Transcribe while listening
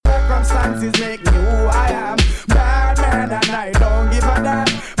circumstances make me who I am. Bad man and I don't give a damn.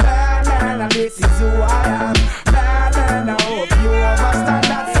 Bad man and this is who I am. Bad man, I hope you understand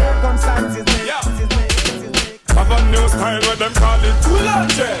that circumstances make me. Have a new style where them call it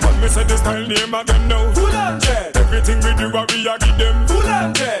Boulanger. But me say the style name again now Boulanger. Everything we do we a give them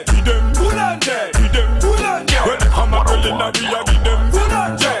Boulanger. Give them Boulanger. Give them Boulanger. When they come a girl in a we a give them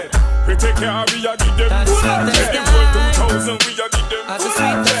Boulanger. We take care we a give them Boulanger. The whole 2000 we a give them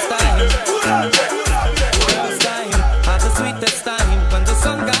Boulanger. At the sweetest time, when the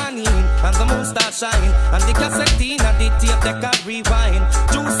sun gone in and the moon start shine, and the cassette and the tape deck a rewind,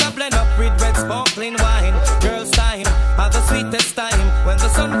 juice a blend up with red sparkling wine. Girls time, at the sweetest time, when the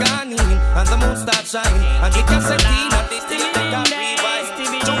sun gone in and the moon start shine, and the cassette and the tape deck a rewind,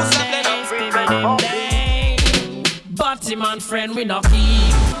 juice a blend up with red sparkling. Batty man friend we no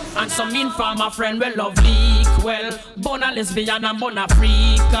keep, and some informer friend we love leak. Well, bona lesbian and bona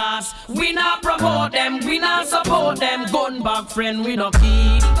freakers. We not promote them, we not support them. Gun back friend we no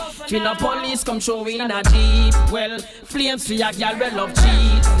keep. Till the police come show we in a jeep. Well, flames for your girl we love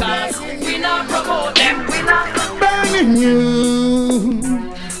cheat. Cause we not promote them, we not. Burning you,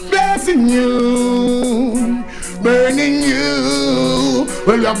 blessing you, burning you.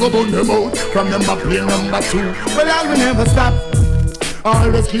 Well, you go burn them out from number plane number 2. Well, I will never stop.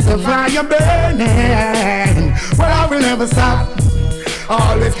 Always keep the fire burning. Well, I will never stop.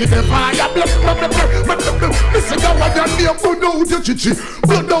 Always keep the fire Listen, you want your name, blood out your chichi.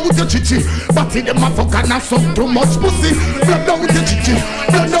 Blood out your chichi. But in the motherfucker not so too much pussy. Blood out your chichi.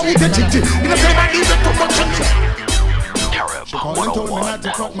 Blood out your chichi. You know say I need too much chichi. She called and told me not to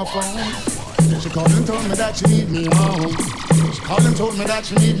cut my phone. She called and told me that she need me home. She called and told me that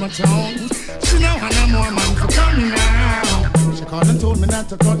she need my tone. She know I know more man for coming now. She called and told me not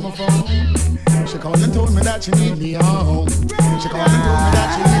to cut my phone. She called and told me that she need me home. She called and told me that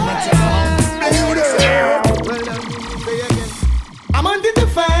she need my tone. I'm under the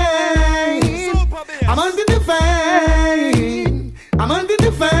fame. I'm under the fame. I'm under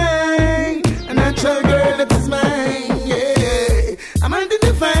the fame. A natural girl that is mine. Yeah. I'm under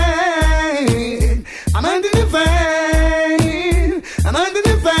the fame. I'm under the fame. I'm under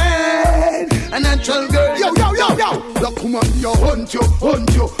the fame. A natural girl. Yo. Look, come on, yo, hunt you.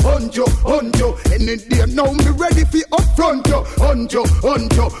 Any day now me ready for upfront you. Hunt you.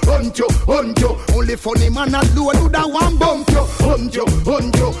 Only funny man alone do that one bump you. Hunt you.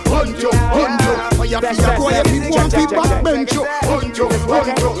 Fire for your boy, if you want to backbench you. Hunt you.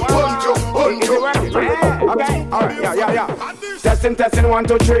 Okay, alright, yeah. Testing, 1,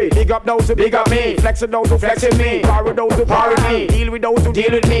 2, 3. Big up those who big up me. Flex with those who flexing me. Power with those who power with me. Deal with those who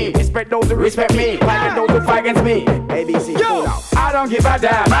deal with me. Respect those who respect me. Fight with those who fight against me. ABC, yo. I don't give a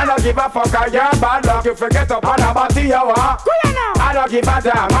damn. I don't give a fuck. You're bad luck. You forget up on a body, you are. I don't give a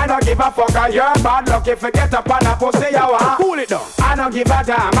damn. I don't give a fuck. You're bad luck. You forget up on a pussy, you are. Cool it down. I don't give a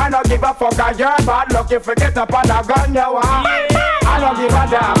damn. I don't give a fuck. You're bad luck. You forget up on a gun, you are. I don't give a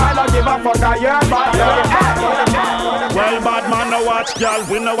damn. I don't give a fuck. You're bad luck. Well, bad man, no watch, y'all.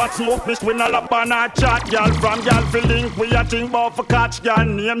 We no watch smoke, miss, we no lap on a chat, y'all. From y'all feel link, we a think about for catch, y'all.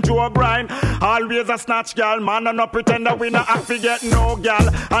 Name Joe Brian, always a snatch, y'all. Man, no pretend that we no act to get no, y'all.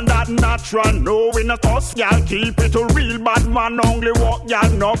 And that natural, no, we no toss, y'all. Keep it a real bad man, only walk, y'all.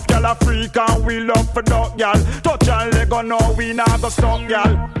 Enough, y'all, a freak, and we love for dog, y'all. Touch y'all, leg on, no, we not go stop,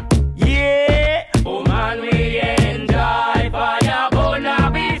 y'all. Yeah, Oh man, we enjoy fire, bona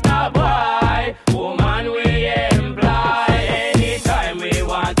vista boy. Oh man, we employ anytime we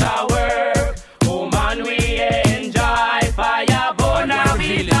want to work. Oh man, we enjoy fire, bona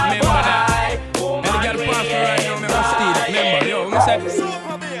vista boy. Oh man, we employ.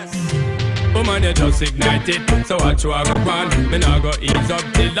 Woman, you just ignite it. So what you are going me nah go ease up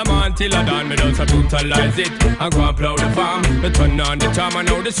till the man till the dawn. Me just a brutalize it and go and plow the farm. Me turn on the charm and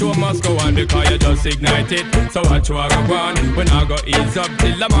now the show must go on because you just ignite it. So what you are going me nah go ease up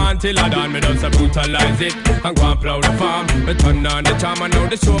till the man till the dawn. Me just a brutalize it and go and plow the farm. Me turn on the charm and now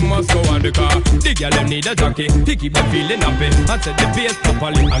the show must go on because the girl them need a jockey to keep them feeling happy and set the pace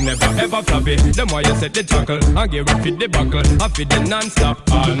properly and never ever floppy. Them why you set the chuckle and give it fit the buckle and fit the non-stop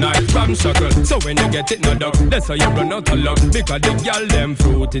all night from shuckle. So when you get it no dog, that's how you run out of luck. Because the girl them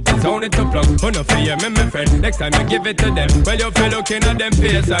fruit, it is only to plug. Oh no fear me my friend, next time you give it to them. Well you feel looking at them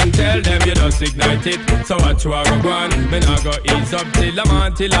face and tell them you just ignite it. So what you are go on, me nah go ease up till the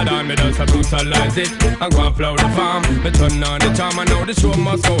man till the dawn. Me just a brutalize it and go and plow the farm. Me turn on the charm and now the show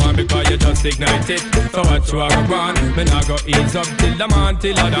must go on because you just ignite it. So what you are go on, me nah go ease up till the man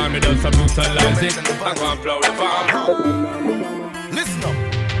till the dawn. Me just a brutalize it and go and plow the farm. Listen up.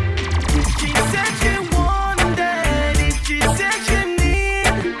 She said she wanted it, she said she need.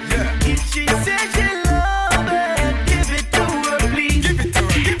 Yeah. If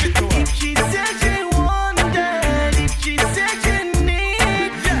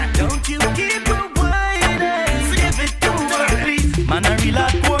man a real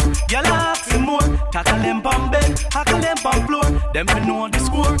hardcore. Y'all asking more. Tackle them on bed, tackle them on floor. Them fi know the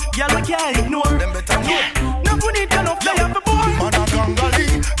score. Y'all can't ignore. Them better know. No good need no play up the board. Man a gangali,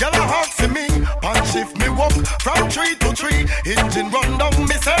 y'all a asking me. Punch shift me walk from tree to tree. Engine run down,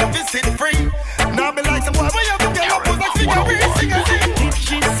 me service it free. Now be like some boy, where you go get up, like figure sing a sing. If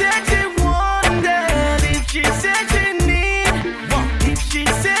she said she wanted, if she said she need, if she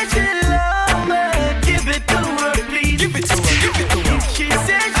said she love me, give it to her, please. Give it to her, give it to her. If she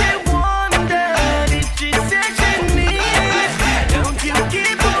said she wanted, if she said she need, don't you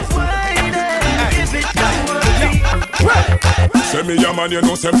keep her waiting, give it to her, please. Send me your man, you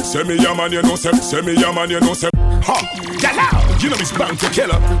know, send me your man, you know, send me your man, you know, ha, hello, you know this bounty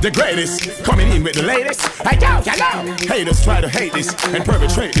killer, the greatest, coming in with the latest. Hey, yo, hello, haters try to hate this and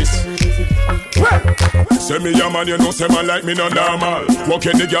perpetrate this. Send me your man, you know, say man like me no normal.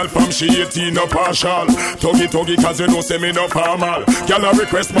 Walking the girl from she 18 no partial. Tuggy, cause you know say me no formal. Girl a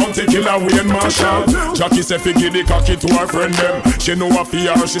request bounty killer Wayne Marshall. Jackie say fi give the cocky to her friend them. She know a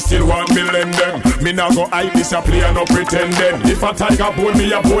fear, she still want me lend them. Me nah go hide this a play and no pretending. If a tiger bone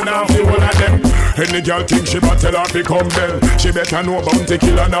me a bone off the whole of them. Any girl think she better tell her fi come then. She better know bounty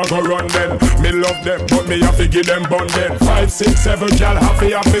killer now go run then. Me love them, but me have to give them bun then. 5, 6, 7 girl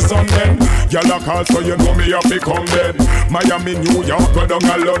happy son then. Girl a call so you know me have to come then. Miami, New York, go down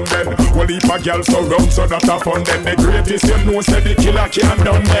a London. Well if a girl so round so that a fun then. The greatest you know say the killer can't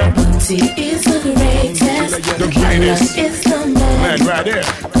done them. Bounty is the greatest. The greatest. It's the man. Man right there.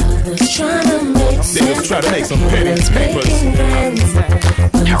 Others trying to make sense. They just try to make some pennies, papers. Bounty is the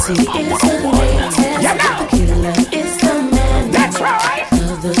greatest. The killer is the man. That's right.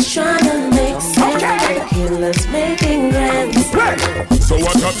 Others trying to make sense. The killer's making grand. So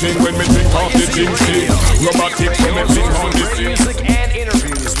what a thing when me think of the thing see. Robotic when me think of the thing. Music and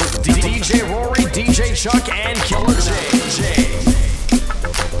interviews with DJ Rory, DJ Chuck, and Killer J.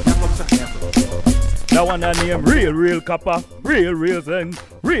 That one that name real copper, real thing,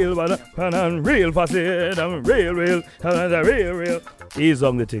 real and real facet, and real. He's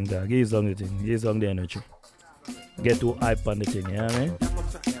on the thing, dog. He's on the energy. Get too hype on the thing, you know what I mean?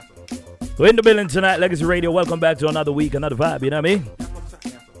 We're in the building tonight, Legacy Radio. Welcome back to another week, another vibe, you know what I mean?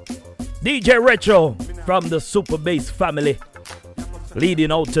 DJ Retro from the Super Bass family.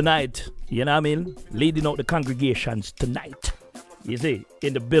 Leading out tonight, you know what I mean? Leading out the congregations tonight. You see,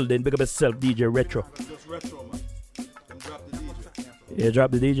 in the building, big up yourself, DJ Retro. Just Retro, man. And drop the DJ. Yeah, drop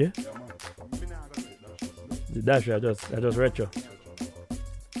the DJ? Yeah, man. That's right, I just Retro.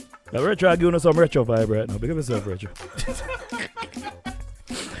 Now, Retro, I'm giving us some Retro vibe right now. Big up yourself, Retro.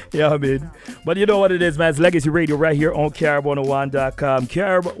 Yeah, I mean, but you know what it is, man. It's Legacy Radio right here on Carib101.com.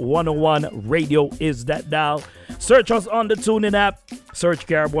 Carib101 Radio is that dial. Search us on the TuneIn app. Search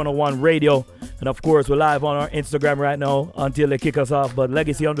Carib101 Radio. And of course, we're live on our Instagram right now until they kick us off. But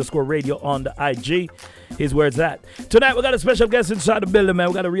Legacy_Radio on the IG is where it's at. Tonight, we got a special guest inside the building, man.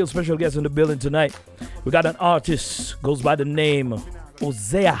 We got a real special guest in the building tonight. We got an artist, goes by the name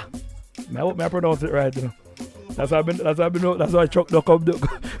Hosea. I hope I pronounce it right, you know. That's why I chuck no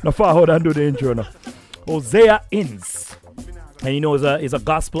forward and do the intro now. Hosea Inns. And you know he's a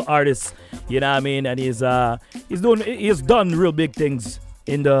gospel artist, you know what I mean? And he's done real big things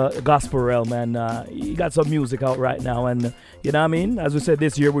in the gospel realm, and he got some music out right now, and you know what I mean? As we said,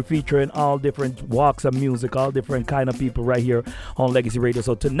 this year we're featuring all different walks of music, all different kind of people right here on Legacy Radio.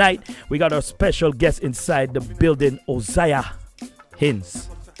 So tonight we got our special guest inside the building, Hosea Inns.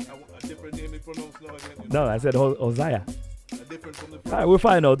 A different name you pronounce now again. No, I said Hosea. Different from the all right, we'll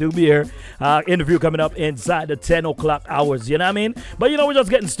find out. He'll be here. Interview coming up inside the 10 o'clock hours. You know what I mean? But you know, we're just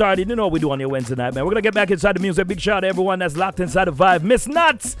getting started. You know what we do on your Wednesday night, man. We're going to get back inside the music. Big shout out to everyone that's locked inside the vibe. Miss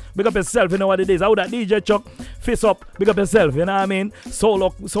Nuts, big up yourself. You know what it is. How that DJ Chuck, fist up. Big up yourself. You know what I mean?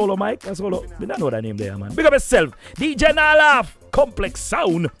 Solo Mike. Solo. I don't know that name there, man. Big up yourself. DJ Nalaf. Complex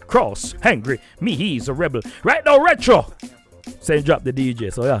Sound. Cross. Hangry. Me, he's a rebel. Right now, Retro. Saying drop the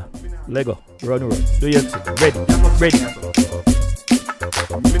DJ. So yeah, Lego. Run. Do your thing. Ready.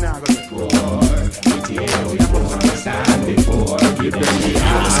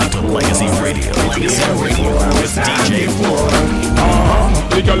 You're listening to Legacy Radio with DJ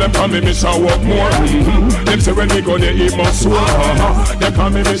The girl them call me Mr. Walk More. Them say when we go there he must swear. They call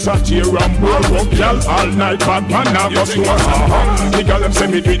me Mr. Tear and More. Walk girl all night bad man now go store. The girl them say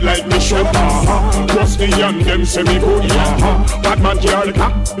me do it like me should. Rusty and them say me good. Bad man girl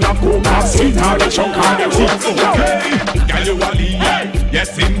knock coke sweet all the chunk all the teeth. Hey, girl you a lead,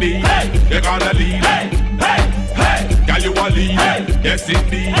 yes indeed. They gonna lead. Hey, girl you a lead, yes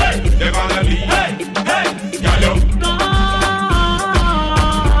indeed. They gonna lead. Girl you.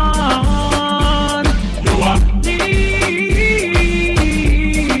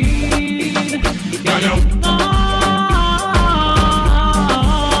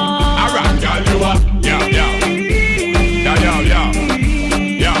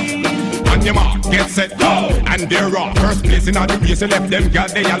 said, go! And they're raw. First place in all the race, you left them girl,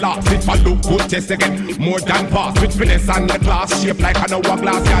 they are lost. It for look good, test again, more than pass. With finesse and the class, shape like an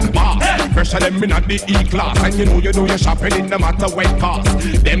hourglass and boss. Pressure them in at the E-class, and you know you're shopping in no matter what it cost.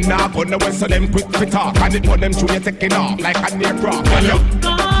 Them now gonna west, so them quick to talk, and it put them through you taking off like a aircraft. When you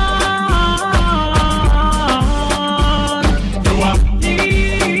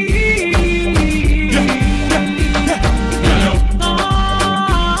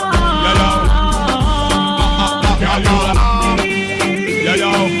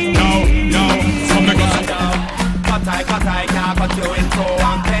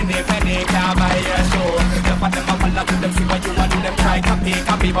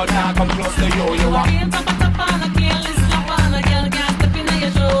copy, but now come close to you. You are can't step on a girl, listen up on a girl, can't step in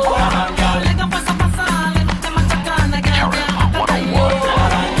your shoe. Let them pass, let them attack on a girl, can't step in your shoe.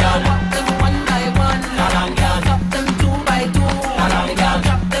 Drop them one by one, drop them two by two,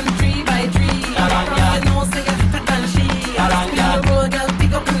 drop them three by three. You know, say you're fitter than she. Spin the road, girl,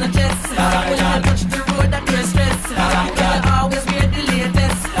 pick up in the chest. When you touch the road, that you're stressed. You always wear the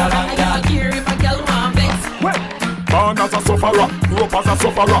latest. I don't care if a girl want vex. Born as a sufferer, grew up as a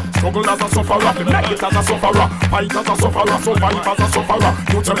sufferer, struggle as a sufferer, make it as a sufferer, fight as a sufferer, survive as a sufferer.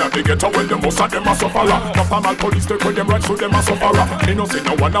 You tell them they get away, the most of them a sufferer. The formal police take with them right, so them a sufferer. Me no say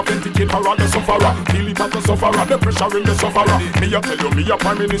no one authenticate for all the sufferer. Feel it as a sufferer, the pressure in the sufferer. Me a tell you, me a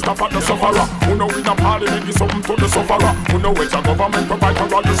prime minister for the sufferer. Who know in a parliament give something to the sufferer. Who know which a government provide for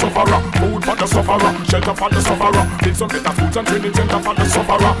all the sufferer. Food for the sufferer, shelter for the sufferer. Build some better schools and training center for the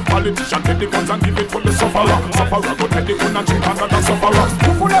sufferer. Politicians take the guns and give it for the sufferer. Sufferer go take the gun and treat another sufferer.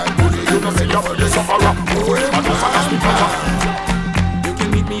 You don't see you're the sufferer. You can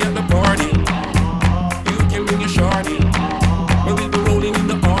meet me at the party. You can bring your shorty. But we'll be rolling in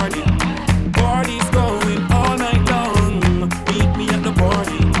the party. Party's going all night long. Meet me at the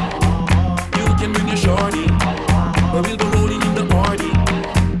party. You can bring your shorty. But we'll be rolling in the party.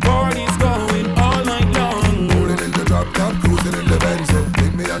 Party's going all night long. Rolling in the drop top, cruising in the Benz.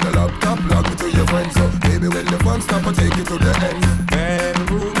 Take me on the laptop, log me to your friends. Baby, when the fun stop, I take you to the end.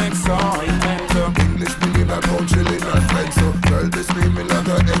 Bedroom excitement. English meaning not about chilling and friends. Girl, be screaming like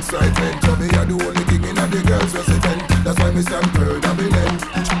an excitement. Me are the only king in the girls' resident. That's why me stand proud and be lent.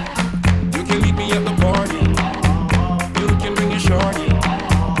 You can meet me at the party. You can bring your shorty.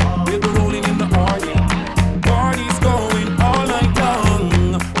 We'll be rolling in the party. Party's going all night long.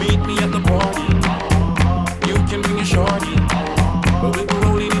 Meet me at the party. You can bring your shorty. But we'll be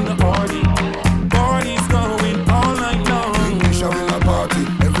rolling in the party. Party's going all night long. English are in a party,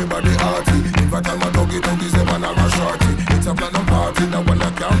 everybody hearty. Invite all my doggies, them and I'm a shorty. It's a plan of party, that one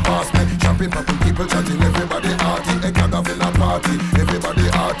that can't pass me. Champagne popping, people chatting, everybody hearty. Eggnog off in a party, everybody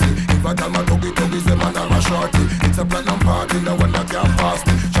hearty. Invite all my doggies, them and I'm a shorty. It's a plan of party, that one that can't pass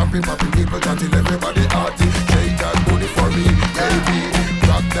me. Champagne popping, people chatting, everybody hearty. Shake that booty for me, baby.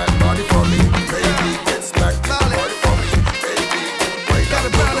 Rock that body for me, baby. Get slack, get the body for me, baby. Got a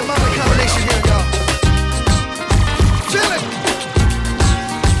Brown and Molly combination here, y'all. Chill it.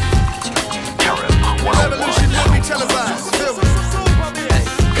 Revolution will be televised.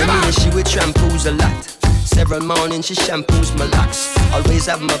 She with shampoos a lot. Several mornings she shampoos my locks. Always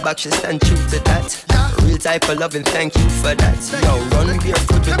have my back, she stand true to that. Real type of loving, thank you for that. Yo, run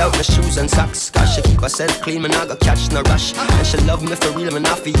barefoot without my shoes and socks. Cause she keep herself clean, man, I go catch no rush. And she love me for real, man,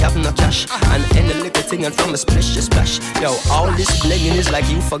 I feel have no cash. And any little thing and from a splish, she splash. Yo, all this blinging is like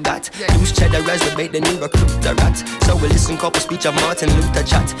you forgot. Use cheddar as the bait, then you recruit the rat. So we listen couple speech of Martin Luther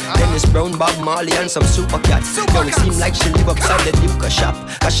chat. Dennis Brown, Bob Marley and some super cats. Yo, it seem like she live upside the Duke shop.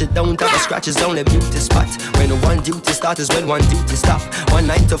 Cause she don't have a scratch, it's only beauty spot. When one duty start is when one duty stop. 1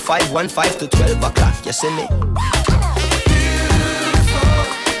 9 to 5, 1 5 to 12 o'clock. You see me?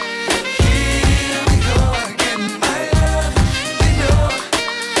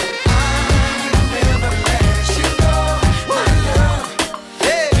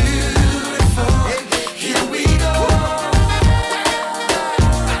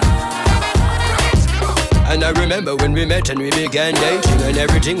 And I remember when we met and we began dating, and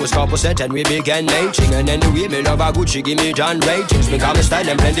everything was couple set and we began mating. And then the way me love her good, she give me John ratings. Because me style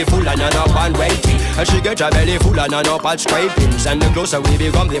them plentiful and none up on waiting. And she get her belly full and none up on scrapings. And the closer we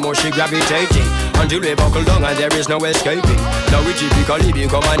become, the more she gravitating. Until we buckle down and there is no escaping. Now we typically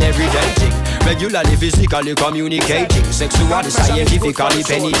become an everyday thing. Regularly, physically communicating. Sexually, scientifically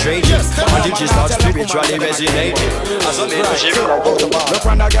penetrating. Until she starts spiritually resonating. As a man, she look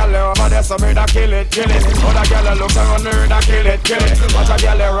on the girl over there, so me da kill it, kill it. Other girl look around her, da kill it, kill it. Watch a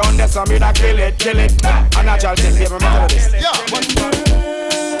girl around there, so me da kill it, kill it. A natural thing, give me tell this. One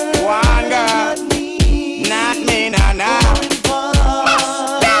girl, not me, nah, nah.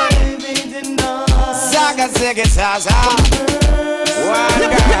 music is Zaza. One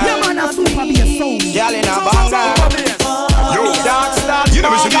girl, girl in a banger. Yo, dark star, you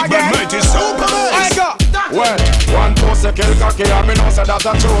know me say big bad mighty Superman. I go. Well, one pussy kill cocky, and me know say that's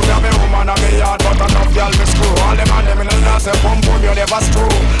a true. Me a me woman and me yard, but enough girl me screw. All them and them in the dance say boom boom, you never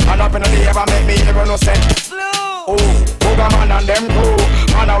screw. And up in the ever make me even no say slow. Booga man and them crew.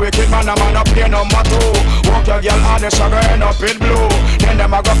 Man a wicked man, a man a play number 2. Walk your girl hard, the sugar end up in blue. Then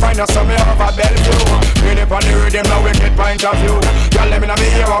them a go find us some me over Bellevue. Feel it on the rhythm, no wicked point of view. Girl them in a me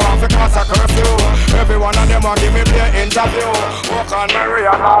ear, around for cause a curfew. Every one of them a give me play interview. Walk on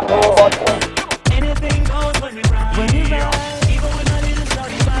Maria now, anything goes when we ride. When we ride, even when I little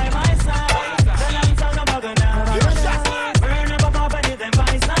shorty by my side. The lights on the bugger now. Burn up a pop and hit them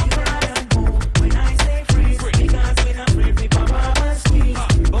vice like Brian. When I say freeze, because we not free, we pop up and squeeze.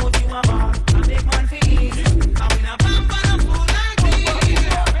 Both you and bar, I make one for ease. I'm in a pump and a fool like me.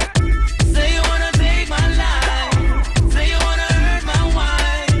 Say you wanna take my life. Say you wanna hurt my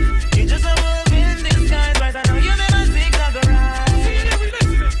wife. You just a wolf in disguise, but I know you never think of the right.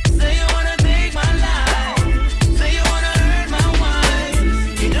 Say you wanna take my life. Say you wanna hurt my wife.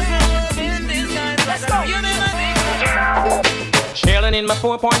 You just a wolf in disguise, but I know you never think of the right. Chillin' in my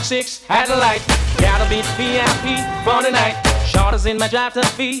 4.6 at the light. Gotta beat VIP for the night. Shorters in my drive to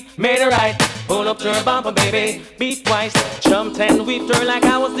fee, made it right. Pull up to her bumper, baby, beat twice. Jumped and whipped her like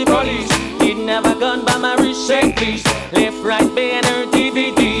I was the police. Didn't have a gun by my wrist, say please. Left, right, banner,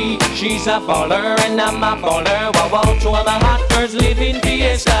 DVD. She's a baller and I'm a baller. Wow, wow, to all the hot girls live in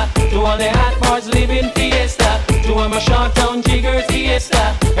Fiesta. To all the hot bars live in Fiesta. To all my short town jiggers,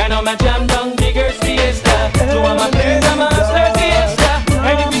 Fiesta. And all my jam down jiggers, Fiesta. To all my friends, I'm a hustler, Fiesta.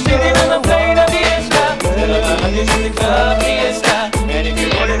 And if you sitting on the plane of Fiesta, and this is the club, Fiesta. And if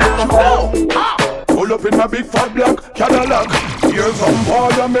you're running out of pull up in my big fat black Cadillac. Here's some boy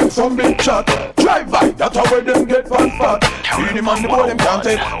and make some big shot. Drive by, that's how where them get one fat. See them on the boy, them can't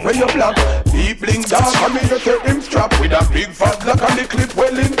take where you black. Deep link dark, and me just take him strap. With a big fat black and the clip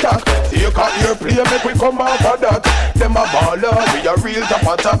well intact. See you can't hear play, make we come out of that. Them a baller, we a real top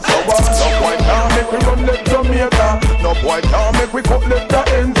of top. So what? No boy can't make we run let Jamaica. No boy can't make we cut let the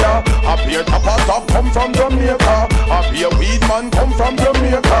enter. A beer top of top come from Jamaica. A beer weed man come from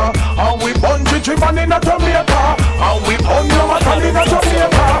Jamaica. And we bun chichi man in a Jamaica. And we bun no matter in a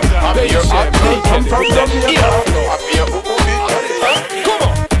Jamaica. A beer apple come from Jamaica. A beer Come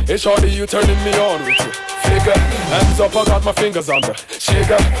on! Hey shorty, you turning me on with you. Figure, hands up, I got my fingers on the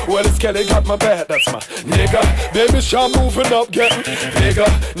shaker. Well, it's Kelly got my bad, that's my nigga. Baby, Sean moving up, getting bigger.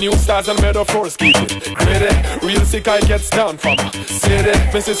 New styles and metaphors, keep it gritty. Real sick, I gets down from a city.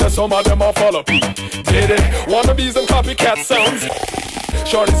 Missy says some of them all follow P. Did it? Wannabes and copycat sounds.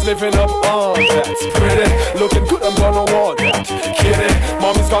 Shorty's living up on that. Pretty, looking good, I'm gonna want that. Kitty,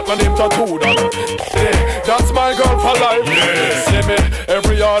 mommy's got my name tattooed on her. That's my girl for life. See me,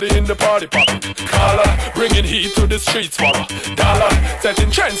 every yardie in the party poppin'. Collar, bringing heat to the streets for a dollar.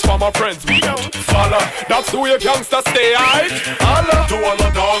 Setting trends for my friends, we don't follow. That's the way gangsters stay, aight? Holla. To all the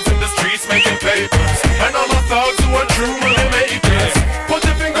dogs in the streets making papers, and all the thugs who are true money makers. Put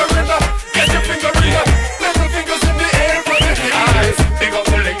your finger in the, get your finger in the. Little fingers in the air for the haters. Big up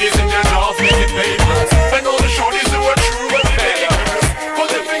the ladies in their jaws making papers, and all the shorties who are true money makers. Put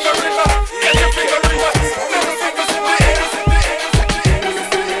your finger in the, get your finger in the. Little fingers in the air, in the air.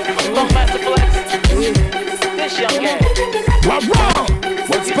 This young guy.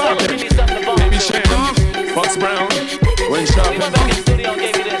 What's poppin'? Baby Shannon, Fox Brown, when shopping.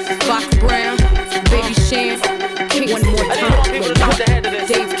 Fox Brown, Baby Shan, one more time.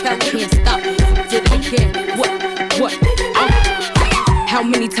 Dave Kelly can't stop. Did it again. What? How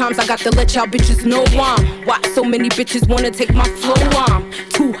many times I got to let y'all bitches know I'm? Why so many bitches wanna take my flow? I'm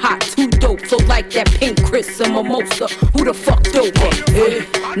too hot, too dope, so like that pink Chris or mimosa. Who the fuck dope?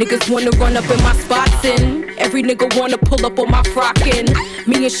 Niggas wanna run up in my spots and every nigga wanna pull up on my frockin'.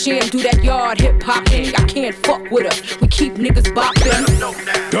 Me and Sham do that yard hip hopping. I can't fuck with us, we keep niggas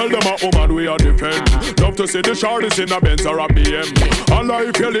bopping. Tell them a woman we are defend. Love to see the shorties in a Benz or a BM. Allah,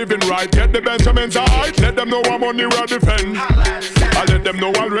 if you're living right, get the Benjamins alright. Let them know I'm on the road defend. I let them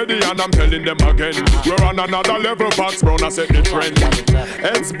know already and I'm telling them again. We're on another level, Fox Brown, I set the trend.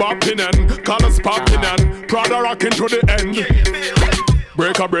 Heads bopping and colors popping and Prada rocking to the end.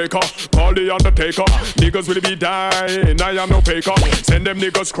 Breaker, call the undertaker. Niggas will be dying, I am no faker. Send them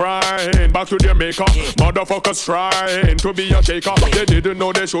niggas crying, back to their maker. Motherfuckers trying to be a shaker. They didn't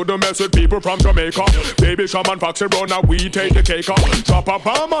know they shouldn't mess with people from Jamaica. Baby Shaman, Foxy Brown, now we take the cake. Drop a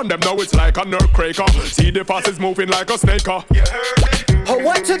bomb on them, now it's like a nerve cracker. See the fast moving like a snake. Oh,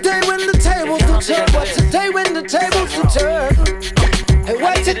 what today when the tables will turn? What today when the tables will turn? Hey,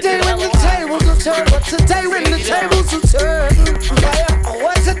 what's the day when the tables will turn? What's the day when the tables will turn?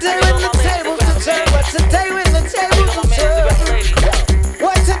 What's the day when the tables will turn? What's the day when the tables will turn?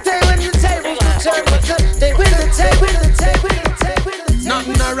 What's the day when the tables will turn? What's the day when the tables will turn?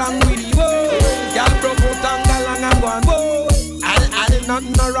 Nothing wrong with you, y'all broke out and galang and go and go.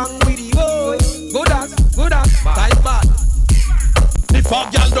 Nothing wrong with you, good as, tight bad. If a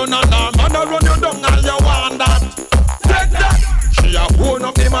girl done a norm and a run you down and you want that, take that. She a own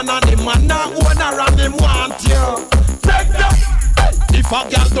up the man and the man now own her and him want you. Take that. If a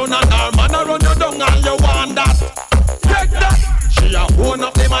girl done a norm and a run you down and you want that, take that. She a own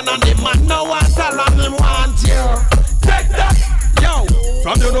up the man and the man now want her and him want you. Take that. Yo,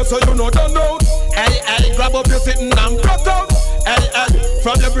 from you know so you know don't know. Hey, grab up your sitting and cut out. Hey,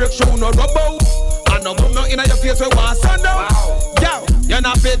 from your break shoe no rub out. And no come in your face we want sun down. Yo, you're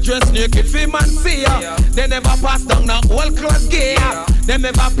not fit dress naked for man see ya. They never pass down no whole class gear. They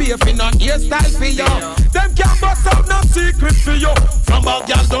never pay for no hairstyle for you. Them can't bust out no secret for you. From a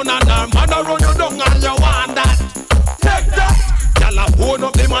girl down and her man a run you down and you want that. Take that. Girl a hold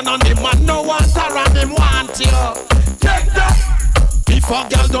up the man and the man no want her and him want you. Take that. If a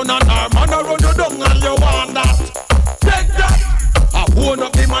girl done an arm and a run you down and you want that, take that. I hold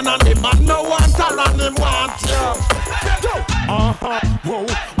up the man and the man no want her and him want you. Whoa,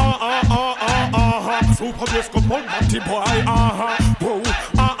 super bass, come on, Matty boy, whoa,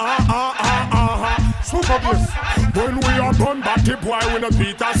 super bass. When we are done, Batty boy, we no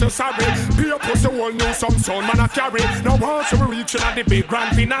beat us, so sorry. Be a pussy, all new some sound, man, I carry. Now once we reach at the big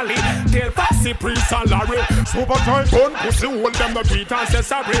grand finale, they'll pass the priest and Larry. Super tight, gun, pussy, hold them, no beat us, so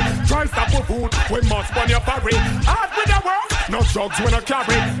sorry. Try stop for food, we must burn your parry. Hard with the work, no drugs when I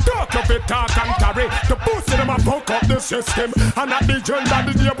carry. Talk of it, talk and carry. The pussy, them a fuck up the system. And at the gender,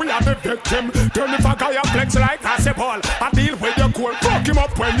 the day we are the victim. Turn if a guy a flex like a ball. I deal with your cool, fuck him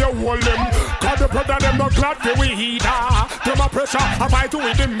up when you hold him. Cause the brother, them not glad for we heat. To my pressure, I fight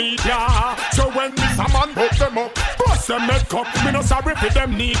with the media. So when this a man hook them up, bust them make up, me no sorry for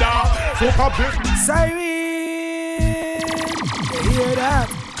them neither. Fuck up it. Siren, you hear that?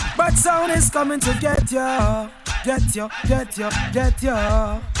 But sound is coming to get ya. Get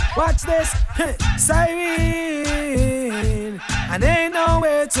ya. Watch this, Siren. And ain't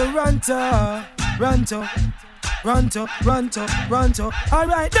nowhere to run to.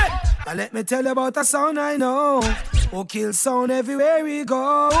 Alright then, now let me tell you about a sound I know, who kills sound everywhere he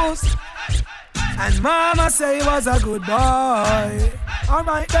goes. And mama say he was a good boy.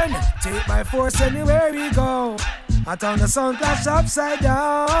 Alright then, take my force anywhere we go. I turn the sound clash upside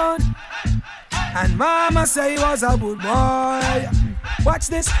down. And mama say he was a good boy. Watch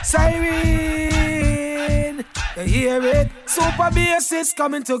this, Siren. You hear it? Super bass is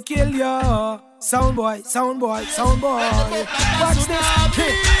coming to kill ya. Sound boy. Watch this.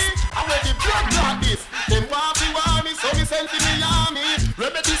 And when the blood like this, them want me, so me send to me army.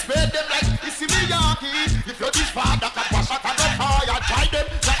 Remedy spread them like it's in me Yankee. If you're this father, can wash out of the fire, try them.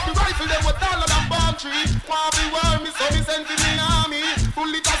 Like the rifle, them with all of them bomb tree. Want me, so me send to me army.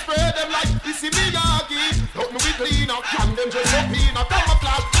 Full it spread them like it's in me Yankee. Look me with clean up, can them just up in a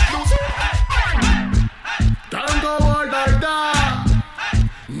camouflage. Don't go all like that.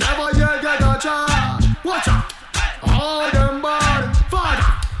 Never yet get a charge. Watch out. All them bad,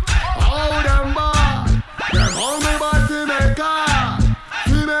 father. All them bad. Them only bad to make card.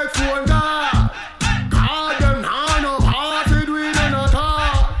 To make phone card. Card them now no hearted with them at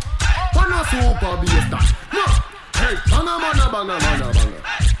all. But no super bass that. No. Hey, banga.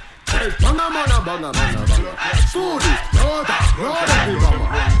 Hey, banga. Food it. No that.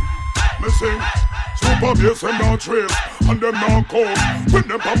 Me sing. Super bass and not trace, and them not cold. When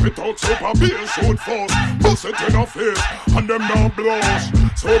them pop it out, super bass shoot force. Bust it in the face, and them not blush.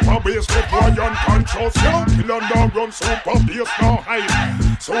 Super bass make boy unconscious. Young killer not run, super bass not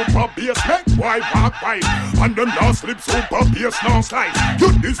hide. Super bass make boy walk by, and them not slip, super bass not slide.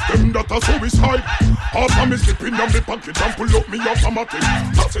 You this them that are suicide. After me slipping down the pocket and pull up me automatic.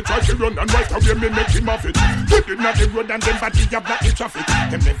 Pass it try to run and right away me make him have it. Get in the road and them body have block the traffic.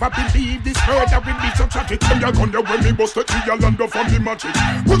 Them never believe this murder will be so tragic. Them ya gun there when me bust the tree and land up from the magic.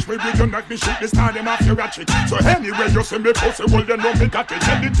 Push me with your knife, me shoot the star, them off your ratchet. So anyway you see me pussy, well they know me got it.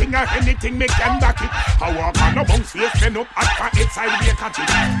 Anything or anything me can back it. I walk on a bounce face, stand up at far inside me a catch it.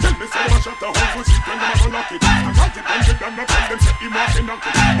 Tell me say wash up the whole pussy when them a go lock it. I write it down to them, not tell them set him off and knock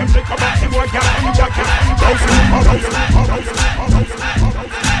it. Them take a back, them boy gal and jacket.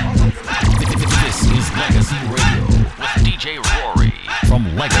 This is Legacy Radio with DJ Rory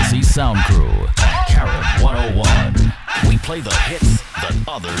from Legacy Sound Crew. Carib 101. We play the hits that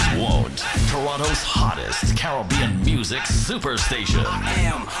others won't. Toronto's hottest Caribbean music superstation.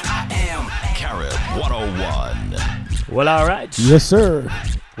 I am Carib 101. Well, all right. Yes, sir.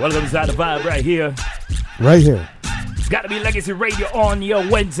 Welcome to the vibe right here. Right here. It's got to be Legacy Radio on your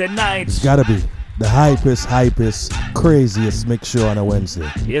Wednesday night. It's got to be. The hypest, craziest mix show on a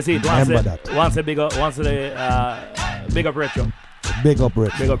Wednesday. Yes, it Remember that. Once a big up retro. Big up retro. Big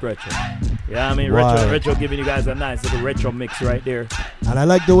up retro. Yeah, I mean retro giving you guys a nice little retro mix right there. And I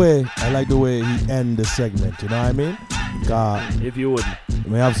like the way he end the segment. You know what I mean? If you wouldn't,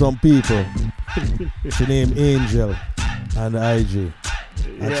 we have some people. She named Angel and IG.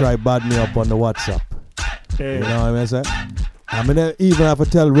 I try bad me up on the WhatsApp. Hey. You know what I mean? Say? I mean, even have to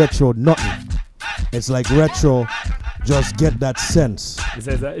tell retro nothing. It's like retro, just get that sense. It's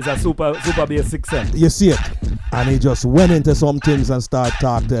a super basic sense. You see it? And he just went into some things and started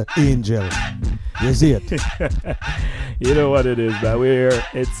talking to Angel. You see it? You know what it is, man. We're here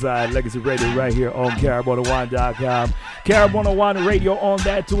inside Legacy Radio right here on Carib101.com. Carib101 Radio on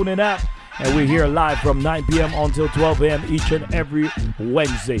that tuning app. And we're here live from 9 p.m. until 12 a.m. each and every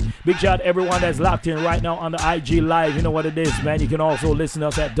Wednesday. Big shout out to everyone that's locked in right now on the IG Live. You know what it is, man. You can also listen to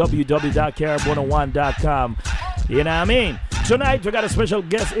us at www.carib101.com. You know what I mean? Tonight, we got a special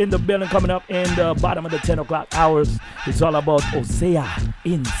guest in the building coming up in the bottom of the 10 o'clock hours. It's all about Osea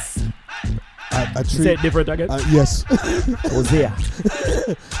Ince. Say it different again? Yes. Osea.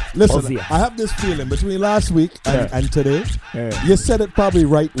 Listen, Osea. I have this feeling between last week and today, you said it probably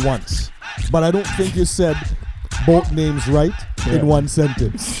right once. But I don't think you said both names right in one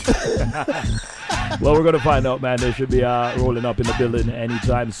sentence. Well, we're going to find out, man. They should be rolling up in the building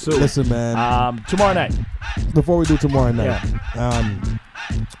anytime soon. Listen, man. Tomorrow night. Before we do tomorrow night,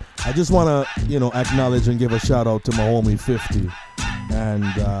 I just want to, acknowledge and give a shout out to my homie 50 and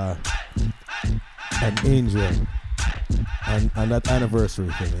Angel and that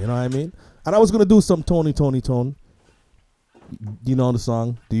anniversary thing. You know what I mean? And I was going to do some Tony Tone. You know the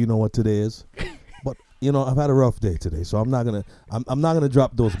song? Do you know what today is? But I've had a rough day today, so I'm not gonna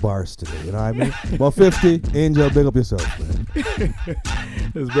drop those bars today. You know what I mean? Well, 50, Angel, big up yourself, man.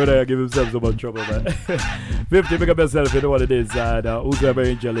 This brother give himself so much trouble, man. 50, big up yourself. You know what it is. Whoever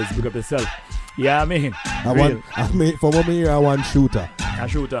Angel is, big up yourself. Yeah, I mean, from over here, I want shooter. A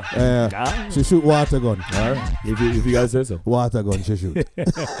shooter. She shoot water gun. All right. If you guys say so. Water gun, she shoot.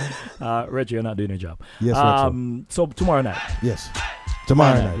 Richie, you're not doing your job. Yes, so tomorrow night. Yes.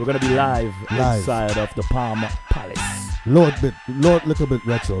 Tomorrow night. We're going to be live inside of the Palm Palace. Lord, look a bit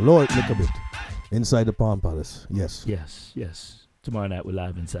retro. Lord, look a bit. Inside the Palm Palace. Yes. Yes. Tomorrow night we're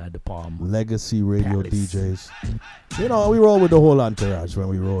live inside the Palm Legacy Radio Palace. DJs. We roll with the whole entourage when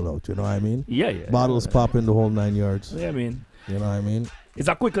we roll out. You know what I mean? Yeah. Bottles popping the whole 9 yards. Yeah, I mean. You know what I mean? It's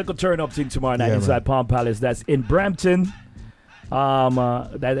a quick little turn up thing tomorrow night inside Palm Palace. That's in Brampton.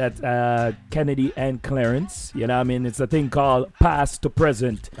 That's Kennedy and Clarence. You know what I mean? It's a thing called Past to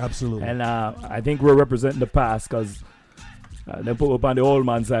Present. Absolutely. And I think we're representing the past because they put up on the old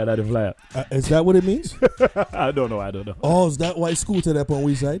man side of the flyer. Is that what it means? I don't know. Oh, is that why Scooter up on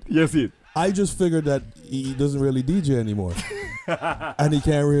we side? Yes, it. I just figured that he doesn't really DJ anymore. And he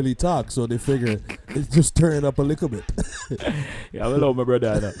can't really talk, so they figure it's just turning up a little bit. Yeah, I love my brother.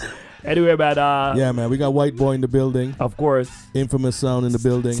 I know. Anyway, man. Yeah, man, we got White Boy in the building. Of course. Infamous Sound in the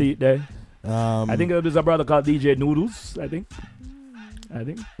building. See it there. I think there's a brother called DJ Noodles, I think.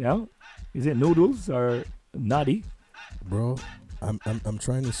 Yeah. Is it Noodles or Noddy? Bro, I'm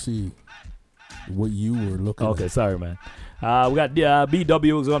trying to see what you were looking at. Okay, sorry, man. We got BW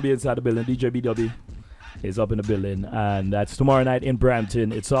who's going to be inside the building. DJ BW is up in the building. And that's tomorrow night in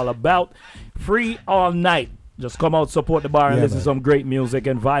Brampton. It's all about free all night. Just come out, support the bar, and listen to some great music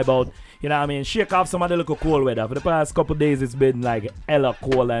and vibe out. You know what I mean? Shake off some of the little cold weather. For the past couple of days, it's been like hella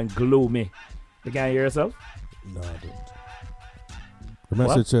cold and gloomy. You can't hear yourself? No, I don't. The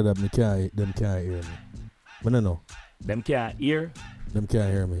message said that them can't hear me. But no. Them can't hear? Them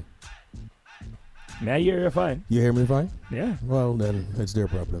can't hear me. May I hear you fine? You hear me fine? Yeah. Well, then it's their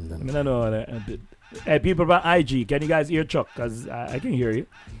problem then. I mean, I know. Hey, people about IG, can you guys hear Chuck? Because I can hear you.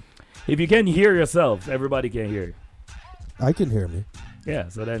 If you can hear yourself, everybody can hear you. I can hear me. Yeah,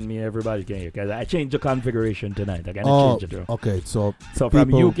 so then everybody can hear. Because I changed the configuration tonight. I gotta change it. Okay, so from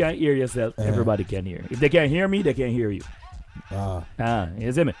you can't hear yourself, everybody can hear. If they can't hear me, they can't hear you.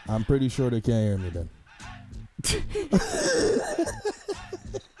 You see me? I'm pretty sure they can't hear me then.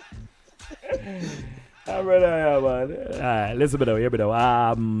 All right, listen to me, hear me though.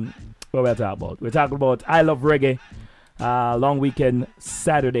 What we're talking about? We're talking about I Love Reggae. Long weekend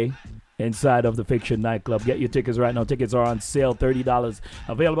Saturday inside of the Fiction nightclub. Get your tickets right now. Tickets are on sale, $30.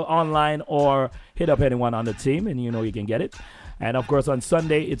 Available online or hit up anyone on the team and you know you can get it. And of course on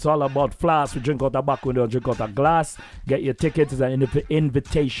Sunday, it's all about flask. We drink out a back window, drink out a glass. Get your tickets. It's an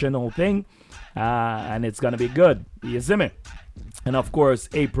invitational thing. And it's going to be good. You see me? And of course,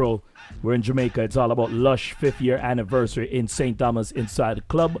 April, we're in Jamaica. It's all about Lush 5th year anniversary in St. Thomas inside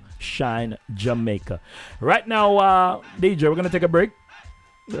Club Shine, Jamaica. Right now, DJ, we're going to take a break.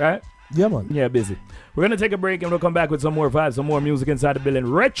 Right? Yeah, man. Yeah, busy. We're going to take a break and we'll come back with some more vibes, some more music inside the building.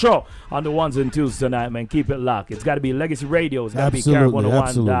 Retro on the ones and twos tonight, man. Keep it locked. It's got to be Legacy Radio. It's got to be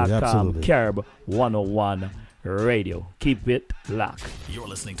Carib101.com. Carib101 Radio. Keep it locked. You're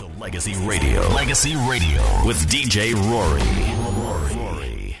listening to Legacy Radio. Legacy Radio with DJ Rory.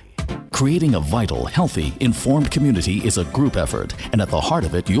 Creating a vital, healthy, informed community is a group effort, and at the heart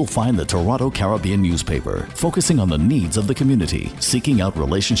of it, you'll find the Toronto Caribbean newspaper, focusing on the needs of the community, seeking out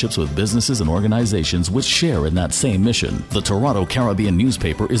relationships with businesses and organizations which share in that same mission. The Toronto Caribbean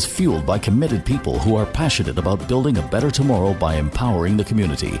newspaper is fueled by committed people who are passionate about building a better tomorrow by empowering the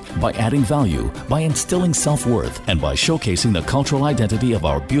community, by adding value, by instilling self-worth, and by showcasing the cultural identity of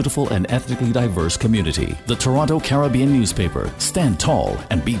our beautiful and ethnically diverse community. The Toronto Caribbean newspaper. Stand tall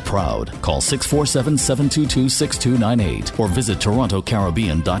and be proud. Call 647-722-6298 or visit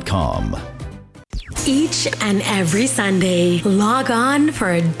TorontoCaribbean.com. Each and every Sunday, log on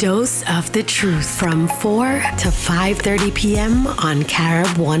for a dose of the truth from 4 to 5:30 p.m. on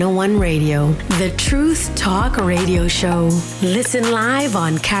Carib 101 Radio. The Truth Talk Radio Show. Listen live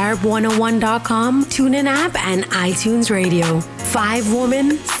on Carib101.com, TuneIn app, and iTunes Radio. 5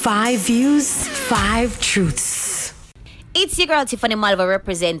 women, 5 views, 5 truths. It's your girl Tiffany Malva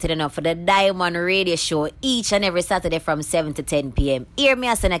representing for the Diamond Radio Show each and every Saturday from 7 to 10 p.m. Hear me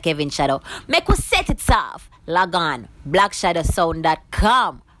as Kevin Shadow. Make us set it off. Log on,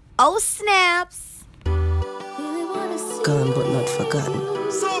 blackshadowsound.com. Oh, snaps. Gone but not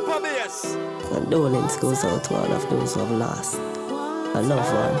forgotten. Super bass. Condolence goes out to all of those who have lost a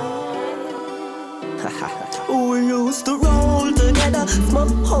loved one. We used to roll together,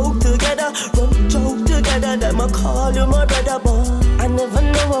 smoke hope together, run joke together. Them I call you my brother, boy. I never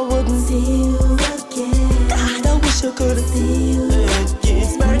knew I wouldn't see you again. God, I wish I could see you.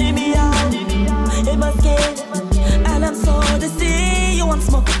 It's burning me out in my skin, and I'm so to see you. I'm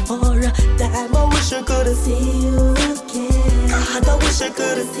smoking for a time. I wish I could see you again. God, I wish I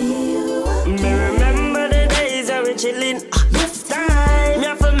could see you again. Me remember the days I were chilling. Enough time, me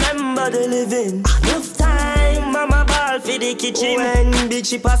have to remember the living. Enough time, mama ball for the kitchen. When big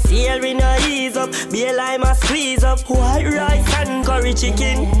ship a sail, we no ease up. Be a lime a squeeze up. White rice and curry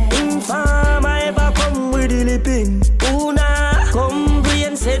chicken. In farm I ever come with the lipping. Una come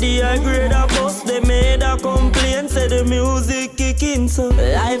and say the high grade a bus. They made a complaint, say the music kicking. So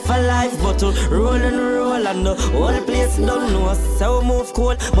life a life, but to roll and roll, and the whole place don't know. So move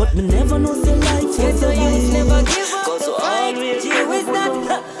cold, but me never know the life. Yes, so you never give up. Cause always you is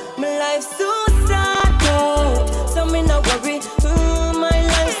that my life so sad, oh. So me no worry, my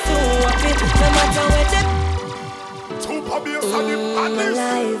life so happy. No matter where them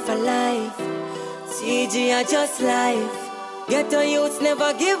alive. CG are just life. Ghetto youths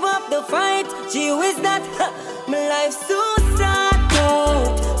never give up the fight. Gee, is that my life so sad,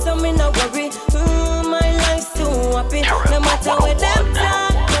 oh. So me no worry, my life so happy. No matter where them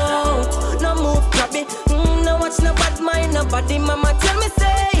talk, oh. No move crabby, no watch no bad mind nobody. Mama tell me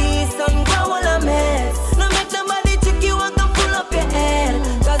say, son, go all a mess. No make nobody trick you and come pull up your head.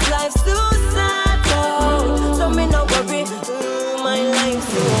 Cause life's so sad, oh. So me no worry, my life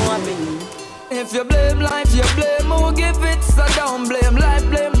so happy. If you blame life, you blame who give it. So don't blame life,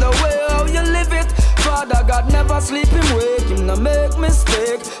 blame the way how you live it. Father God never sleep him wake, him no make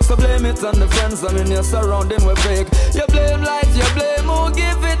mistake. So blame it on the friends and in your surrounding we fake. You blame life, you blame who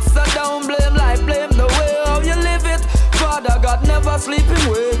give it. So don't blame life, blame the way how you live it. Father God never sleep him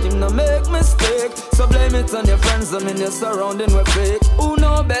wake, him no make mistake. So blame it on your friends and in your surrounding we fake. Who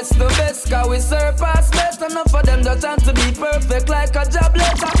know best the best, cause we surpass best. Enough for them just trying to be perfect like a job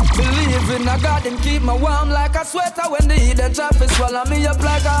letter. Believe in a God and keep me warm like a sweater. When the heat and traffic swallow me up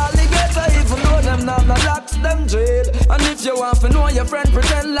like a alligator. Even though them not no locks, them jail. And if you want to know your friend,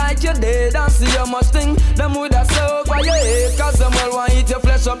 pretend like you're dead. And see how much thing them with a say over your head. Cause them all want eat your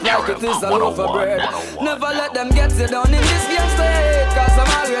flesh up like it is a loaf of bread. Never let them get you down in this game state. Cause I'm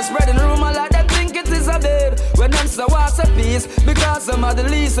always spreading rumor like them think it is a bed. When them say what's a peace, because I'm at the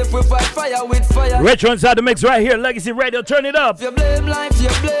least if we fight fire with fire. Retro inside the mix right here, Legacy Radio, turn it up. If you blame life, you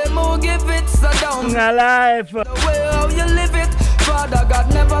blame who give it. So down life. The way how you live it. Father God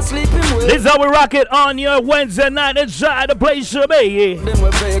never sleep him with. This is how we rock it on your Wednesday night inside the place to be. Then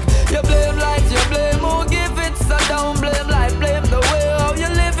we fake. You blame light, you blame who give it. So don't blame light, blame the way how you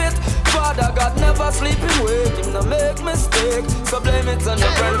live it. Father God never sleep him wake. Him no make mistake. So blame it on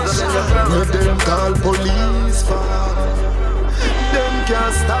your friends and your friends. Them call police for. Them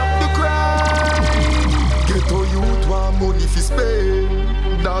can't stop the crime. Get to youth want money fi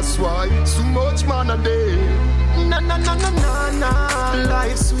spend. That's why so much man a day. Na na na na na na,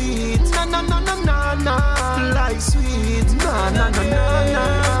 life sweet. Na na na na na na, life sweet. Na na na na na,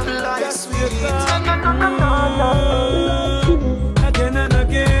 life sweet. Na na na na na. Again and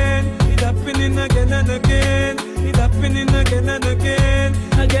again, it happening again and again. It happening again and again,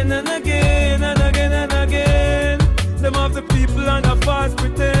 again and again and again and again. Them of the people and the false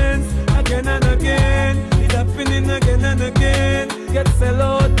pretense. Again and again, it happening again and again. Get sell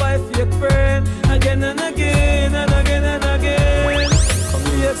out by fake friend. Again and again and again and again. Come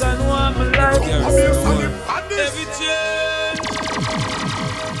here and want my life. Every change.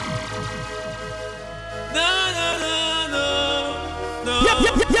 No.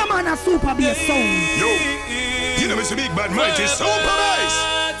 Yeah, man, a super bass sound. Yo, you know it's a big bad mighty super bass.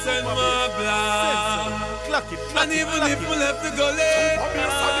 And even if we left the gully,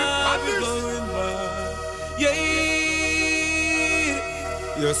 we going back. Yeah.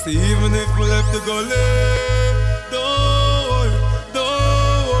 You see, even if we left the gully, don't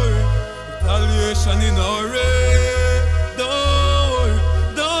worry. Retaliation in our way. Don't worry.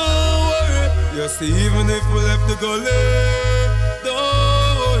 You see, even if we left the gully,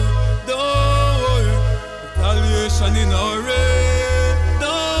 don't worry. Retaliation in our way.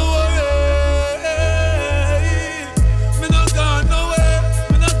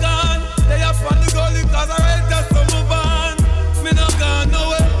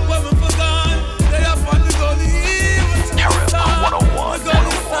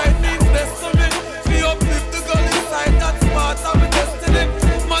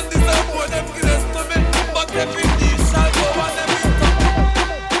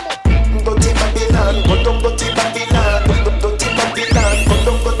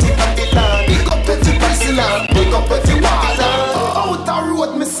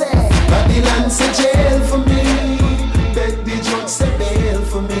 Babylon say jail for me, beg the judge say bail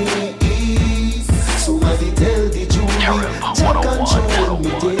for me. Somebody tell the jury, Jack control me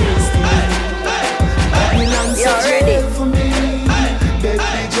destiny. Babylon say jail for me, beg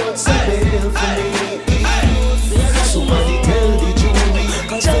the judge say bail for me. Somebody tell the jury,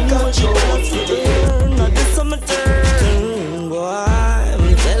 Jack control me destiny. Now this is my turn, boy.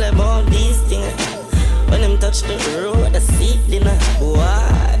 I'm tell about these things. When them touch the road, I see dinner,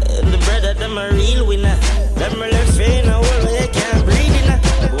 boy. The brother, them a real winner. Them a left vein, a whole way can't breathe in.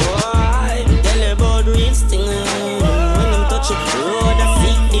 Boy, tell you about real thing. When them touch the road, I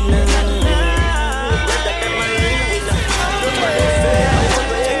see dinner. The brother, them a real winner.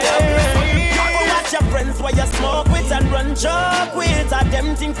 Watch your friends while you smoke with and run joke with. I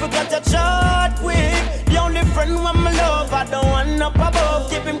them think forgot your shot quick. The only friend when my love, I don't want up above.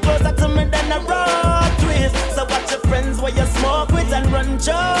 Keep him closer to me than a rock twist. So watch your friends while you smoke with and run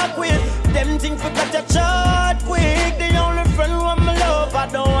joke with. Them things forgot your shot quick. The only friend when my love, I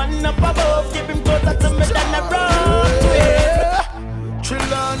don't want up above. Keep him closer to me than a rock twist.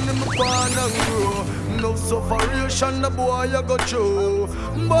 Chill on him born and grow. No sufferation, the boy you go through.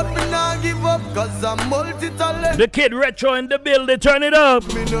 But me not give up, cause I'm multi-talent. The kid retro in the building, turn it up.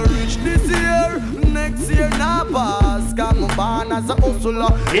 Me no reach this year, next year nah pass. Cause I'm born as a hustler.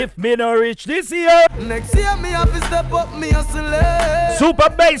 If me no reach this year, next year me have to step up me hustling. Super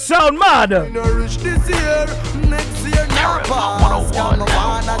bass sound mad. Me no reach this year, next year nah pass. Cause I'm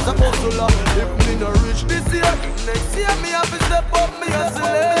born as a hustler. If me no reach this year, next year me have to step up me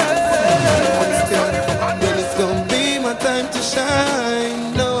hustling. When it's gonna be my time to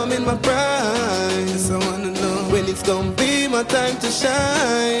shine, know I'm in my prime. So I wanna know when it's gonna be my time to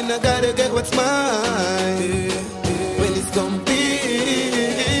shine. I gotta get what's mine. When it's gonna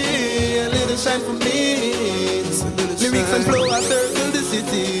be a little shine for me. Lyrics and flow I circle the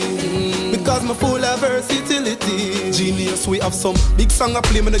city because my full of versatility. Genius, we have some big song I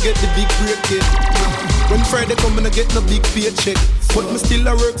play, me to get the big break it. When Friday come, I get no big paycheck. But me still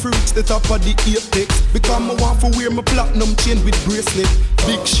I work for reach the top of the apex. Because I want to wear my platinum chain with bracelet.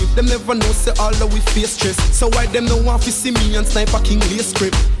 Big shit, them never know say all that we face stress. So why them no want to see me and sniper king lace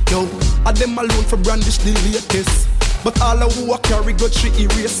script? Yo, I them alone for brandish the latest. But all of who I carry got three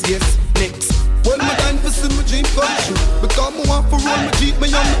erase, yes. Next. Well, my time for see my dream come true. Because I want to roll my Jeep,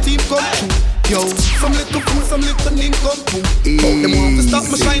 me and my team come true. Yo, some little fool, some little income too. Them want to stop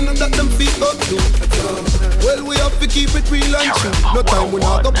my shine and that them feet up too. Well, we have to keep it real and true. No time we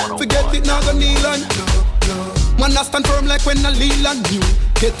not go forget it, not go kneel and no. Man, I stand firm like when I lean on you.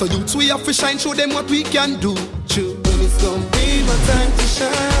 Get to youths, we have to shine, show them what we can do. True. When it's gonna be my time to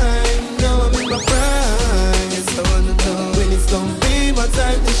shine, now I'm in my prime. Yes, I wanna know. When it's gonna be my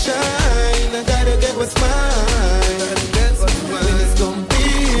time to shine, I gotta get what's mine. When it's gonna be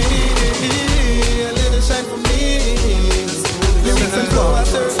a little shine for me. Lyrics and flow are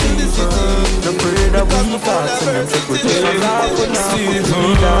thirsty in the city. The afraid that we thoughts and them we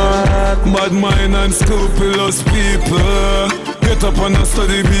bad mind and scrupulous people get up and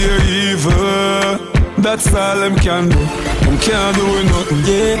study be evil. That's all them can do. Them can't do nothing.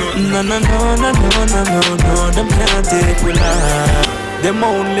 Yeah, no, them can't take we life. Them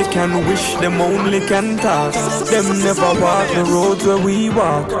only can wish, them only can talk. Them never walk the roads where we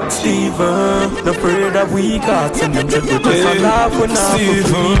walk. Steven, the afraid that we got. And them just laugh when I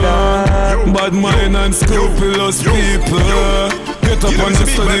bad mind and scrupulous people get up and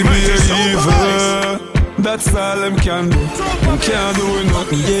study be evil. That's all them can do. Them can't do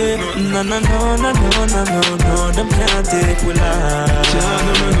nothing. Yeah, no, them can't take we life. Can't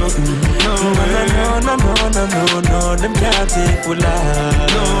do nothing. No, them can't take we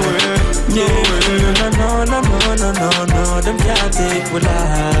life. No way. Yeah, no, them can't take we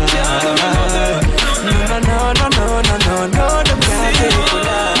life. No, them can't take we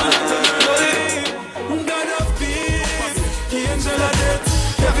life. God of peace, angel of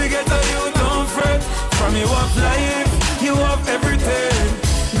death, every ghetto you don't fret. From you have life, you have everything.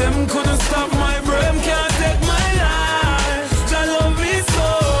 Them couldn't stop my brain, can't take my life. Jah love me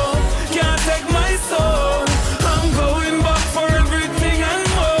so, can't take my soul. I'm going back for everything and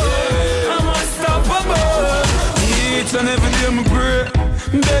more. I'm unstoppable. Each and every day me pray,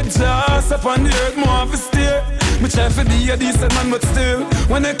 dead just up on the earth, more of a stay. Me try for be a decent man, but still,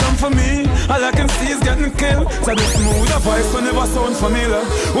 when they come for me, all I can see is getting killed. So the smooth voice will never sound familiar.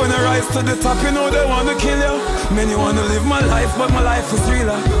 When I rise to the top, you know they wanna kill you. Many wanna live my life, but my life is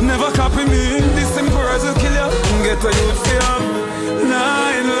realer. Never copy me, these simple words will kill you. Get what you feel.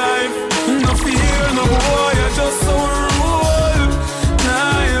 Nah, in life, no fear, no boy, I just so rule.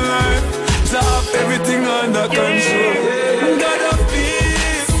 Nah, in life, to have everything under control. God of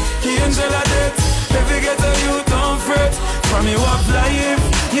peace, angel of death, every ghetto you don't fret. From you have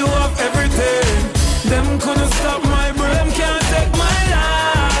life, you have everything. Them couldn't stop my brain, can't take my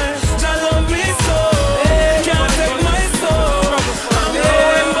life. Jah love me so, can't take my soul. I'm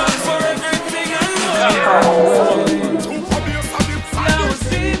going back for everything and more. I was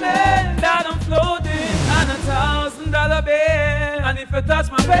dreaming that I'm floating on $1,000 bill. And if you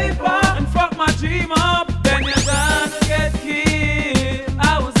touch my paper and fuck my dream up, then you're gonna get killed.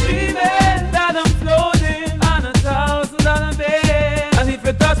 I was dreaming that I'm floating on $1,000 bill. And if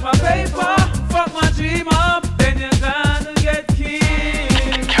you touch my paper, fuck my dream up, then you're gonna get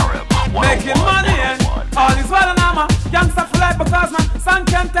killed. Making money and all is well and I'm a youngster for life because my son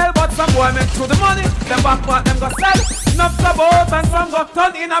can't tell, but some boy make through the money. Them back part them go sell. Enough club out and some go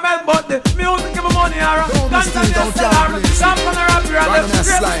turn in a bell, but the music give me money or dance and they sell or jump on a rap here and them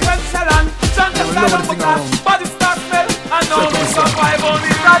great special and chant the style of the class. Body start smell and now we survive on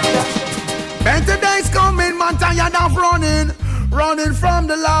the radio. Better days coming, man, tired of running from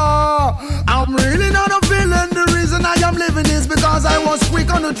the law. I'm really not a villain. The reason I am living is because I was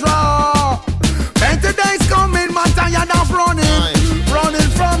quick on the draw. Better days coming, man, tired of running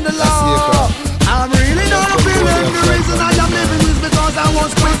from the law. I'm really not a villain. The reason I am living is because I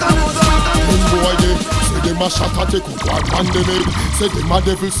was quick on the draw. Say them a shot at take up one pandemic. Say them a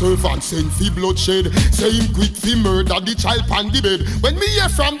devil servant send fi bloodshed. Say him quick fi murder the child pan the bed. When me hear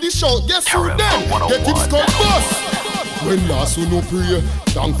from the show, guess who them? Get him skull bust. When last you no pray,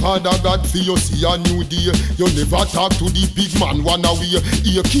 thank Father God for you see a new day. You never talk to the big man one away.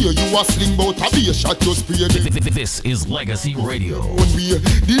 Here kill you a sling bout a be a shot just spray. This is Legacy Radio. One way,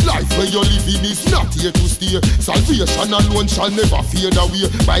 the life where you living is not here to stay. Salvation alone shall never fade away.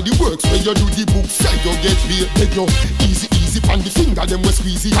 By the works where you do the book, say you get paid. Make you easy on the finger, them we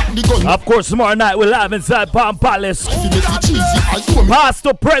squeezy and the gun. Of course, tomorrow night we'll have inside Palm Palace. Past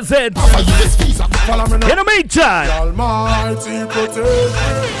to present. In the meantime, the Almighty protect me.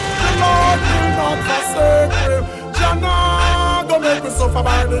 The Lord will not forsake me. Jah don't make me suffer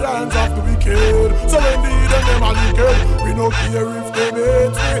by the hands of the wicked. So indeed them are wicked, we no care if they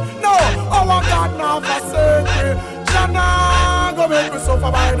hate me. No, our God not forsake me. Jah go make me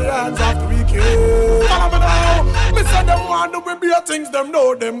suffer by the hands of the wicked. Follow me now, me say When them want to be better things, them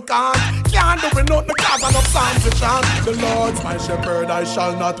know them can't. Can't do it, not the cause of psalms to chant. The Lord's my shepherd, I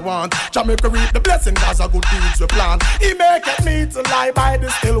shall not want. Jamaica reap the blessing, cause of good deeds we plant. He maketh me to lie by the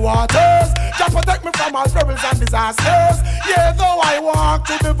still waters. Jah protect me from all perils and disasters. Yeah, though I walk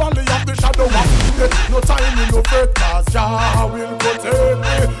through the valley of the shadow of death, no time in no fret, cause Jah will protect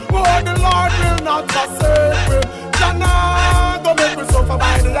me. Oh, the Lord will not forsake me. Jah nah go make me suffer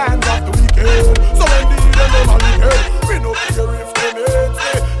by the hands of the wicked. So when the enemy wicked, we no fear if they hate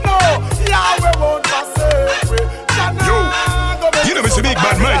me. No, Yahweh won't forsake me. Jah nah go make me suffer by the hands of the wicked. You know, Mr. Big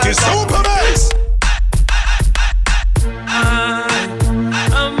Bad Mighty Super Bass.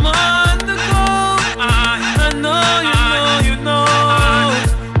 I'm on the go. I know, you know.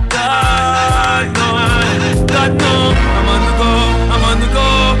 God know, I'm on the go.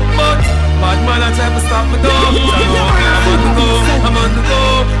 But bad man, I try to stop me though. I'm on the go.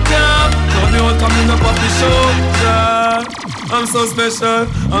 Yeah, now me all coming up off the show. Yeah. I'm so special,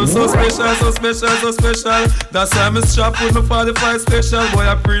 so special. That's why I'm strapped with my 45 special. Boy,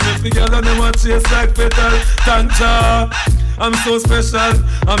 I pre me together and them a chase like petal. Thank Jah. I'm so special,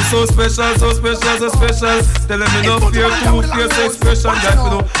 so special. Telling me no fear, too fierce expression. That you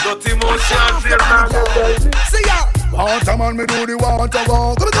know, dirty motion, fear. See ya! Water man, me do the water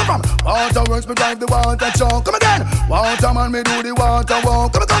walk. Come from water works, me drive the water truck. Come again. Water man, me do the water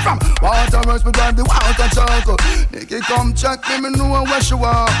walk. Come from water works, me drive the water truck. Nicky come check me know where she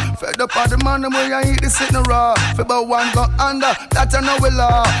are. Fed up on the man, where I eat the sitting raw. For about one go under, that I know we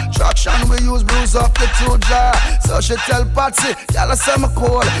law. Traction we use, bruise up the two jar. So she tell Patsy, y'all say me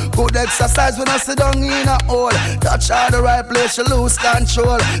cool. Good exercise when I sit down in a hole. Touch her the right place, she lose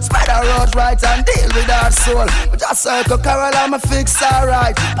control. Spider road right and deal with her soul. But just circle Carol, I'm a fix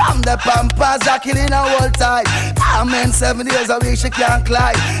alright. Pam the pampas, Jackie in a whole tight. I'm in 7 days a week, she can't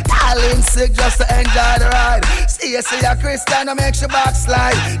climb. Darling sick just to enjoy the ride. See you a Christian, I make she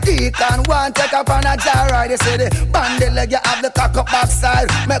backslide. Deacon one take up on a jar ride. They say the bandy leg, you have the cock up backside.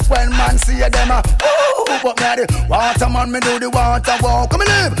 Make when man see you, them a ooh. But me a the water man, me do the water walk. Come and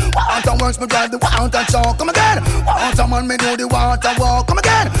live. Water works, me drive the water chalk. Come again. Water man, me do the water walk. Come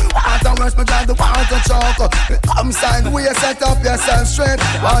again. Water works, me drive the water chalk. Come sideways, set up yourself straight.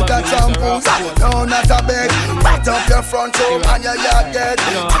 Water shampoos, no not a bed. Wet up your front room and your yard gate.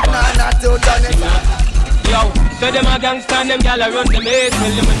 Not to turn it. Yo, so them a gangsta and them gal a run the maze.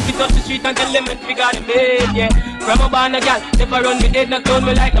 Well, them fit up the street and tell them we got the made, yeah. From a born a gal, never run me head, not clone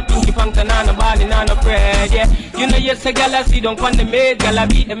me like a pinky function and a ball and a bread, yeah. You know yes a gal a see don't want the maid, gal a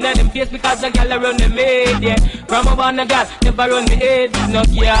beat them let them face because a gal a run the maid, yeah. From a born a gal, never run me head, no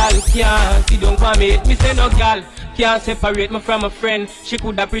gal can't see don't want me. Me say no gal can't separate me from a friend. She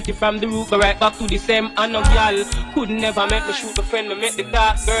coulda pretty from the root, go right back to the same. And no gal could never make me shoot a friend, me make the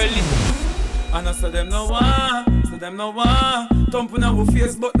dark girl listen. And I say them no one, thumping our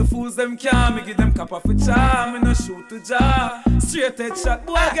face, but the fools them can't. Me give them cap off a charm, me no shoot to jar. Straight head shot,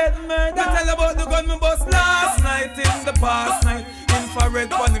 boy get murdered. Me tell about the gun me bust last night in the past night. Infrared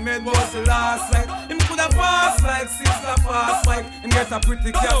funny made was the last light. Him coulda pass like sister fast bike. Him get a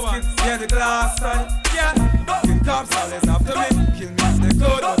pretty casket, yeah the glass side. Yeah, fucking cops always after me. Kill me if they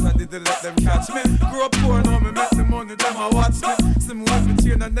could, but I didn't let them catch me. Grew up poor, now me make the money, them a watch me. See me with me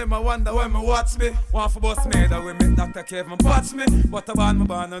chain and them a wonder when me watch me. Want for bust me that we make Dr. Kevin patch me. But I ban my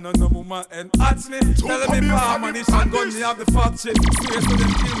ban and no woman and hatch me. Tell me palm and gun me have the fat shit. Swear to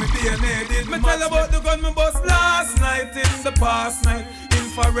them kill me DNA did me tell about the gun me bust last night in the past night.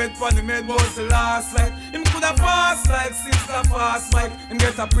 Infrared funny made was the last light. Him coulda pass like sister fast bike. Him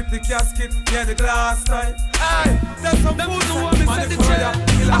get a pretty casket, yeah the glass tight. Aye, there's some fools who want me set the chair.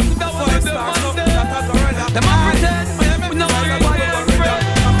 I coulda wanted them on them. Them a pretend, we know nobody else friend.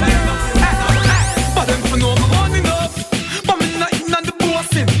 But them for know me money enough. But me not in on the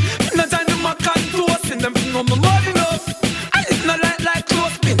bossing. Me not join them a cantossing. Them for know me money enough. And it's not like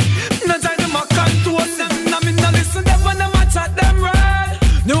clothespin. Me not join them a cantossing. Now me not listen them when them a chat them right.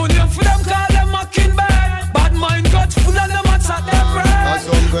 No name for them call them a king bad. Bad mind got full of them a chat them right.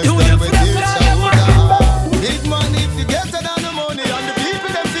 No name for them call them a king bad. Big man if you get it on the money and the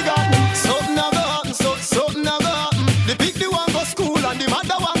people them forgotten. Something never happen, something never happen. The pick the one go school and the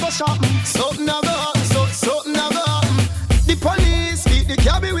mother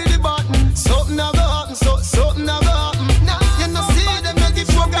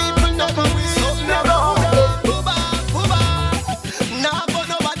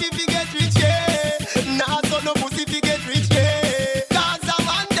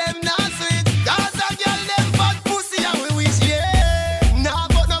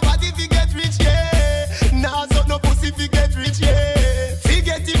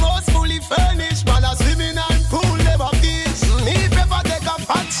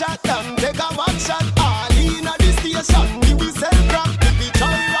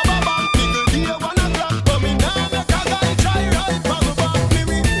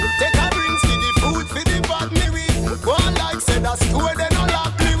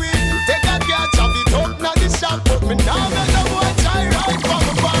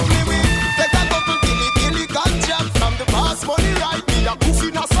me a goof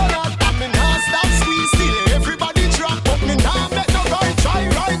in a salad. And me nah stop squeeze till everybody drop. But me nah make no guy try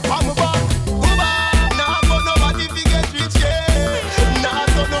right from my back. Cuba, nah but nobody fi get rich, yeah. Nah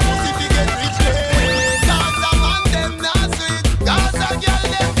so no pussy fi get rich, yeah. Gaza man them nah sweet. Gaza girl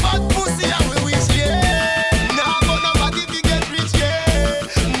them fat pussy and we wish, yeah. Nah but nobody fi get rich,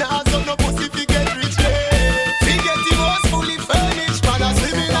 yeah. Nah so no pussy fi get rich, yeah. Fi get the house fully furnished, man a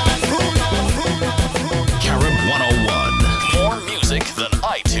swimming and pool. Carib 101. More music than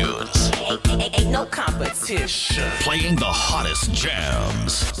iTunes. Ain't no competition. Playing the hottest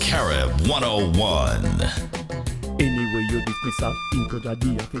jams. Carib 101. Anyway, you dismiss her into the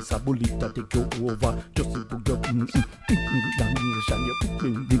day, face a bullet that take you over. Just to put your damnation, your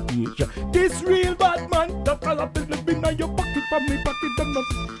indignation. This real bad man, that all up in your pocket from me pocket.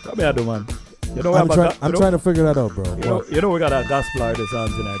 Come here, though, man. You know, I'm trying to figure that out, bro. You know we got a gospel artist on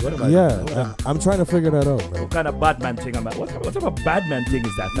tonight. What am I Yeah, I'm trying to figure that out, man. What kind of Batman thing am I? What type of Batman thing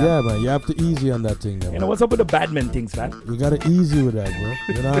is that, man? Yeah, man, you have to easy on that thing, man. You know, what's up with the Batman things, man? You gotta easy with that, bro.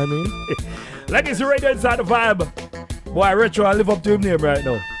 You know what I mean? Legacy Radio inside the vibe. Boy, Retro, I live up to his name right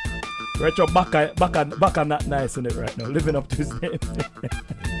now. Retro back on not nice in it right now. Living up to his name.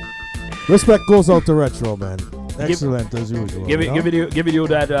 Respect goes out to Retro, man. Excellent as usual. Giving you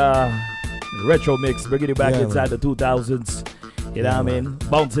that retro mix, bringing you back inside the 2000s. You know what I mean?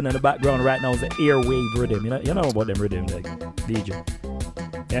 Bouncing in the background right now is the airwave rhythm. You know about them rhythm, like DJ.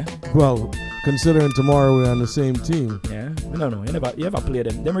 Yeah. Well, considering tomorrow we're on the same team. Yeah. No. You ever play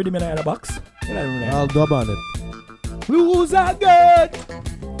them? Them rhythm in the box. You know, I'll dub on it. Who's that good?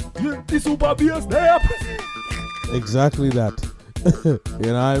 The super bass there. Exactly that. You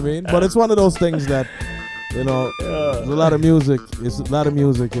know what I mean? But it's one of those things that, you know, there's a lot of music. It's a lot of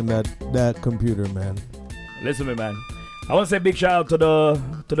music in that computer, man. Listen to me, man. I want to say big shout out to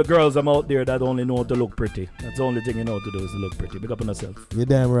the girls I'm out there that only know to look pretty. That's the only thing you know to do is to look pretty. Big up on yourself. You're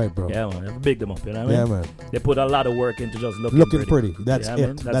damn right, bro. Yeah, man. Big them up. You know what I Yeah, mean? man. They put a lot of work into just looking pretty. That's you know it. I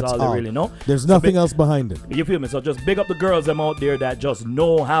mean? That's all they really know. There's So nothing else behind it. You feel me? So just big up the girls I'm out there that just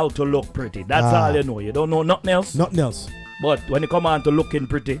know how to look pretty. That's all you know. You don't know nothing else. Nothing else. But when you come on to looking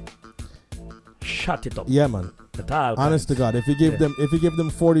pretty, shut it up. Yeah, man. Honest to God, if you give them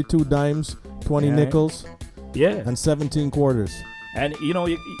 42 dimes, 20 nickels, and 17 quarters, and you know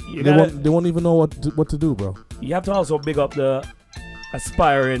they won't even know what to do, bro. You have to also big up the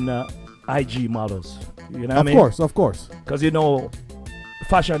aspiring IG models. You know what I mean? Of course. Because you know,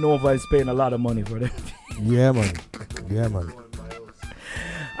 Fashion Nova is paying a lot of money for them. Yeah, man.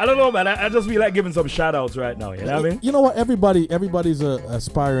 I don't know, man. I just feel like giving some shout outs right now. You know what I mean? You know what? Everybody's a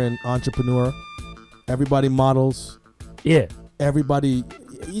aspiring entrepreneur. Everybody models. Yeah. Everybody,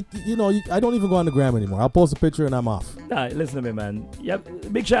 I don't even go on the gram anymore. I'll post a picture and I'm off. Nah, listen to me, man. Yeah,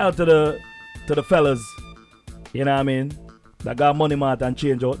 big shout out to the fellas. You know what I mean? That got money mart and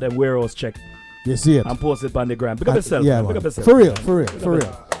change out them warehouse check. You see it. And post it on the gram. Big up yourself. Yeah, Big man. up yourself. For real.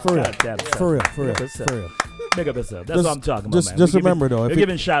 Big up yourself. That's what I'm talking about, man. Just remember, though. We're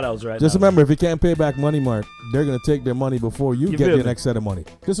giving shout outs right now. Just remember, if you can't pay back Money Mart, they're going to take their money before you get feel your me? next set of money.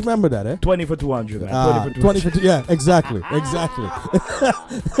 Just remember that, eh? 20 for 200, man. 20 for 200. Yeah, exactly.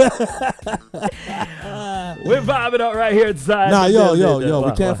 We're vibing out right here inside. Nah, yo.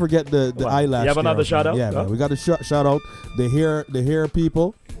 We can't forget the eyelash. You have another shout out? Yeah, man. We got to shout out the hair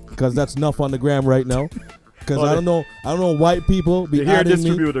people, because that's enough on the gram right now. Because I don't know white people be the hair adding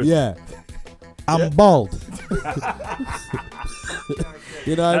distributors. me. Yeah. I'm bald.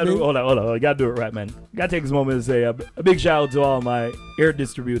 You know what I mean? Hold on. You gotta do it right, man. Gotta take this moment to say a big shout out to all my hair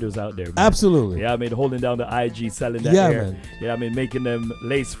distributors out there, man. Absolutely. Yeah, I mean, holding down the IG, selling that hair. Man. Yeah, I mean, making them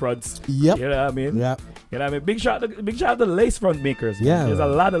lace fronts. Yep. You know what I mean? Yeah. You know what I mean? Big shout out to the lace front makers. Man. Yeah. There's a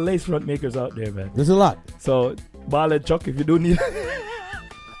lot of lace front makers out there, man. There's a lot. So, Ball and Chuck, if you do need.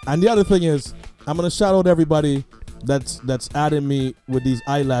 And the other thing is, I'm gonna shout out everybody that's adding me with these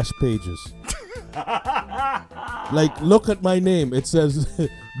eyelash pages. Like, look at my name. It says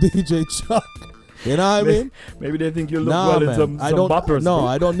DJ Chuck. You know what I mean? Maybe they think you look well in some boppers. No,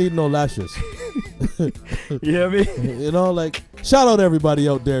 I don't need no lashes. You hear me? You know, like, shout out everybody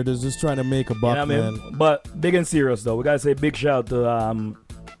out there that's just trying to make a buck, you know what I mean? But big and serious, though. We got to say big shout to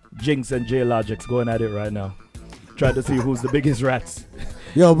Jinx and J Logics going at it right now. Trying to see who's the biggest rats.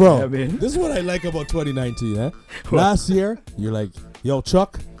 Yo, bro, You know what I mean? this is what I like about 2019, eh? Last year, you're like, yo,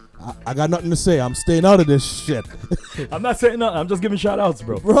 Chuck, I got nothing to say. I'm staying out of this shit. I'm not saying nothing. I'm just giving shout outs,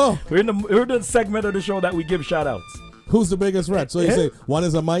 bro. We're in the segment of the show that we give shout outs. Who's the biggest rat? So you say one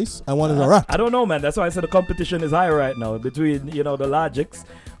is a mice and one is a rat. I don't know, man. That's why I said the competition is high right now between, the Logics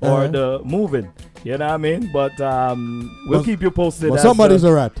or the Moving. You know what I mean? But we'll keep you posted. Well, somebody's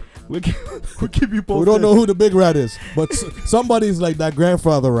a rat. We'll keep you posted. We don't know who the big rat is, but somebody's like that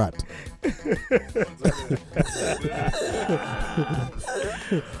grandfather rat.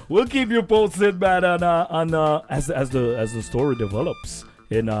 We'll keep you posted, man, on as the story develops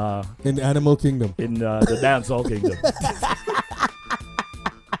in the Animal Kingdom, in the Dancehall Kingdom.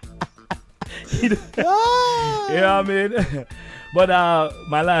 Yeah, I mean, but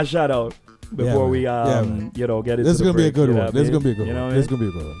my last shout out before we get into this is gonna be a good one. This is gonna be a good one. This is gonna be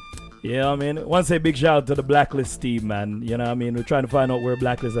a good one. Yeah, I mean, want to say big shout out to the Blacklist team, man. You know what I mean? We're trying to find out where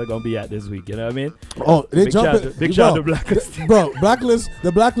Blacklist are going to be at this week. You know what I mean? Oh, they big jumping. Big shout out to Blacklist team. Bro,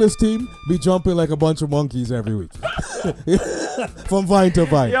 the Blacklist team be jumping like a bunch of monkeys every week. From vine to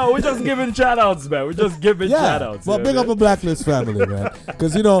vine. Yo, we're just giving shout outs, man. We're just giving shout outs. But big up a Blacklist family, man.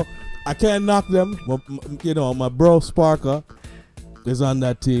 Because, I can't knock them. My bro Sparker is on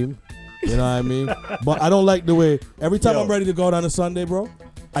that team. You know what I mean? But I don't like the way, every time I'm ready to go down a Sunday, bro,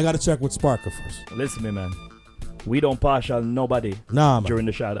 I got to check with Sparker first. Listen to me, man. We don't partial nobody during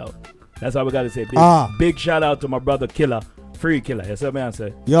the shout out. That's how we got to say. Big shout out to my brother Killer. Free Killer. That's what I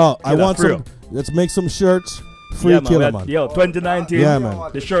say. Yo, Killer, I want some. Let's make some shirts. Free Killer, man. Yo, 2019. Yeah,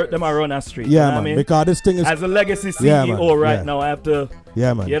 man. The shirt them are on our street. Yeah, you know man. What I mean? Because this thing is. As a legacy CEO right now, I have to.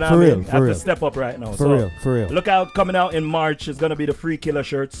 Yeah, man. You know for what real, I mean? I have to step up right now. For real. Look out, coming out in March is going to be the Free Killer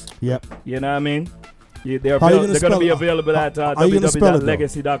shirts. Yep. You know what I mean? They're going to be available at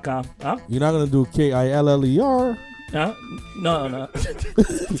www.legacy.com. Huh? You're not going to do KILLER? Huh? No.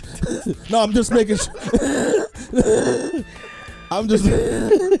 No, I'm just making sure.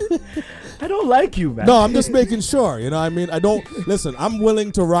 I don't like you, man. No, I'm just making sure. You know what I mean? Listen, I'm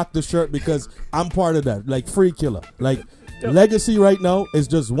willing to rock the shirt because I'm part of that. Like Free Killer. Like Legacy right now is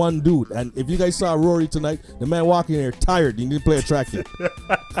just one dude. And if you guys saw Rory tonight, the man walking here tired. You need to play a track here.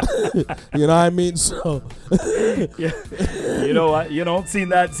 You know what I mean? So yeah. You know what? Seen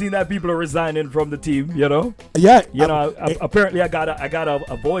that people are resigning from the team, Yeah. Apparently I got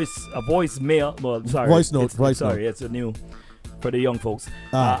a voice mail. Well, sorry. Voice note. Sorry, it's a new for the young folks.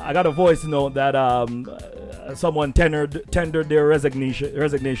 I got a voice note that someone tendered their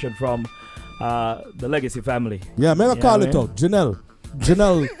resignation from the Legacy family. Yeah, make a call it out. Janelle,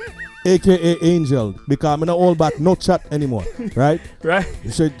 aka Angel, because I'm not all back, no chat anymore. Right? Right.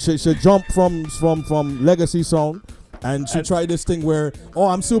 She jumped from Legacy Sound and she tried this thing where,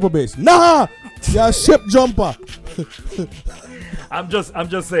 I'm super bass. Nah! You're a ship jumper. I'm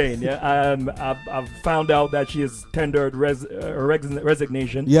just saying, I've found out that she has tendered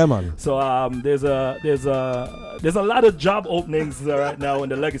resignation. Yeah, man. So there's a lot of job openings right now in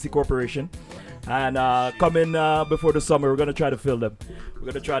the Legacy Corporation, and coming before the summer, we're gonna try to fill them.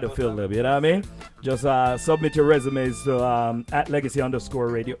 You know what I mean? Just submit your resumes to at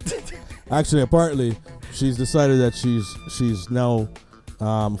Legacy_radio. Actually, apparently, she's decided that she's now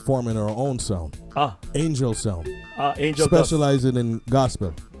forming her own sound. Angel Sound. Angel specializing in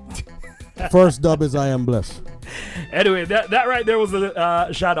gospel. First dub is I Am Blessed. Anyway, that right there was a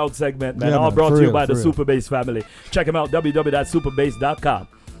shout out segment, man. All brought to you by the Super Bass family. Check them out, www.superbass.com.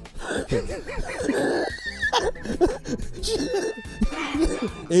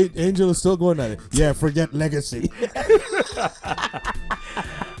 Angel is still going at it. Yeah, forget Legacy.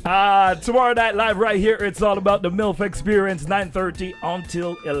 Tomorrow night live right here. It's all about the MILF experience, 9:30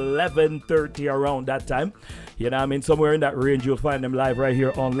 until 11:30 around that time. You know what I mean? Somewhere in that range, you'll find them live right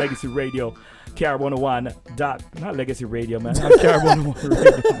here on Legacy Radio. KR101 not Legacy Radio, man. KR101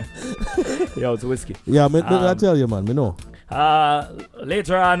 Radio, man. Yo, it's whiskey. Yeah, I tell you, man. Me know.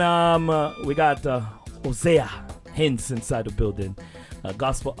 Later on, we got Hosea Hints inside the building. A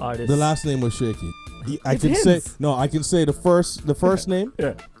gospel artist. The last name was shaky. I can say the first name.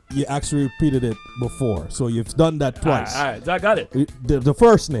 Yeah. You actually repeated it before, so you've done that twice. All right, I got it. The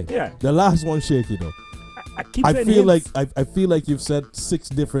first name. Yeah. The last one shaky though. I feel like you've said 6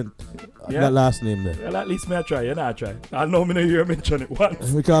 different that last name there. Well, at least me I try. You know I try. I know me hear mention it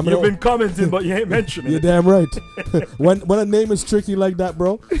once. You've been been commenting, but you ain't mentioning You're it. You're damn right. when a name is tricky like that,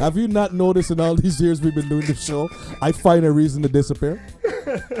 bro, have you not noticed in all these years we've been doing the show, I find a reason to disappear?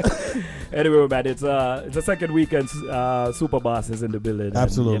 Anyway, man, it's a second weekend. Super Boss is in the building.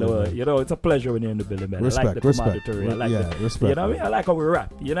 Absolutely. And, it's a pleasure when you're in the building, man. Respect, I like the camaraderie. I like respect. You know what I mean? I like how we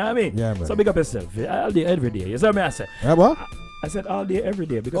rap. You know what I mean? Yeah, man. So big up yourself. All day, every day. You see what I say? Yeah, what? I said all day, every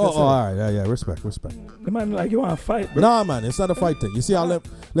day. Because all right. Yeah. Respect. The man, like, you want to fight, bro? Nah, man, it's not a fight thing. You see,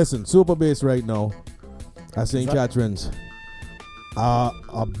 listen, Super Bass right now at St. Catherine's, a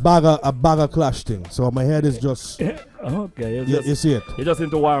bag of clash thing. So my head is just... Okay. You see it? You're just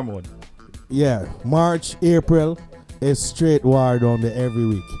into war mode. Yeah. March, April is straight war down there every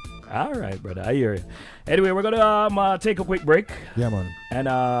week. All right, brother. I hear you. Anyway, we're gonna take a quick break. Yeah, man. And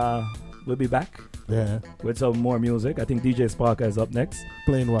we'll be back. Yeah. With some more music. I think DJ Sparker is up next.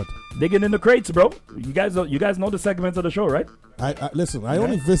 Playing what? Digging in the crates, bro. You guys know the segments of the show, right? I listen. I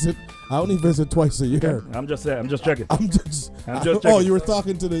only visit twice a year. I'm just saying. I'm just checking. I'm just checking. Oh, you were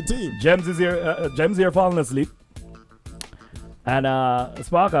talking to the team. Gems is here. Gems here falling asleep. And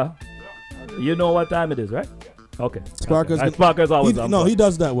Sparker, you know what time it is, right? Okay. Sparker's always on point. No, he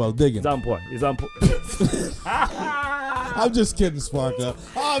does that well, digging. He's on point. I'm just kidding, Sparker.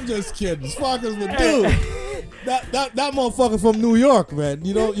 I'm just kidding. Sparker's the dude. That motherfucker from New York, man.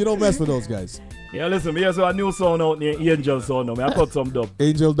 You don't mess with those guys. Yeah, listen, here's a new sound out named Angel Sound. I cut some dub.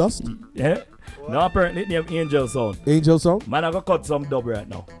 Angel Dust? Yeah. No, apparently named Angel Sound. Angel Sound? Man, I go cut some dub right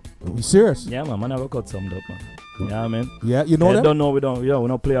now. Are you serious? Yeah, man, I go cut some dub, man. Yeah, man. Yeah, you know that? We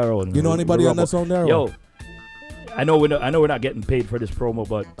don't play around. You know anybody on that sound there? Yo, I know we're not getting paid for this promo,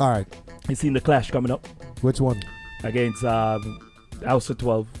 but all right. You seen the clash coming up? Which one? Against House of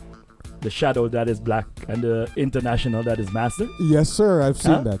 12, the Shadow that is Black, and the International that is Master. Yes, sir. I've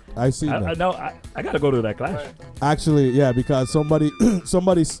seen that. I've seen that. I gotta go to that clash. Actually, yeah, because somebody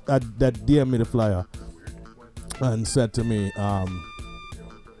that DM'd me the flyer and said to me,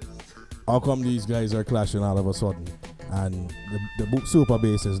 how come these guys are clashing all of a sudden and the super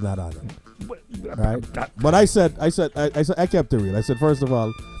bass is not on it? Right? But I kept it real. I said, first of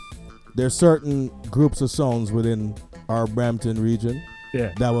all, there's certain groups of sounds within our Brampton region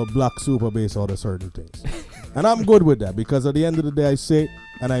that will block super bass out of certain things. And I'm good with that because at the end of the day, I say it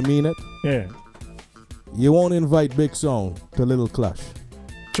and I mean it. Yeah. You won't invite big sound to little clash.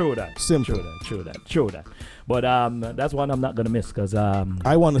 True that. Simple. True that. But that's one I'm not going to miss because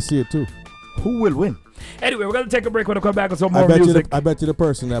I want to see it too. Who will win? Anyway, we're going to take a break. When I come back with some more music. I bet you the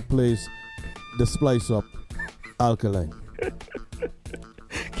person that plays the Splice Up Alkaline.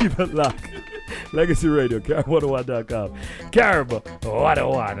 Keep it locked. Legacy Radio, Carib101.com.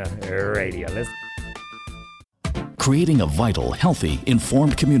 Carib101 Radio. Let's. Creating a vital, healthy,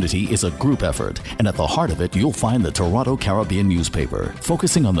 informed community is a group effort, and at the heart of it, you'll find the Toronto Caribbean newspaper,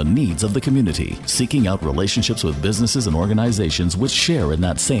 focusing on the needs of the community, seeking out relationships with businesses and organizations which share in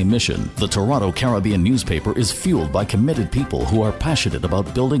that same mission. The Toronto Caribbean newspaper is fueled by committed people who are passionate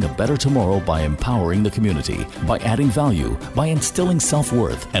about building a better tomorrow by empowering the community, by adding value, by instilling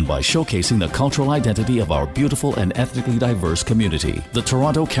self-worth, and by showcasing the cultural identity of our beautiful and ethnically diverse community. The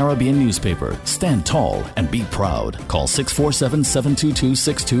Toronto Caribbean newspaper. Stand tall and be proud. Call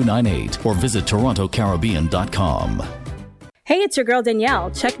 647-722-6298 or visit TorontoCaribbean.com. Hey, it's your girl Danielle.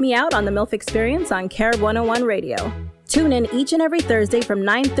 Check me out on the MILF Experience on Carib 101 Radio. Tune in each and every Thursday from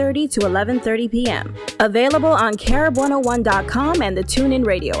 9:30 to 11:30 p.m. Available on Carib101.com and the TuneIn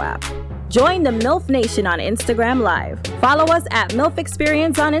Radio app. Join the MILF Nation on Instagram Live. Follow us at MILF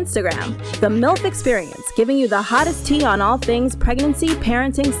Experience on Instagram. The MILF Experience, giving you the hottest tea on all things pregnancy,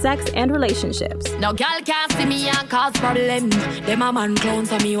 parenting, sex, and relationships. Now, girl can't see me and cause problems. Them a man clowns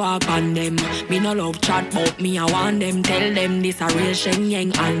so me walk on them. Me no love chat but me I want them. Tell them this a real Sheng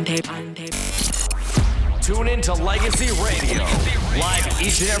Yang ante. Tune in to Legacy Radio, live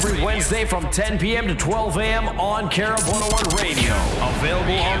each and every Wednesday from 10 p.m. to 12 a.m. on Carib 101 Radio.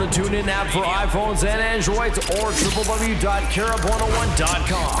 Available on the TuneIn app for iPhones and Androids or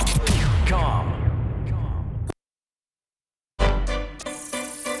www.carib101.com.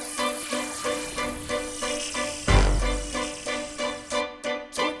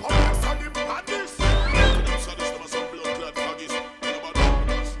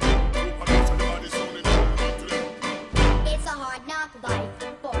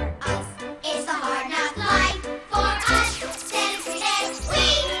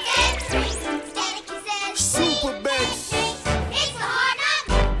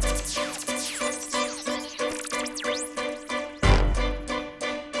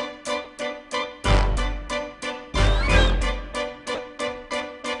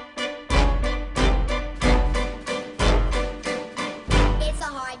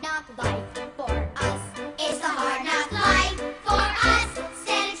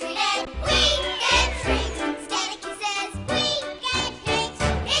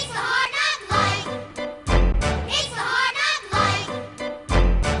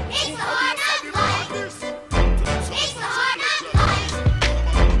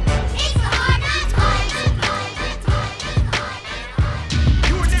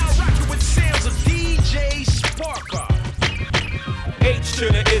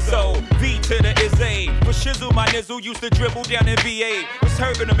 Used to dribble down in VA, was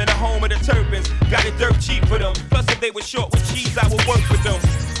hurting them in the home of the Turbans. Got it dirt cheap for them. Plus, if they were short with cheese, I would work with them.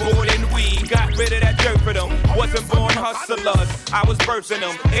 More than we got rid of that dirt for them. Wasn't born hustlers. I was bursting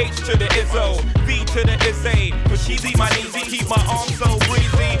them. H to the Izzo, V to the Izzy. But she's my kneesy, keep my arms so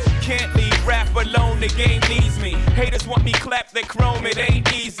breezy. Can't leave rap alone, the game needs me. Haters want me clap that chrome, it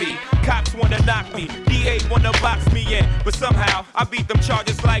ain't easy. Cops wanna knock me, DA wanna box me in. But somehow, I beat them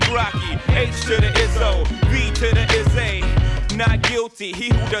charges like Rocky. H to the Izzo, V to the Izzy. Not guilty, he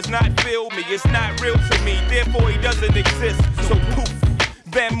who does not feel me is not real to me, therefore he doesn't exist. So poof,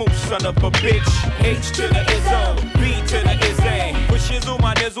 Van Moose, son of a bitch. H to the Izzo, B to the Izzy. With Shizzle,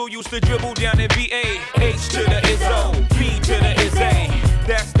 my nizzle used to dribble down in VA. H to the Izzo, B to the Izzy.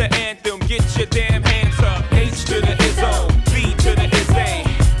 That's the anthem, get your damn hands up. H to the Izzo, B to the Izzy.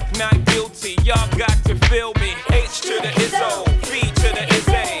 Not guilty, y'all got to feel me. H to the Izzo, B to the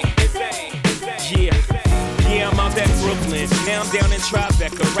Izzy. Yeah, I'm out at Brooklyn. Now I'm down in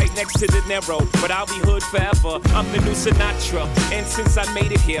Tribeca, right next to De Niro. But I'll be hood forever. I'm the new Sinatra. And since I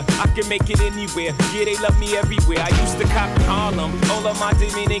made it here, I can make it anywhere. Yeah, they love me everywhere. I used to cop in Harlem. All of my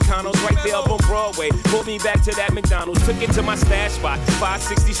Dominicanos right there up on Broadway. Pulled me back to that McDonald's. Took it to my stash spot,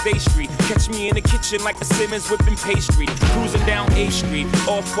 560 State Street. Catch me in the kitchen like a Simmons whipping pastry. Cruising down A Street,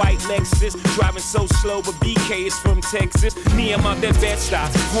 off-white Lexus. Driving so slow, but BK is from Texas. Me, I'm out that Bed-Stuy,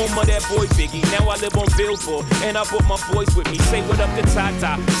 home of that boy Biggie. Now I live on Billboard. And I brought my boys with me. Say what up to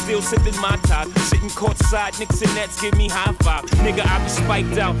Tata. Still sipping my top. Sitting courtside, Knicks and Nets give me high five. Nigga, I be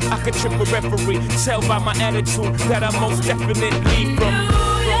spiked out. I could trip a referee. Tell by my attitude that I most definitely from.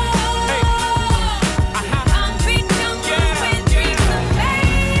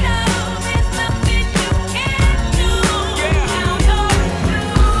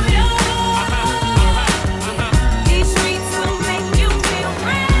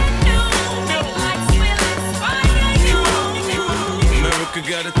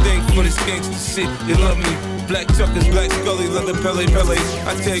 Got a thing for this gangsta shit, they love me. Black Tuckers, Black Scully, leather Pele.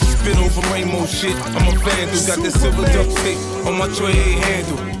 I take spit over rainbow shit. I'm a vandal, got this silver duct tape on my tray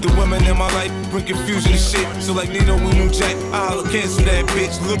handle. The women in my life bring confusion and shit. So like Nino and New Jack, I holla, cancel that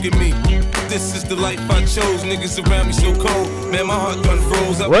bitch, look at me. This is the life I chose, niggas around me so cold. Man, my heart gun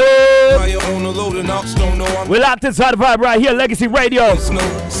froze up. Fire on the load and ox don't know I'm. We're locked inside the vibe right here, Legacy Radio.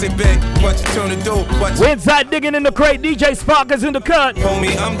 Sit back, watch it turn the door. We're inside digging in the crate, DJ Sparker's in the cut.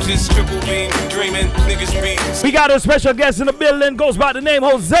 Homie, I'm just triple beam, dreaming, niggas be. We got a special guest in the building, goes by the name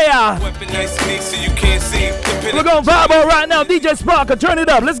Hosea. Weapon nice sneak so you can't see. We're gonna vibe on right now, DJ Sparker, turn it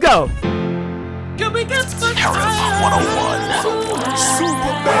up, let's go. Can we get some Carib 101.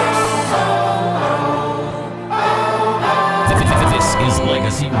 Super bass. This is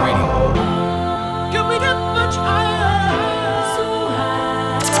Legacy Radio. Can we get much higher?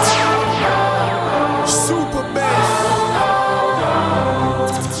 Super bass.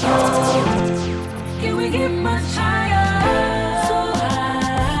 Can we get much higher? So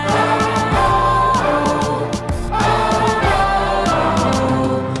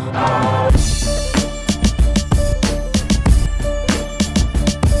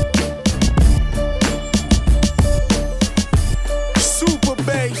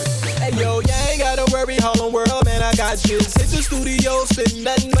Harlem World, man, I got you. Hit the studio, spitting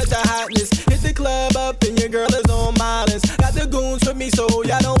nothing but the hotness. Hit the club up and your girl is on mileage. Got the goons for me, so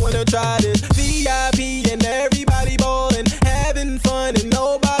y'all don't wanna try this. VIP and everybody ballin', having fun and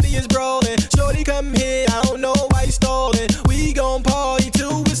nobody is brawling. Shorty come here, I don't know why you stalling. We gon' party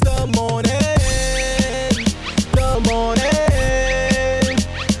till it's the morning. The morning.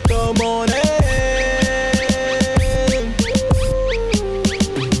 The morning.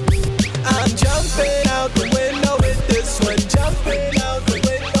 I'm jumping out the window with this one. Jumping out the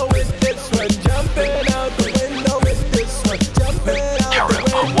window with this one. Jumping out the window with this one. Jumping out the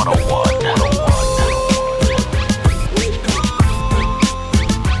window. 101.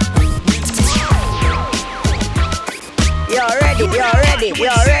 You're ready, you're ready,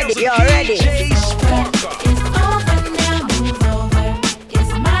 you're ready, you're ready.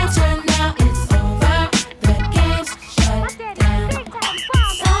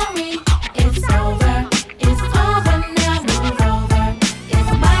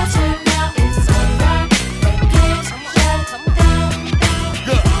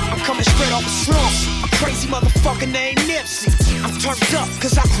 Motherfucker named Nipsey. I'm turned up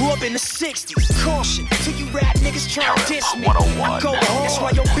cause I grew up in the 60s. Caution to you rap niggas try to diss me. I go hard, that's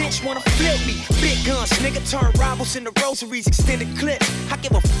why your bitch wanna flip me. Big guns, nigga turn rivals into rosaries. Extended clips, I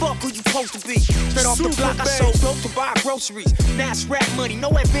give a fuck who you supposed to be. Straight off the block, I sold dope to buy groceries. Now it's rap money, no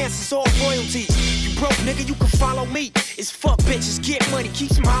advances, all royalties. You broke nigga, you can follow me. It's fuck bitches, get money,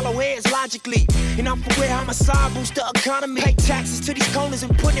 keep some hollow heads logically. And I'm for where homicide boost the economy. Pay taxes to these corners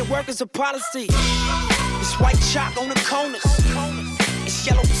and put in work as a policy. It's white chalk on the corners. It's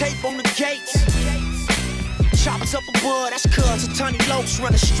yellow tape on the gates. Choppers up above, that's cuz of Tony Lopes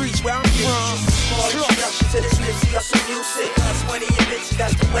run the streets where I'm from. Introduction to this Nipsey Hussle music. Cause one of your bitches,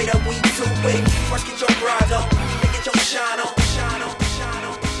 that's the way that we do it. First get your grind on, then get your shine on.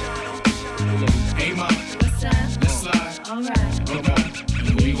 Hey, ma. What's up? Let's slide. Alright. Okay.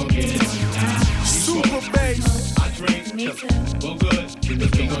 We gon' get it. Super bass. I drink. Me too. Well, good.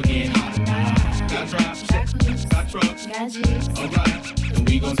 Because we gon' get hot. Got drops. Got trucks. Got G's. Alright. And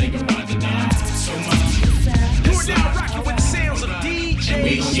we gon' take a ride tonight. So much. You are now rocking with the sounds of DJ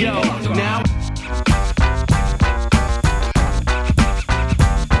Yo. Now.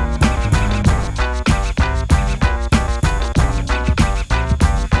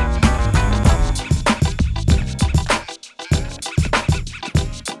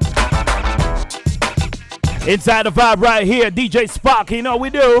 Inside the vibe right here, DJ Spark, you know we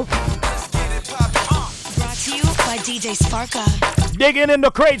do. Brought to you by DJ Sparka. Digging in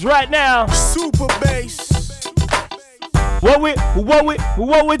the crates right now. Super bass. What we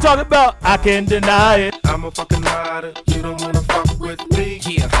talking about? I can't deny it. I'm a fucking rider. You don't wanna fuck with me.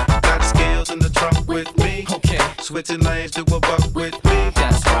 Yeah. Got scales in the trunk with me. Okay. Switching lanes to a buck with me.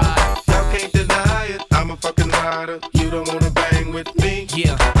 That's right. Y'all can't deny it. I'm a fucking rider. You don't wanna bang with me.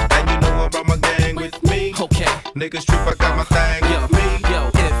 Yeah. And you know about my gang with me. Okay. Niggas trip, I got my thing with me. Yo,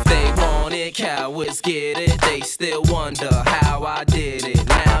 if they want it, cowards get it. They still wonder how I did it.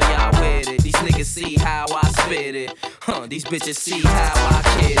 Now y'all with it. These niggas see how I spit it. These bitches see how I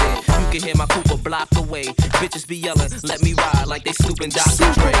kid it. You can hear my Cooper block away. Bitches be yelling, let me ride like they snooping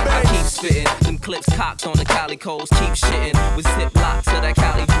Dr. Dre. I keep spitting, them clips cocked on the Cali codes. Keep shitting with zip blocks to that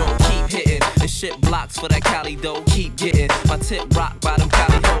Cali dro. Keep hitting, and shit blocks for that Cali dough. Keep getting my tip rocked by them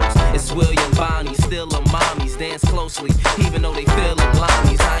Cali hoes. It's William Bonnie, still a mommies. Dance closely, even though they feel like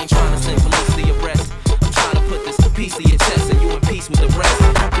limeys. I ain't trying to send police to your arrest. I'm trying to put this piece of your chest and you in peace with the rest.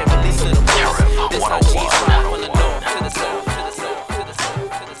 You can release to the rest. This how G's ride from the north to the south.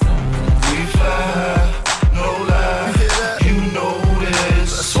 We fly, no lie. You know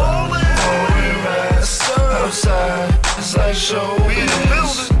this. Foreign rats outside. It's like show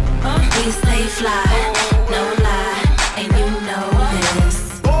business. We stay fly, no lie, and you know this.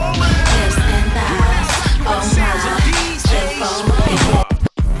 Hips and thighs, oh my, stay focused.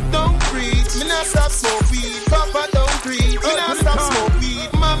 Don't breathe, me not stop smoke weed. Papa don't breathe, me not stop smoke weed.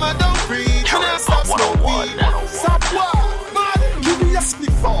 Mama don't breathe, me not stop smoke weed. Stop what? Man, give me a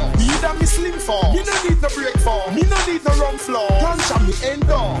split for. Weed and me slim for. Me no need no break for. Me no need no run floor. Punch on me end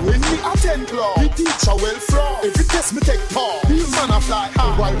on. When me attend claw. Me teacher well floor. Every test me take paw. Real man a fly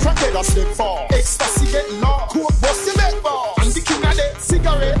high. While crackhead a step for. Ecstasy get low. Coke bust the back bar. And the king of the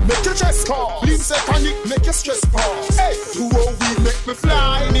cigarette make your chest call. Lean panic make your stress pause. Hey, 2 weed make me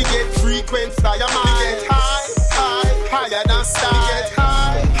fly. Me get frequent flyer man. Me get higher than stars. Me get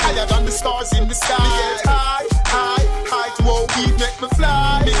higher than the stars in the sky. Me get high, 2 weed make me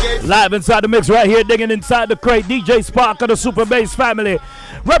fly. Me get live inside the mix right here, digging inside the crate. DJ Spark of the Super Bass family.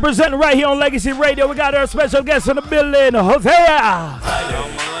 Representing right here on Legacy Radio. We got our special guest in the building, Hosea.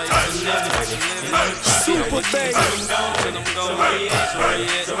 Super bass.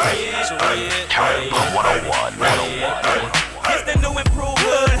 Carib 101. It's the new improved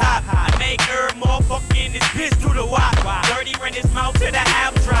hood hop. I make her more fucking this bitch through the wop. Dirty ran his mouth to the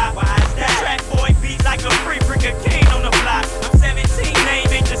out drop. Track boy beat like a free brick of king on the block. I'm 17, name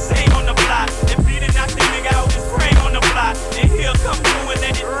ain't the same on the block. And beating out the nigga out his frame on the block. And he'll come through and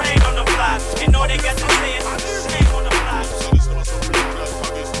let it rain on the block. And all they got to say is shame on the block.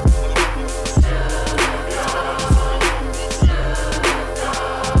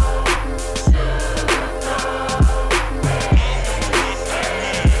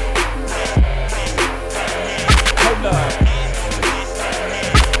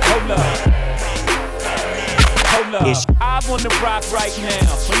 I'm on the rock right now.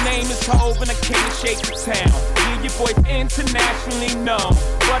 My name is Hov and I came to shake the town. Yeah, your boy's internationally known.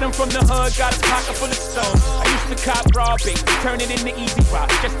 But I'm from the hood, got a pocket full of stones. I used to cop raw bait, turn it into easy rock.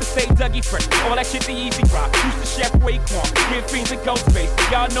 Just to stay Dougie fresh, all that shit the easy rock. Used to chef Raekwon, give fiends a ghost face.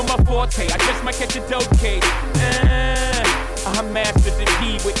 Y'all know my forte, I just might catch a dope case. I mastered the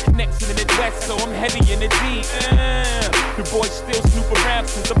D with connections in the West, so I'm heavy in the D. The boys still snoop around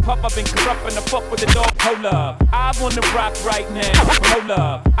since a pup. I've been corrupt and I fuck with the dog. Hold up, I'm on the rock right now. Hold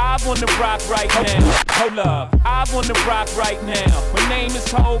up, I'm on the rock right now. Hold up, I'm on the rock right now. My name is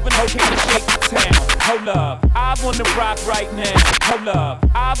Hov and I came to shake the town. Hold up, I'm on the rock right now. Hold up,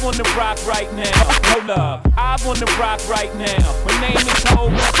 I'm on the rock right now. Hold up, I'm on the rock right now. My name is Hov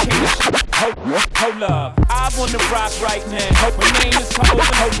and I came to shake. Hold up, I wanna rock right now. My name is Hov, and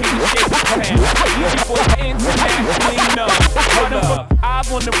Hov can shake the town. Easy boy, internationally known. Hold up, I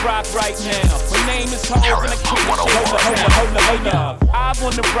wanna rock right now. My name is Hov, and I keep it shake. Hold up, I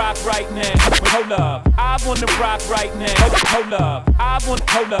wanna rock right now. Hold up, I wanna rock right now.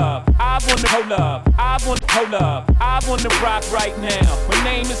 Hold up, I wanna rock right now. My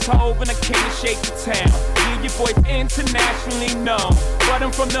name is Hov, and I came to shake the town. Yeah, your boy's internationally known. But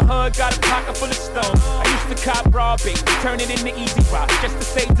I'm from the hood, got a pocket full of stone. I used to cop raw bait, turn it into easy rock, just to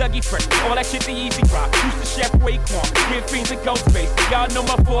say Dougie Fresh. All that shit the easy rock. Used to chef Raekwon, give fiends a ghost face. Y'all know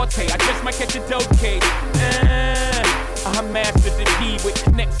my forte, I just might catch a dope case. I mastered the D with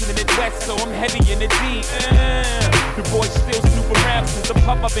connects in the West, so I'm heavy in the D. The boys still snoop around since the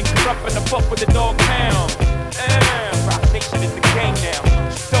pup. I've been corrupt and I fuck with the dog pound. Rock Nation is the game now.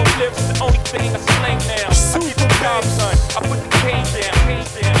 So lives the only thing I slang now. I get the job done, I put the cane down.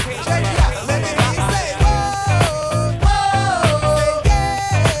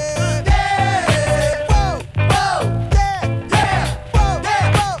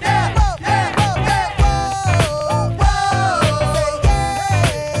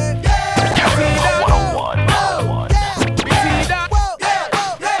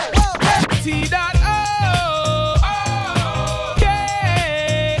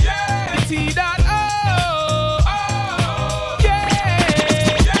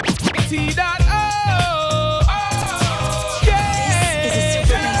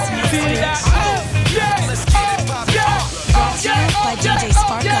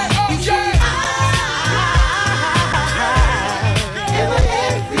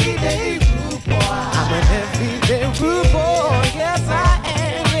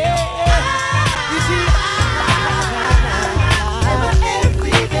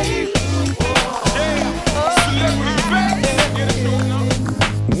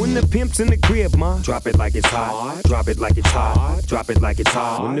 In the crib, ma. Drop it like it's hot. Drop it like it's hot. Drop it like it's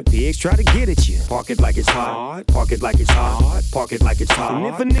hot. When the pigs try to get at you, park it like it's hot. Park it like it's hot. Park it like it's hot. And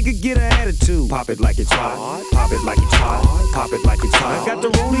if a nigga get an attitude, pop it like it's hot. Pop it like it's hot. Pop it like it's hot. I got the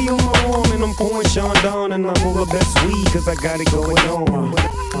rollie on my arm and I'm pouring Sean Don and I'm all the best weed cause I got it going on.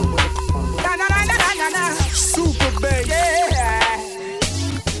 Super bass. Yeah.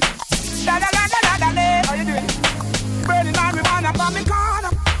 How you doing? Burning marijuana from me corner.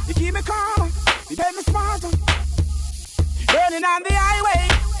 You keep me calm, you make me smarter. Burning on the highway,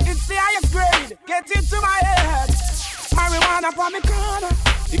 it's the highest grade. Get into my head. Marijuana from me corner.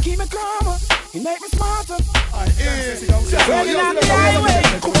 You keep me calmer, you make me smarter. Burning on the highway,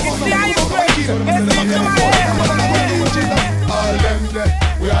 it's the highest grade. Get into my head. All them there,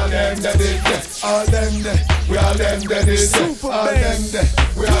 we all them that did that. All them there, we all them that did that. All them there,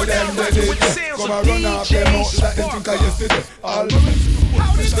 we all them that did that. Come and run off them out like them think I yesterday. All them.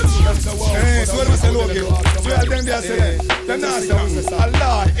 So what we say, Logan? So we all them there say, them not say,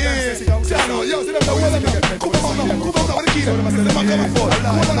 Allah, say no, yo, see them the whole of them. Come on, what the key them? Them a come and fall.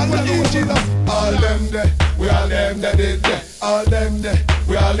 All them there, we all them that did that. All them there,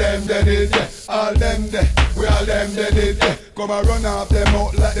 we all them that did that. All them there, we all them that did that. Come and run off them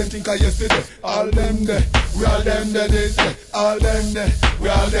out like them think I yesterday. All them there, we all them that did that. All them there, we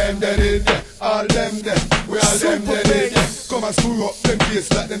all them that did that. All them there, we all them that did that. Come and screw up them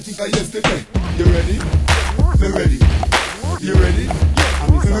face like them think I yesterday. You ready? Me ready. You ready?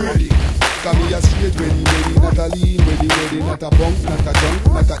 I'm ready. Come here straight, ready, not a lean, ready, not a bunk, not a junk,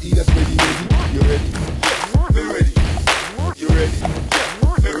 not a idiot, ready. You ready? Me ready. You ready?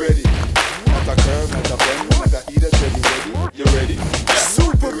 Me ready. Not a curve, not a bend, not a idiot, ready. You ready?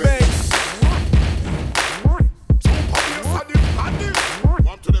 Super bass.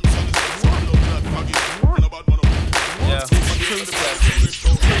 Yeah.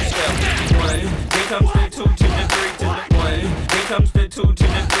 Here comes the 2 to the 3 to the 1. Here comes the 2 to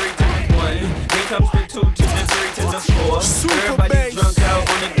the 3 to the 1. Here comes the 2 to the 3 to the 4. Everybody drunk out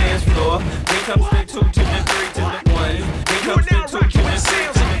on the dance floor. Here comes the 2 to the 3 to the 1. Here comes the 2 to the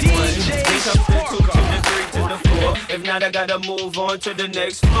 3 to the 1. Here comes the 2 to the 3 to the 4. If not, I gotta move on to the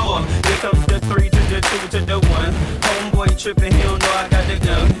next floor. Here comes the 3 to the 2 to the 1. Homeboy tripping, he don't know I got the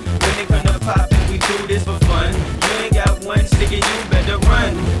gun. When they come to pop and we do this for fun. You ain't got one stick and you better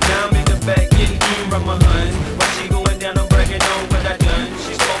run. Now I'm in the back getting from my hun. While she going down, I'm bragging on what I done.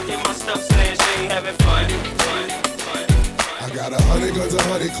 She smoking my stuff, saying she ain't having fun. I got 100 guns,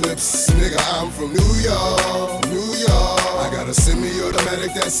 100 clips. Nigga, I'm from New York, New York. I got a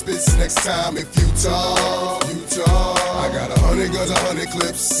semi-automatic that spits next time if you talk, you talk. I got 100 guns, 100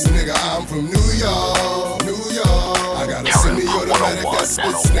 clips. Nigga, I'm from New York, New York. I got a semi-automatic that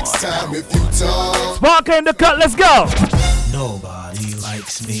spits next time if you talk. Sparker in the cut, let's go. Nobody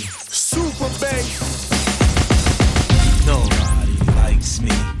likes me. Super bass. Nobody likes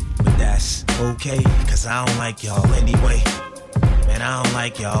me, but that's okay, cause I don't like y'all anyway. Man, I don't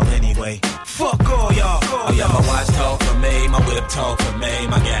like y'all anyway. Fuck all y'all. Oh yeah, my watch talk for me, my whip talk for me,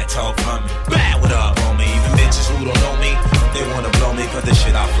 my gat talk for me. Bad, what up on me? Even bitches who don't know me, they wanna blow me cause the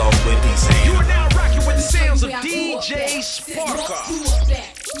shit I floss with me saying. You are now rocking with the sounds of DJ Sparker.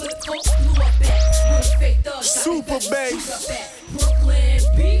 Super bass. Brooklyn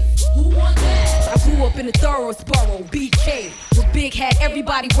beef, who want that? I grew up in the Thoroughborough, BK. With Big Hat,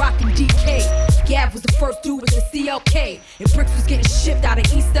 everybody rocking DK. Gav was the first dude with the CLK. And Bricks was getting shipped out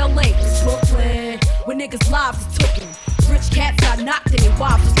of East LA. In Brooklyn, where niggas' lives was taken. Rich cats got knocked and their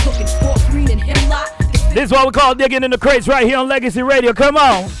wives was cooking. Fort Greene and Hemlock. This is what we call digging in the crates right here on Legacy Radio. Come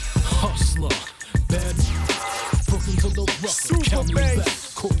on. Hustler, bad Brooklyn to the rock. Super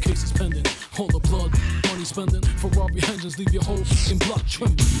bass. Court cases pending. All the blood, money spending. Ferrari engines leave your whole fucking block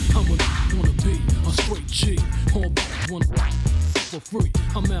trembling. I would wanna be a straight G. All one for free.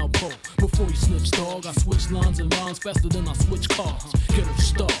 I'm Alpo. Before he sniffs dog, I switch lines and lines faster than I switch cars. Get a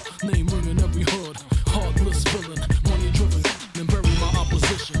star, name ringing every hood. Heartless villain, money driven, and bury my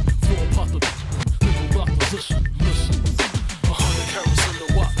opposition. Four pot the nickel block position. Listen, 100 carats in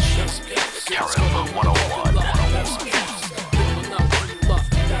the watch. Carib 101.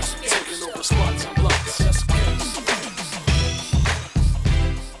 Taking over spots and blocks. That's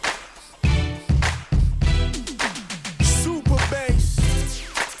Super bass.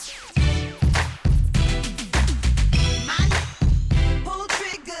 Pull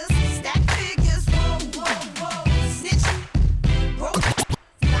triggers, stack figures, whoa, whoa, whoa. Snitching, broke,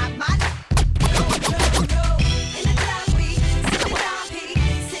 not mine. No, no, no. In the lobby, sitting on P,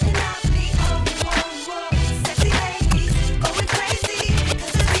 sitting on me. Oh, whoa, whoa. Sexy ladies, going crazy.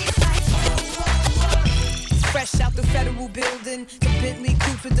 'Cause the beat's like, whoa, whoa, whoa. Fresh out the federal building, the Bentley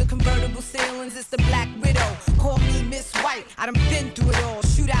coupe with the convertible ceilings. It's the Black Widow. Call me Miss White. I done been through it all.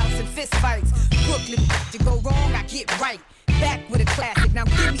 Shootouts and fist fights. Brooklyn, to go wrong, I get right. Back with a classic. Now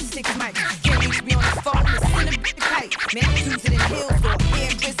give me 6 mics. Can't reach me on the phone. Send a bitch a kite. Man, I'm choosing in hills or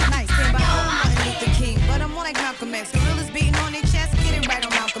hair just nice. Stand by all Martin Luther King, but I'm more like Malcolm X. Gorillas beating on their chest, get it right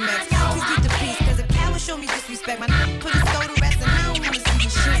on Malcolm X. You keep the peace, 'cause if cowards show me disrespect, my put his soul to rest, and I don't wanna see the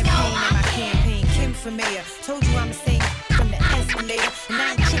champagne in my campaign. Kim for mayor, told you I'm the same from the escalator, and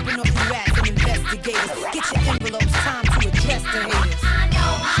I ain't tripping off you rats and investigators. Get your envelopes, time to address the haters. I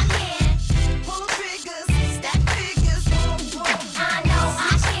know I can. Pull triggers, stack figures, whoa, whoa. I know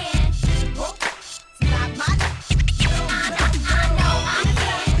I can. Whoa, not my. No, no, no. I know I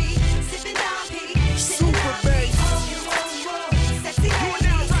can. Be sipping on P, Super bass. whoa, whoa. Sexy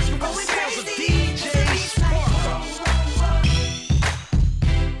ladies, going crazy. 'Cause the beat's like, whoa, whoa.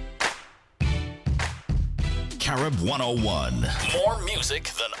 Carib 101. More music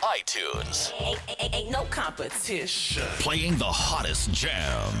than iTunes. Ain't no competition. Playing the hottest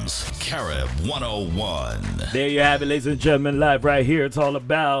jams. Carib 101. There you have it, ladies and gentlemen, live right here. It's all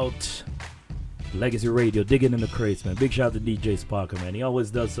about Legacy Radio, digging in the crates, man. Big shout out to DJ Sparker, man. He always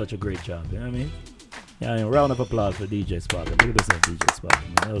does such a great job, you know what I mean? Yeah, a round of applause for DJ Sparker. Look at this, DJ Sparker,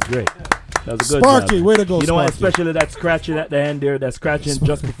 man. That was great. That was a good Sparky, job. way to go, You know what, Sparky. especially that scratching at the end there, that scratching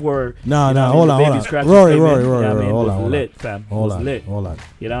just before. No, you know no, what I mean, hold the on, baby hold on. scratching Rory, came in. Rory, You know what I mean? hold It on, was lit, fam. hold It was on, lit. hold on.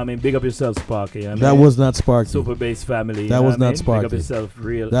 You know what I mean? Big up yourself, Sparky. You know what I That mean? was not Sparky. Super bass family. you That know was what I not mean? Sparky. Big up yourself,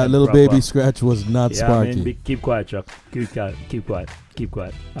 real. That and little proper. baby scratch was not Yeah, I Sparky. mean, keep quiet, Chuck. Keep quiet. Keep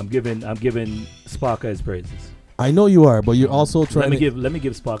quiet. I'm giving Sparker his praises. I know you are, but you're also trying Let me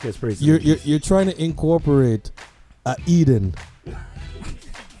give Sparker his praises. You're trying to incorporate a Eden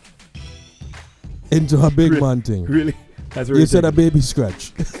into a big man thing. Really? That's You really said a baby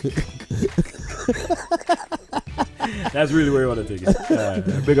scratch. That's really where you want to take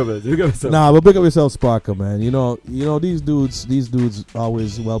it. Big up yourself. Nah, but big up yourself, Sparker, man. You know these dudes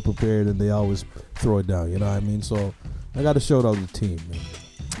always well prepared and they always throw it down. You know what I mean? So I got to shout out the team, man.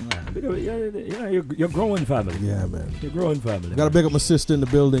 Big up, yeah, you're growing family. Yeah, man. You're growing family. Gotta big up my sister in the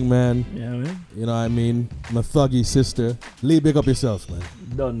building, man. Yeah, man. You know what I mean? My thuggy sister. Lee, big up yourself, man.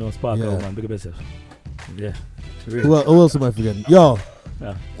 Don't know Sparker, Yeah. man. Big up yourself. Yeah. Really. Who else am I forgetting? Yo,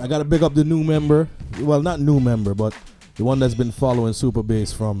 Yeah. I gotta big up the new member. Well, not new member, but the one that's been following Super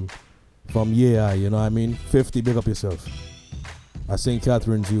Bass from yeah, you know what I mean? 50, big up yourself. I St.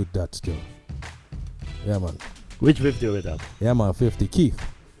 Catherine's Youth that still. Yeah, man. Which 50 are we at? Yeah, man, 50. Keith.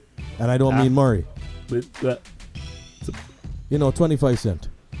 And I don't mean Murray. You know, 25 cent.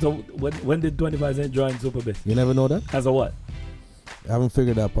 So when did 25 Cent join Super Bass? You never know that? As a what? I haven't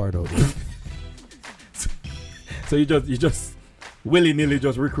figured that part out yet. So you just willy-nilly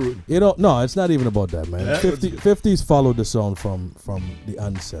just recruiting. You know, no, it's not even about that, man. Yeah, 50s followed the sound from the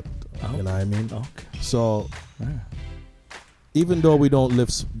onset. Oh. You know what I mean? Okay. So, even though we don't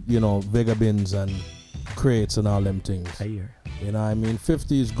lift, Vega bins and crates and all them things. I hear. You know what I mean?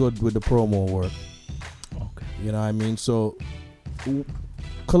 50 is good with the promo work. Okay. You know what I mean? So,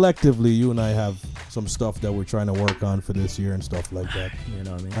 collectively, you and I have some stuff that we're trying to work on for this year and stuff like that. You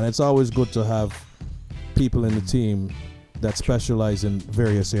know what I mean? And it's always good to have people in the team that specialize in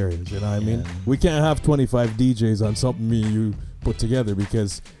various areas. You know what I mean? We can't have 25 DJs on something me and you put together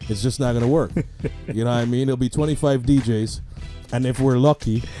because it's just not going to work. You know what I mean? It'll be 25 DJs, and if we're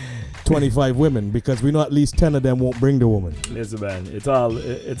lucky, 25 women, because we know at least 10 of them won't bring the woman. Listen, man, it's all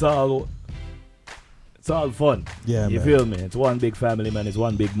fun. Yeah, you man. feel me? It's one big family, man. It's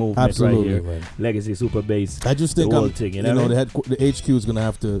one big movement Absolutely, right here. man. Legacy Super Bass. I just think the whole thing, you know what I mean? the HQ is gonna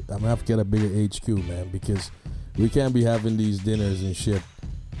have to. I'm gonna have to get a bigger HQ, man, because we can't be having these dinners and shit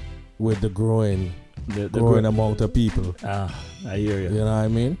with the growing amount of people. I hear you. You know what I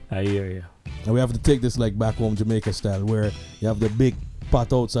mean? I hear you. And we have to take this like back home Jamaica style, where you have the big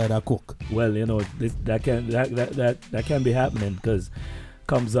pot outside and cook. Well, that can be happening because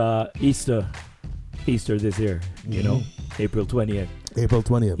comes Easter this year. You know, April 20th. April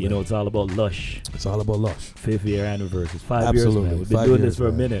 20th. You know, it's all about Lush. It's all about Lush. 5th year anniversary. 5 Absolutely. years, man. We've been 5 doing years, this for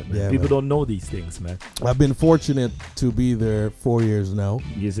a man. minute, man. Yeah, People man. don't know these things, man. I've been fortunate to be there 4 years now.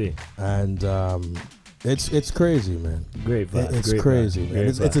 You see. And it's crazy, man. Great vibe. It's great crazy, vibe. man.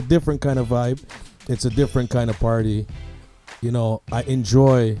 Great It's a different kind of vibe. It's a different kind of party. You know, I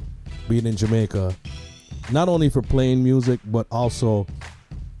enjoy being in Jamaica, not only for playing music, but also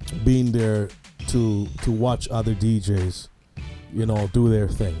being there to watch other DJs, do their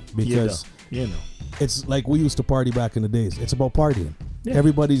thing. Because it's like we used to party back in the days. It's about partying. Yeah.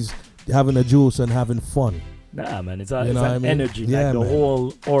 Everybody's having a juice and having fun. Nah, man, it's You an know what I mean? energy, Yeah, like the man.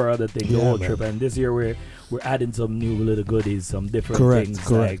 whole aura of the thing, the Yeah, whole man. trip. And this year we're adding some new little goodies, some different Correct, things.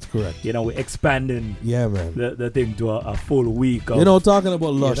 correct. We're expanding Yeah, man. the thing to a full week of, Talking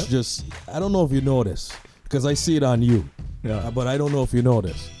about Lush, know? just, I don't know if you know this, because I see it on you. Yeah. But I don't know if you know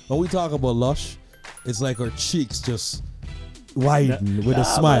this. When we talk about Lush, it's like our cheeks just widen with a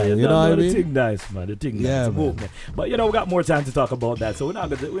smile. Man, you know what I The mean? thing nice, man. The thing Yeah, nice. man. Man. But we got more time to talk about that, so we're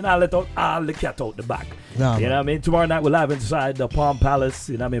not let all the cat out the back. Nah, you man. know what I mean? Tomorrow night we're live inside the Palm Palace.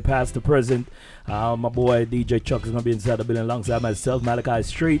 You know what I mean? Past the present. My boy DJ Chuck is gonna be inside the building alongside myself, Malachi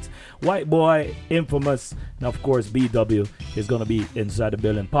Street, White Boy, Infamous, and of course BW is gonna be inside the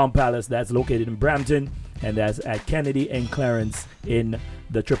building. Palm Palace, that's located in Brampton, and that's at Kennedy and Clarence in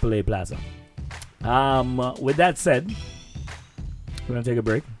the AAA Plaza. With that said, we're gonna take a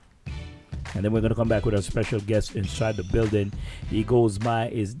break, and then we're gonna come back with our special guest inside the building. He goes by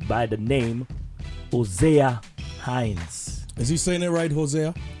the name Hosea Hines. Is he saying it right,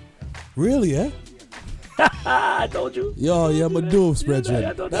 Hosea? Really, eh? I told you. Yo, you're my doofs, brethren.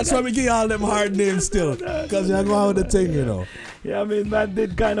 I don't That's know why we give you all them hard names still. Because you're going with the thing, Yeah, I mean, man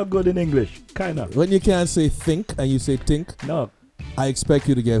did kind of good in English. Kind of. When you can't say think and you say think, no, I expect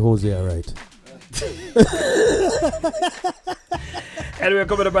you to get Hosea right. Anyway,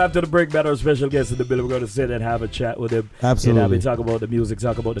 coming up after the break, our special guest in the building. We're going to sit and have a chat with him. Absolutely. We talk about the music,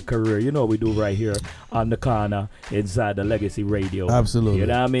 talk about the career. You know what we do right here on the corner inside the Legacy Radio. Absolutely. You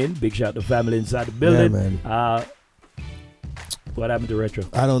know what I mean? Big shout to family inside the building. Yeah, man. What happened to Retro?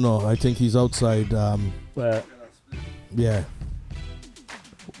 I don't know. I think he's outside. Yeah.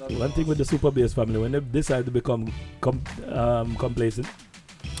 One thing with the Super Bass family, when they decide to become complacent.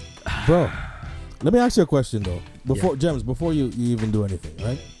 Bro, let me ask you a question though. Before you even do anything,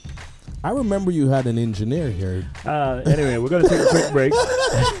 right? I remember you had an engineer here. Anyway, we're going to take a quick break.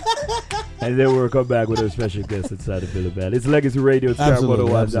 And then we'll come back with our special guest inside the building, man. It's Legacy Radio. It's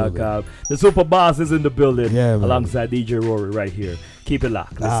Carib101.com. The Super Boss is in the building alongside DJ Rory right here. Keep it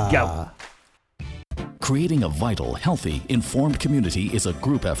locked. Let's go. Creating a vital, healthy, informed community is a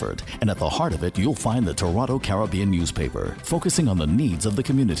group effort, and at the heart of it, you'll find the Toronto Caribbean newspaper, focusing on the needs of the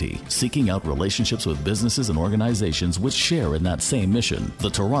community, seeking out relationships with businesses and organizations which share in that same mission. The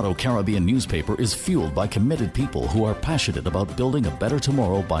Toronto Caribbean newspaper is fueled by committed people who are passionate about building a better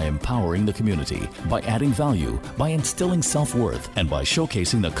tomorrow by empowering the community, by adding value, by instilling self-worth, and by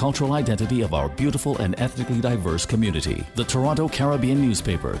showcasing the cultural identity of our beautiful and ethnically diverse community. The Toronto Caribbean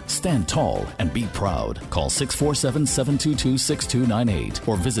newspaper. Stand tall and be proud. Call 647-722-6298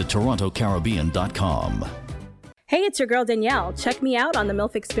 or visit torontocaribbean.com. Hey, it's your girl Danielle. Check me out on the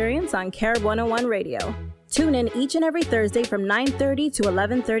MILF Experience on Carib 101 Radio. Tune in each and every Thursday from 9:30 to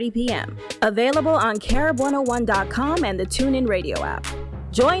 11:30 p.m. Available on Carib101.com and the TuneIn Radio app.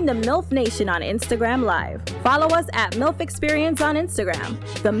 Join the MILF Nation on Instagram Live. Follow us at MILF Experience on Instagram.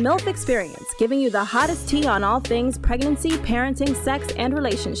 The MILF Experience, giving you the hottest tea on all things pregnancy, parenting, sex, and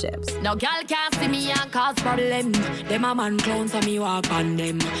relationships. No girl can't see me and cause problem. Them a man clowns so me walk on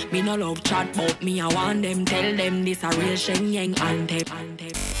them. Me no love chat but me I want them. Tell them this a real Shen Yang anthem.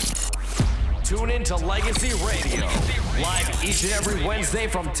 Tune in to Legacy Radio. Live each and every Wednesday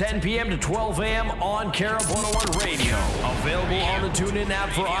from 10 p.m. to 12 a.m. on Carib 101 Radio. Available on the TuneIn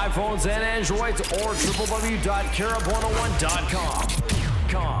app for iPhones and Androids or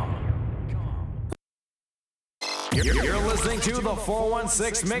www.carib101.com. You're listening to the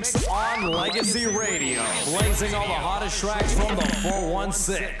 416 Mix on Legacy Radio. Blazing all the hottest tracks from the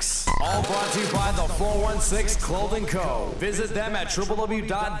 416. All brought to you by the 416 Clothing Co. Visit them at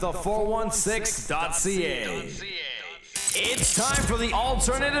www.the416.ca. It's time for the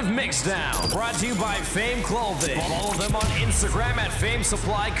Alternative Mixdown. Brought to you by Fame Clothing. Follow them on Instagram at Fame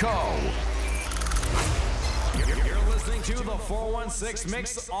Supply Co. You're listening to the 416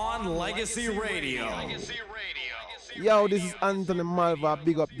 Mix on Legacy Radio. Yo, this is Anthony Malva.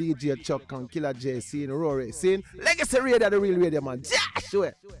 Big up DJ Chuck and Killer J. Seeing Rory. Seeing Legacy Radio, the real radio, man.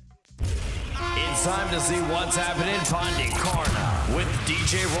 Joshua. It's time to see what's happening in Pondy Corner with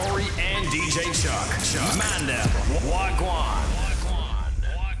DJ Rory and DJ Chuck. Mandem, Wagwan.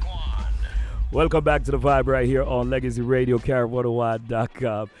 Welcome back to the vibe right here on Legacy Radio,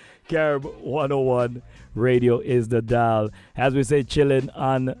 Carib101.com. Carib 101 Radio is the dial. As we say, chilling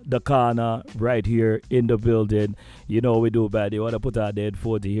on the corner right here in the building. You know we do, bad. You want to put out the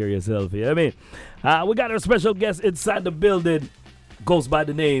headphone to hear yourself. You know what I mean? We got a special guest inside the building. Goes by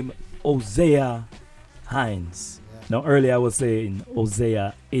the name Hosea Hines. Yeah. Now, earlier I was saying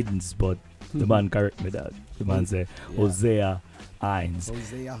Hosea Hines, but the man correct me that. The man said Hosea Hines.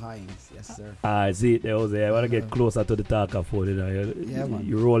 Hosea Hines, yes, sir. See it there, Hosea. I want to get closer to the talker phone. You know,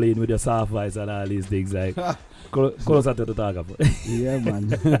 you roll in with your soft voice and all these things. Like, closer to the talker phone. Yeah,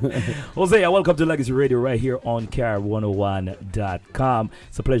 man. Hosea, welcome to Legacy Radio right here on Carib101.com.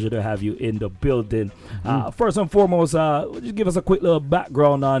 It's a pleasure to have you in the building. First and foremost, just give us a quick little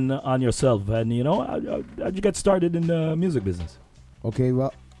background on yourself. And, you know, how'd you get started in the music business? Okay,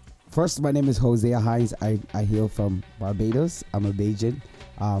 well, first, my name is Hosea Hines. I hail from Barbados. I'm a Bajan.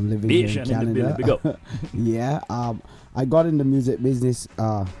 Living here in Canada. Yeah. I got in the music business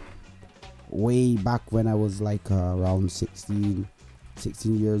way back when I was like around 16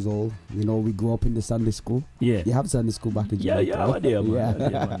 years old. You know, we grew up in the Sunday school. Yeah. You have Sunday school back in Jamaica. Yeah, man.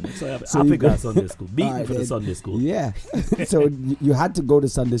 Yeah, man. So Africa Sunday school. Beating for the Sunday school. Yeah. So you had to go to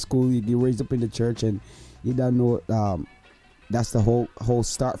Sunday school. You raised up in the church, and you don't know... that's the whole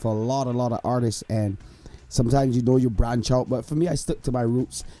start for a lot of artists, and sometimes you branch out, but for me, I stuck to my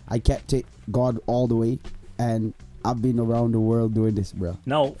roots. I kept it God all the way, and I've been around the world doing this, bro.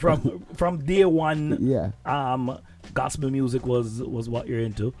 Now, from day one, yeah, gospel music was what you're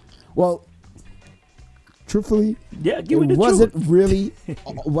into. Well, truthfully, yeah, give me the wasn't truth. Really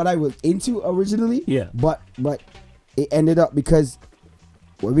what I was into originally. Yeah, but it ended up because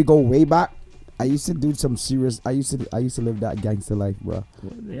when we go way back, I used to do some serious. I used to live that gangster life, bro.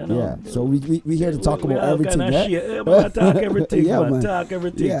 You know, yeah. So we here to talk about everything. Talk everything. Yeah, man. Talk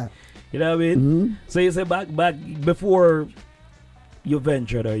everything. Yeah. You know what I mean? Mm-hmm. So you say back before you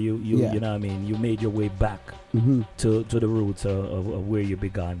ventured, or you know what I mean? You made your way back to the roots of where you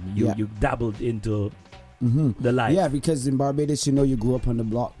began. You dabbled into the life. Yeah, because in Barbados, you know, you grew up on the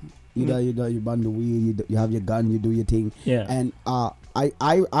block. You know, you burn the weed. You have your gun. You do your thing. Yeah. And I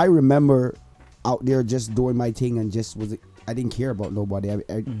remember out there just doing my thing and I didn't care about nobody.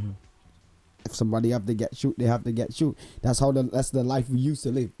 If somebody have to get shoot, they have to get shoot. That's the life we used to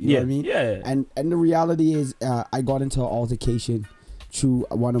live. You know what I mean? Yeah. And the reality is, I got into an altercation through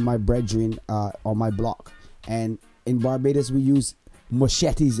one of my brethren on my block, and in Barbados we use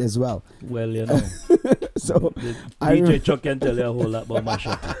machetes as well. Well, you know. So DJ Chuck can tell you a whole lot about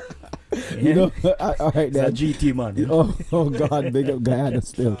machete. You know, all right, then. It's a GT man. You know? Oh God, big up Guyana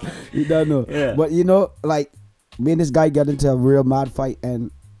still. You don't know. Yeah. But you know, like me and this guy got into a real mad fight,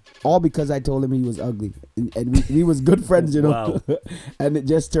 and all because I told him he was ugly, and we was good friends, you know. Wow. And it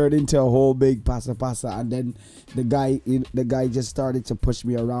just turned into a whole big pasa, and then the guy just started to push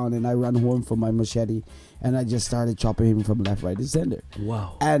me around, and I ran home for my machete, and I just started chopping him from left, right, and center.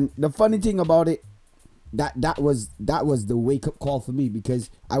 Wow. And the funny thing about it, that was the wake up call for me,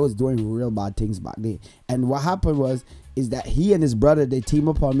 because I was doing real bad things back then. And what happened is that he and his brother, they team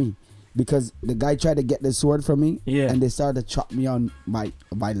up on me, because the guy tried to get the sword from me, and they started to chop me on my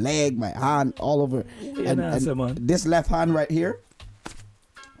leg, my hand, all over. And this left hand right here,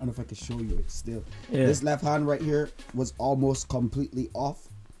 don't know if I can show you it still. Yeah. This left hand right here was almost completely off.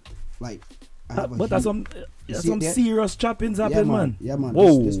 Like, I have but that's some serious choppings happening, man. Yeah, man.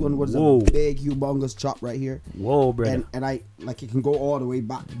 Whoa. This one was Whoa. a big, humongous chop right here. Whoa, brother. And I, like, it can go all the way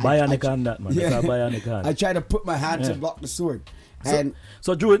back. Bionic hand that, man. That's a bionic hand. I try to put my hand to block the sword.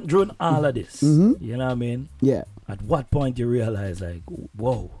 So during all of this, you know what I mean? Yeah. At what point you realize, like,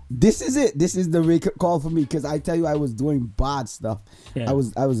 whoa. This is it. This is the wake up call for me, because I tell you, I was doing bad stuff. Yeah. I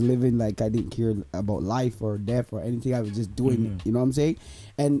was living like I didn't care about life or death or anything. I was just doing it. You know what I'm saying?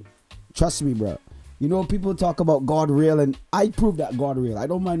 And trust me, bro. You know, people talk about God real, and I prove that God real. I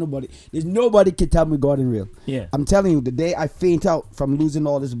don't mind nobody. There's nobody can tell me God is real. Yeah. I'm telling you, the day I faint out from losing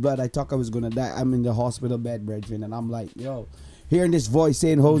all this blood, I thought I was gonna die. I'm in the hospital bed, brethren, and I'm like, yo, hearing this voice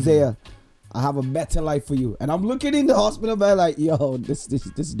saying, Hosea, I have a better life for you. And I'm looking in the hospital bed like, yo, this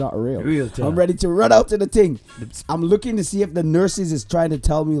is not real. Real time. I'm ready to run out to the thing. I'm looking to see if the nurses is trying to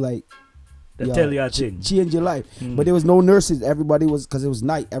tell me like, They tell you a thing. Change your life. But there was no nurses. Everybody was, because it was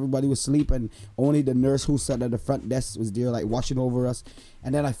night, everybody was sleeping. Only the nurse who sat at the front desk was there, like, watching over us.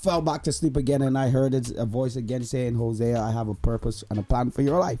 And then I fell back to sleep again, and I heard a voice again saying, Hosea, I have a purpose and a plan for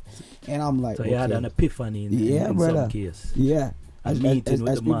your life. And I'm like, so you had an epiphany in some case. Yeah. As people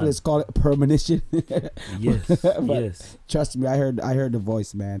let's call it premonition. Yes. Yes. Trust me, I heard the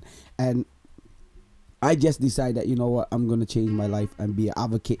voice, man. And I just decided that, you know what, I'm gonna change my life and be an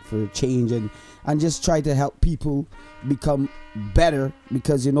advocate for change and just try to help people become better,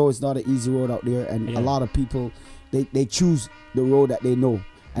 because you know it's not an easy road out there, and a lot of people they choose the road that they know.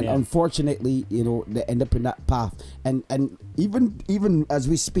 And unfortunately, you know, they end up in that path. And even as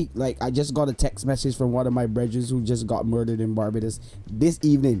we speak, like, I just got a text message from one of my brothers who just got murdered in Barbados this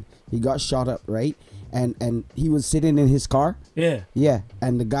evening. He got shot up, right? And he was sitting in his car. Yeah. Yeah.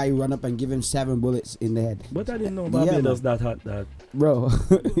 And the guy run up and give him 7 bullets in the head. But I didn't know Barbados that hot that. Bro.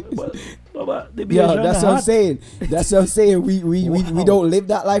 But that's what I'm saying. That's what I'm saying. We don't live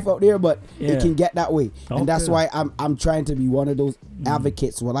that life out there, but it can get that way. And that's why I'm trying to be one of those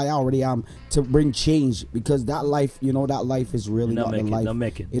advocates, what I already am, to bring change, because that life, you know, that life is really not the life.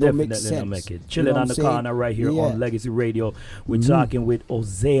 It don't make sense. Not make it. Chilling on the corner right here on Legacy Radio. We're talking with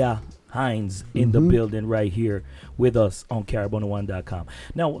Hosea Hines in the building right here with us on Carib101.com.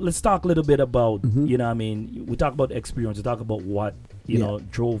 Now let's talk a little bit about, you know what I mean, we talk about experience, we talk about what, you know,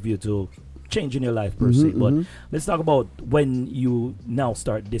 drove you to changing your life per se, but let's talk about when you now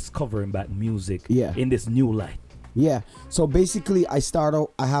start discovering back music in this new light. Yeah. So basically I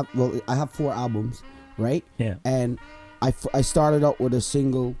have 4 albums, right? Yeah. And I started out with a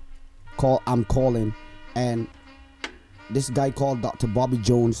single called I'm Calling, and this guy called Dr. Bobby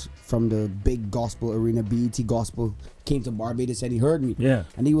Jones from the big gospel arena, BET Gospel, came to Barbados and he heard me. Yeah.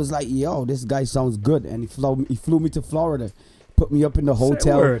 And he was like, yo, this guy sounds good. And he flew me to Florida, put me up in the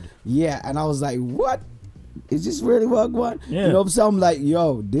hotel. Yeah. And I was like, what? Is this really what going? Yeah. You know, so I'm like,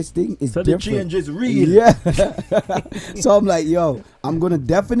 yo, this thing is different. So the change is real. Yeah. So I'm like, yo, I'm going to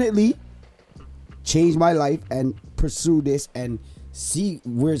definitely change my life and pursue this and see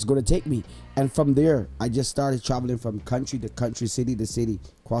where it's going to take me. And from there, I just started traveling from country to country, city to city,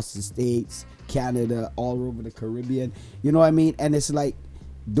 across the States, Canada, all over the Caribbean. You know what I mean? And it's like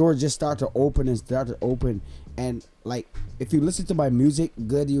doors just start to open. And like, if you listen to my music,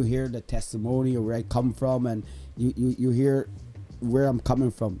 good, you hear the testimony of where I come from, and you hear where I'm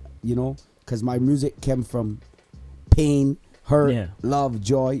coming from, you know? Because my music came from pain, hurt, love,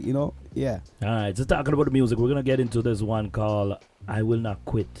 joy, you know? Yeah. All right, so talking about the music, we're going to get into this one called I Will Not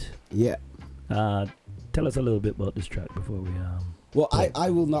Quit. Yeah. Tell us a little bit about this track before we well, I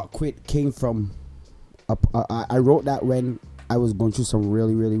Will Not Quit came from I wrote that when I was going through some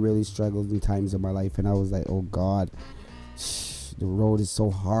really, really, really struggling times in my life, and I was like, oh God, the road is so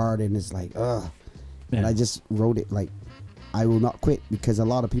hard, and it's like, and I just wrote it like, I will not quit, because a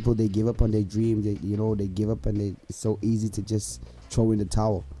lot of people, they give up on their dream, they give up, and it's so easy to just throw in the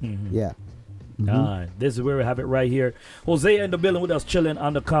towel. Yeah. This is where we have it right here. Hosea in the building with us, chilling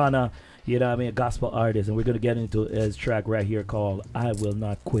on the corner. You know what I mean? A gospel artist. And we're going to get into his track right here called I Will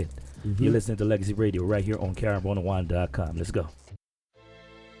Not Quit. You're listening to Legacy Radio right here on Carib101.com. Let's go.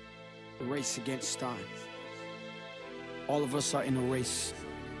 The race against time. All of us are in a race,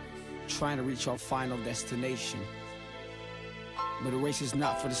 trying to reach our final destination. But the race is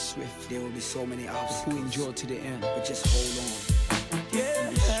not for the swift. There will be so many obstacles who endure to the end. But just hold on.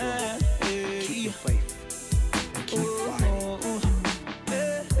 And be strong. Keep the faith. And keep fighting.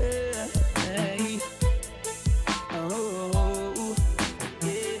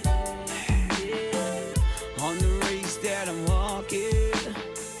 On the race that I'm walking,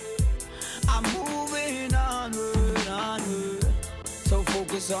 I'm moving onward. So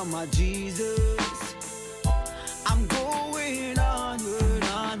focus of my Jesus. I'm going onward,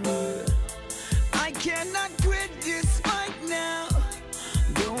 onward. I cannot quit this fight now.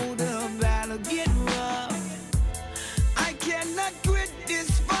 Though the battle get rough, I cannot quit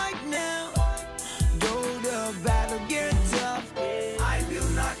this fight now. Though the battle get tough, I will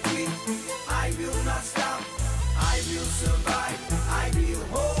not quit, I will not stop, I will survive, I will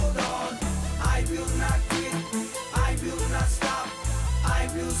hold on. I will not quit, I will not stop, I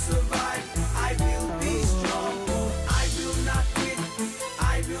will survive, I will be strong. I will not quit,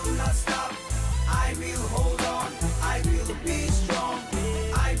 I will not stop, I will hold on, I will be strong.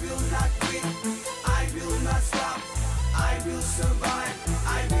 I will not quit, I will not stop, I will survive,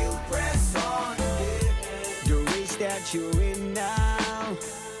 I will press on. The race that you're in now,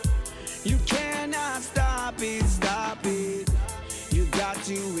 you cannot stop it, stop it. You got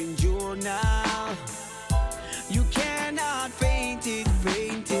to endure now. You cannot faint it,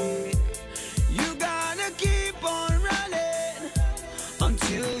 faint it. You gotta keep on running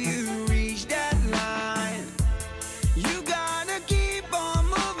until you reach that line. You gotta keep on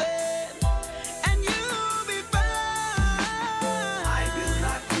moving and you'll be fine. I will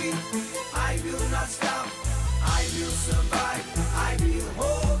not quit, I will not stop, I will survive, I will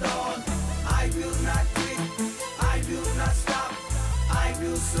hold on. I will not quit, I will not stop, I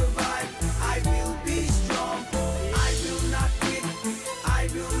will survive, I will be strong. I will not quit, I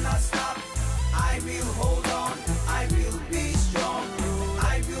will not stop, I will hold on, I will be strong.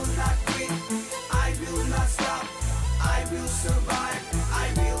 I will not quit, I will not stop, I will survive,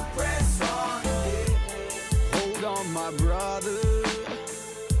 I will press on. Hold on, my brother,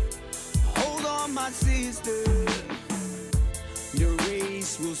 hold on, my sister. The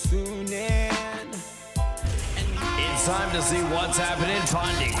race will soon end. It's time to see what's happening in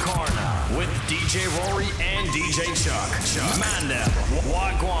Pondy Corner with DJ Rory and DJ Chuck. Mandem,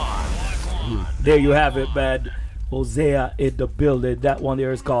 Wagwan. There you have it, man. Hosea in the building. That one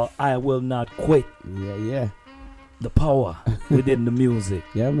there is called I Will Not Quit. Yeah. The power within the music.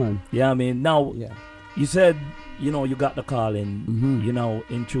 Yeah, man. Yeah, I mean, now, you said, you know, you got the call in, you know,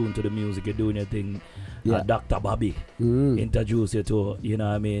 in tune to the music. You're doing your thing. Yeah. Dr. Bobby introduced you to, you know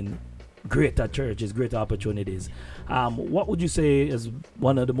what I mean, greater churches, greater opportunities. What would you say is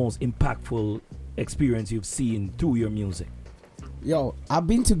one of the most impactful experience you've seen through your music? Yo, I've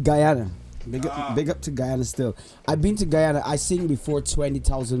been to Guyana. Big up to Guyana still. I've been to Guyana. I sing before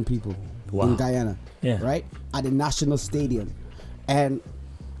 20,000 people in Guyana, right? At the National Stadium. And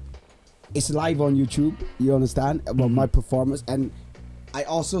it's live on YouTube, you understand, about my performance. And I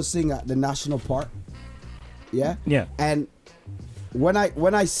also sing at the National Park. Yeah? And when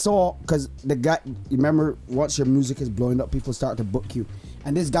I saw, because the guy, you remember, once your music is blowing up, people start to book you.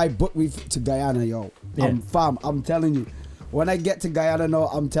 And this guy booked me to Guyana, yo. I'm telling you. When I get to Guyana now,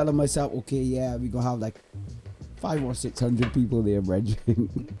 I'm telling myself, okay, we gonna have like 500 or 600 people there,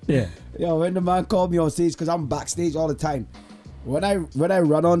 brethren. Yo, when the man called me on stage, because I'm backstage all the time. When I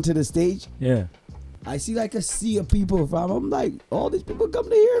run onto the stage, I see like a sea of people, fam. I'm like, all these people come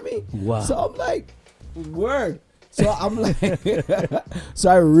to hear me. Wow. So I'm like, word. So I'm like, so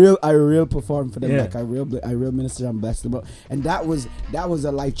I real perform for them. Like I real minister and bless them. And that was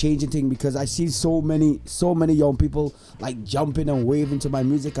a life-changing thing, because I see so many young people like jumping and waving to my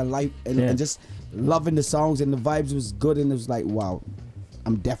music and life and just loving the songs, and the vibes was good, and it was like, wow,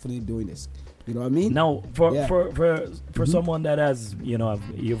 I'm definitely doing this. You know what I mean? Now for someone that has, you know,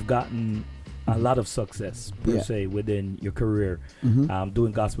 you've gotten a lot of success per se within your career,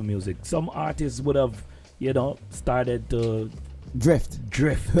 doing gospel music. Some artists would have, you know, started to drift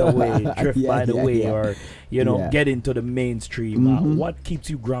away, by the way, or, you know, get into the mainstream. What keeps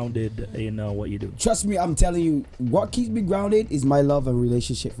you grounded in what you do? Trust me, I'm telling you, what keeps me grounded is my love and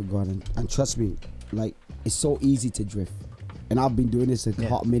relationship with God. And trust me, like, it's so easy to drift. And I've been doing this a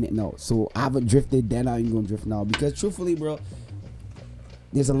hot minute now. So I haven't drifted then, I ain't gonna drift now. Because truthfully, bro,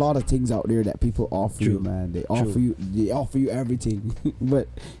 there's a lot of things out there that people offer you, man. They offer you everything. But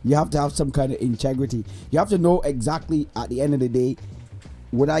you have to have some kind of integrity. You have to know exactly at the end of the day,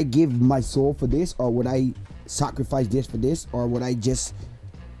 would I give my soul for this, or would I sacrifice this for this, or would I just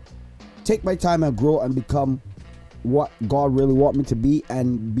take my time and grow and become what God really want me to be,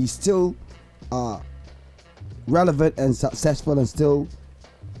 and be still relevant and successful and still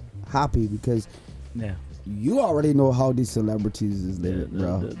happy? Because you already know how these celebrities is living,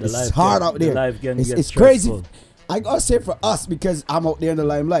 bro. It's hard out there. It's crazy. I gotta say for us, because I'm out there in the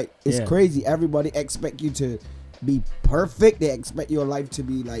limelight, it's crazy. Everybody expect you to be perfect. They expect your life to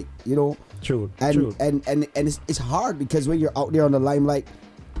be like, you know, and it's hard, because when you're out there on the limelight,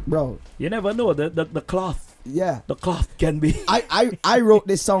 bro, you never know the cloth Yeah. The cloth can be. I wrote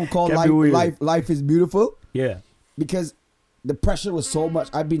this song called Life is Beautiful. Yeah. Because the pressure was so much.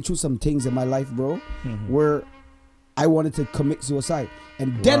 I've been through some things in my life, bro, where I wanted to commit suicide.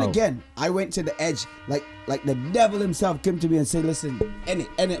 And then again, I went to the edge. Like the devil himself came to me and said, listen, end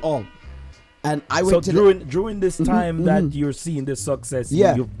it all. And I went to during this time that you're seeing this success,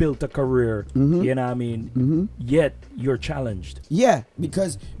 you've built a career, you know what I mean? Yet you're challenged. Yeah,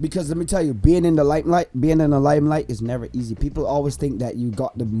 because let me tell you, being in the limelight is never easy. People always think that you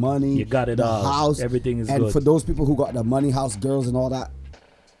got the money, you got it all, house, everything is and good. for those people who got the money, house, girls, and all that,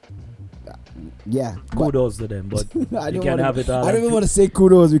 yeah, kudos to them, but you can't have it all. I don't even want to say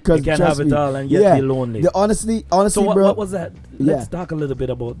kudos because you can't have it all and yet be lonely. Honestly, so bro, what was that? Let's talk a little bit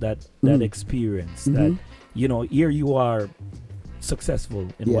about that experience. That here you are successful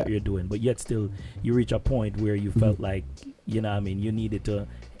in what you're doing, but yet still you reach a point where you felt like you needed to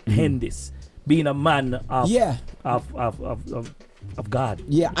end this. Being a man of God.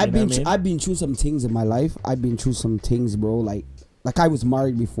 Yeah, I've been through some things in my life. I've been through some things, bro. Like I was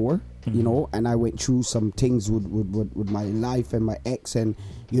married before. And I went through some things with my life and my ex, and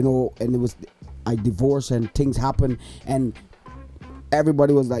and I divorced and things happened, and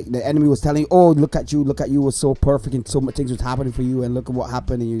everybody was like, the enemy was telling, oh, look at you was so perfect and so much things was happening for you, and look at what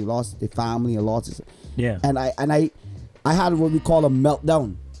happened, and you lost the family and lost it. Yeah. And I had what we call a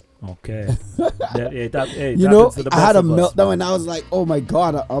meltdown. Okay. I had a meltdown, and I was like, oh my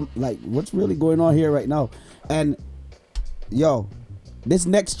God, I'm like, what's really going on here right now? And this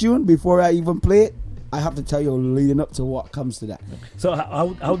next tune, before I even play it, I have to tell you leading up to what comes to that. So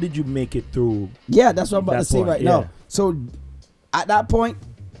how did you make it through? Yeah, that's what I'm about to say right now. So at that point,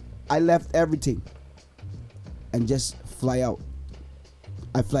 I left everything and just fly out.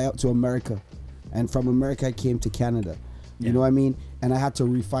 I fly out to America, and from America I came to Canada. You know what I mean? And I had to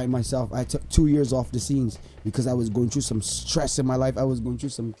refine myself. I took 2 years off the scenes because I was going through some stress in my life. I was going through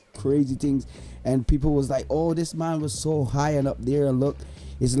some crazy things. And people was like, oh, this man was so high and up there. And look,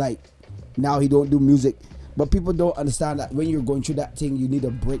 it's like, now he don't do music. But people don't understand that when you're going through that thing, you need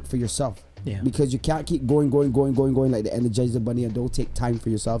a break for yourself. Yeah. Because you can't keep going like the Energizer Bunny, and don't take time for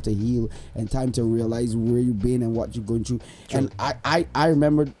yourself to heal and time to realize where you've been and what you're going through. True. And I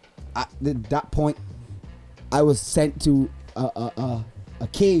remember at that point, I was sent to a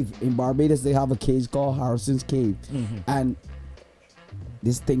cave in Barbados. They have a cave called Harrison's Cave, and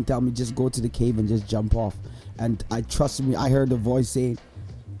this thing tell me just go to the cave and just jump off. And I heard the voice saying,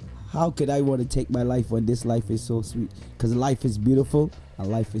 how could I want to take my life when this life is so sweet? Because life is beautiful and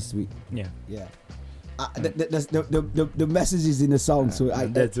life is sweet. Yeah. The message is in the song, so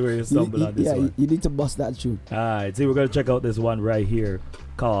that's where you stumble on this one. Yeah, you need to bust that tune. All right, see, we're gonna check out this one right here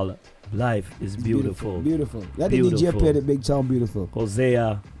called Life is Beautiful. Beautiful. Let the DJ play the big sound beautiful.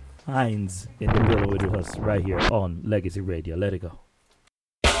 Hosea Hines in the building with us right here on Legacy Radio. Let it go.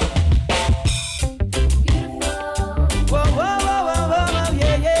 Whoa, whoa, whoa, whoa, whoa,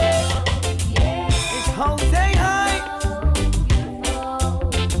 yeah, yeah. It's Jose Hines.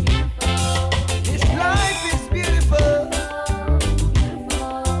 This life is beautiful.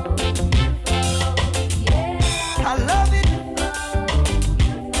 I love it.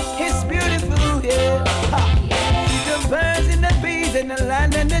 It's beautiful, yeah. See the birds and the bees and the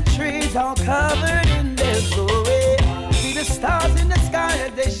land and the trees all covered in their glory. See the stars in the sky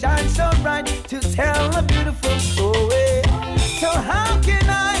as they shine so bright to tell a beautiful story. So how can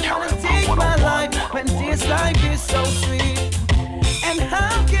I wanna take my life when this life is so sweet? And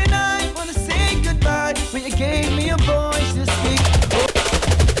how can I wanna say goodbye when you gave me a voice to speak?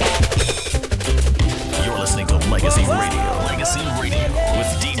 You're listening to Legacy Radio. Legacy Radio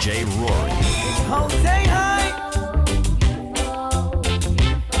with DJ Rory. Jose Hines.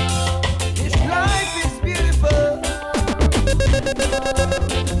 This life is beautiful.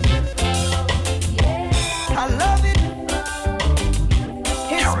 I love it.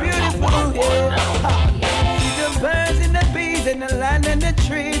 It's beautiful, yeah. See the birds and the bees and the land and the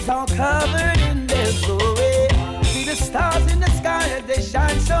trees all covered in their glory. See the stars in the sky as they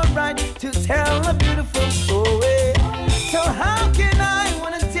shine so bright to tell a beautiful story. So how can I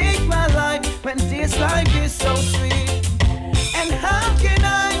wanna take my life when this life is so sweet? And how can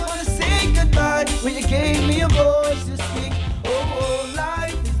I wanna say goodbye when you gave me a voice to speak? Oh,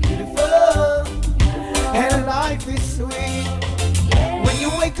 life is beautiful and life is sweet. When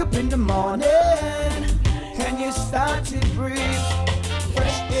you wake up in the morning and you start to breathe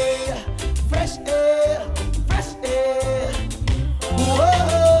fresh air, fresh air, fresh air.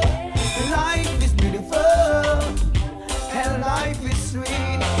 Whoa, life is beautiful and life is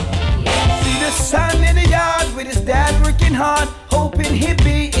sweet. See the son in the yard with his dad working hard, hoping he'd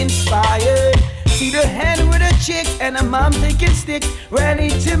be inspired. See the hen with chicks and a mom taking sticks, ready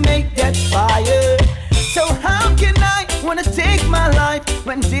to make that fire. So how can I wanna take my life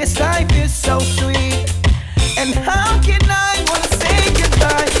when this life is so sweet? And how can I wanna say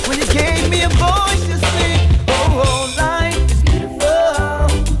goodbye when you gave me a voice to speak? Oh, life is beautiful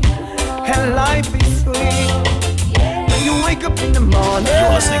and life is sweet. When you wake up in the morning.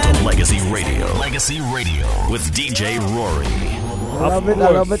 You're listening to Legacy Radio. Legacy Radio with DJ Rory. I love it, I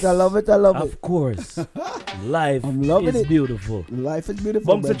love it, I love it, I love it. Of course. Life is beautiful. Life is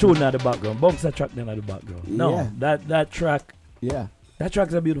beautiful. Bumps a tune at the background. Bumps a track then at the background. No, that track. Yeah. That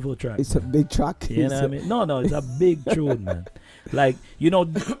track's a beautiful track. It's a big track. You know what I mean? No, it's a big tune, man. Like,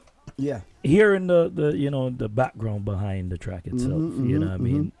 yeah. Hearing the background behind the track itself, you know what I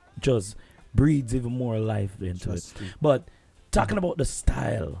mean? Just breathes even more life into it. But talking about the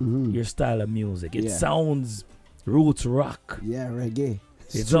style, your style of music, it sounds roots rock. Yeah, reggae.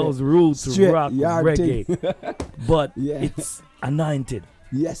 It sounds roots rock reggae. But it's anointed.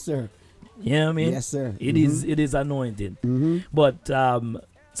 Yes, sir. You know what I mean? Yes, sir. It is anointed. But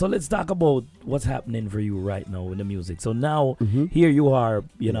so let's talk about what's happening for you right now with the music. So now here you are,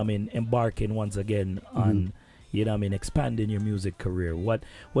 you know what I mean, embarking once again on, you know what I mean, expanding your music career. What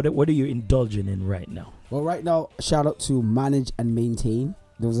are you indulging in right now? Well, right now, shout out to Manage and Maintain.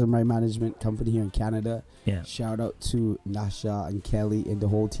 Those are my management company here in Canada. Yeah. Shout out to Nasha and Kelly and the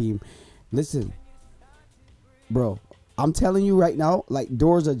whole team. Listen, bro, I'm telling you right now, like,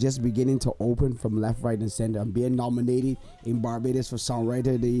 doors are just beginning to open from left, right, and center. I'm being nominated in Barbados for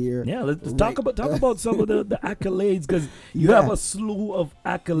Songwriter of the Year. Yeah, let's talk about some of the accolades, because you have a slew of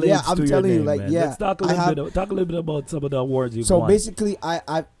accolades. Yeah, I'm to telling your you, name, like, man. Let's talk a little bit about some of the awards you've won. So basically,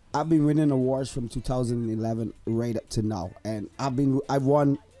 I've been winning awards from 2011 right up to now, and I've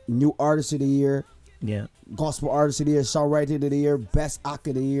won New Artist of the Year, Gospel Artist of the Year, Songwriter of the Year, Best Act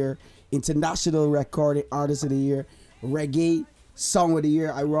of the Year, International Recording Artist of the Year, Reggae Song of the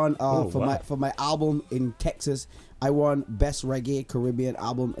Year. I won for my album in Texas. I won Best Reggae Caribbean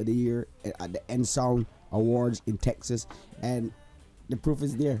Album of the Year at the End Sound Awards in Texas, and the proof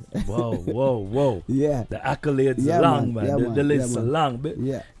is there. Whoa. Yeah. The accolades are long, man. Yeah, the list are long. But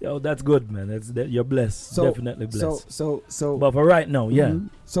yo, that's good, man. You're blessed. Definitely blessed. So but for right now,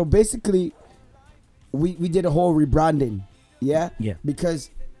 So basically, we did a whole rebranding. Yeah.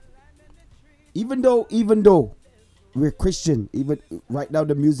 Because even though we're Christian, even right now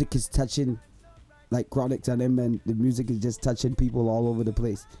the music is touching like Chronixx and them, and the music is just touching people all over the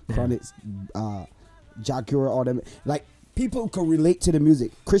place. Chronixx, Jacura, all them, like, people can relate to the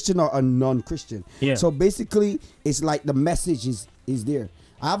music, Christian or non-Christian. Yeah. So basically, it's like the message is there.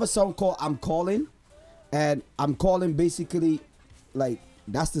 I have a song called I'm Calling, and I'm Calling basically, like,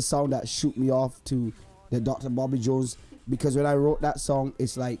 that's the song that shoot me off to the Dr. Bobby Jones, because when I wrote that song,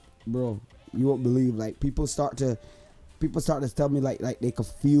 it's like, bro, you won't believe, like, people start to tell me like they could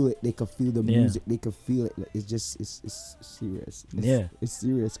feel it, they could feel the music, they could feel it. It's just it's serious. It's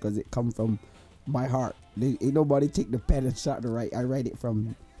serious because it come from my heart. Ain't nobody take the pen and start to write. I write it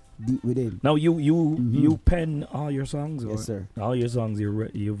from deep within. Now you pen all your songs? Yes, sir. All your songs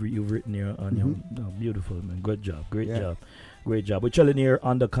you've written here on your beautiful, man. Good job. Great job. We're chilling here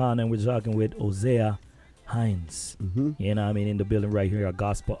on the con, and we're talking with Hosea Hines. You know what I mean, in the building right here, a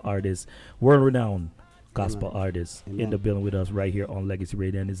gospel artist, world renowned gospel artist in the building with us right here on Legacy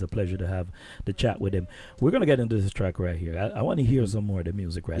Radio, and it's a pleasure to have the chat with him. We're gonna get into this track right here. I want to hear some more of the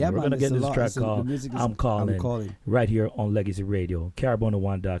music right now. We're gonna get this track called I'm Calling right here on Legacy Radio,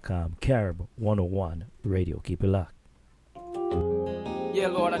 Carib101.com, Carib 101 Radio. Keep it locked. Yeah,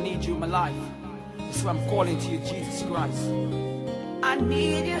 Lord, I need you in my life. That's why I'm calling to you, Jesus Christ. I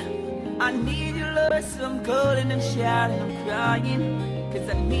need you, Lord, so I'm calling and shouting, I'm crying, cause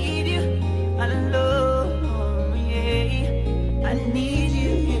I need you. I love you, I need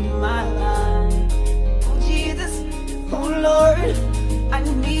you in my life. Oh Jesus, oh Lord, I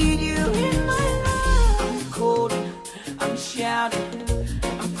need you in my life. I'm calling, I'm shouting,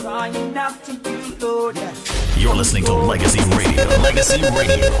 I'm crying out to you, Lord. You're listening to Legacy Radio. Legacy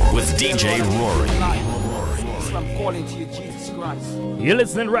Radio with DJ Rory. So I'm calling to you, Jesus Christ. You're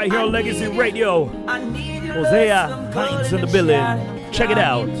listening right here on Legacy Radio. Hosea Hines in the building. Check it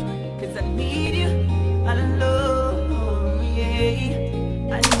out. Cause I need you, I love you,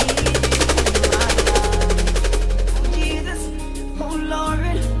 I need you in my life. Jesus, oh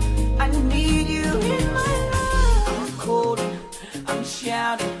Lord, I need you in my life. I'm calling, I'm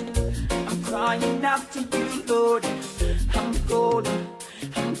shouting, I'm crying out to you, Lord. I'm calling,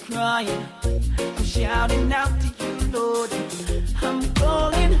 I'm crying, I'm shouting out to you, Lord. I'm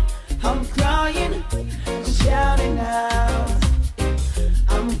calling, I'm crying, I'm shouting out.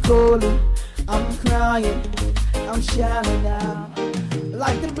 I'm calling, I'm crying, I'm shouting out.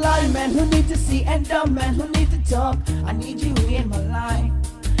 Like the blind man who need to see and dumb man who need to talk. I need you in my life.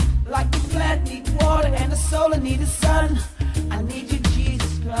 Like the plant need water and the soul need the sun. I need you,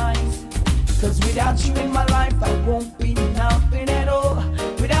 Jesus Christ. Cause without you in my life I won't be nothing at all.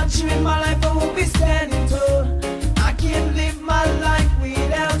 Without you in my life I won't be standing tall. I can't live my life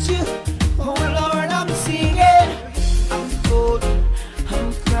without you. Oh Lord, I'm singing. I'm cold,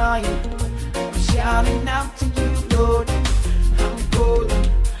 I'm crying, I'm shouting out to you, Lord. I'm cold,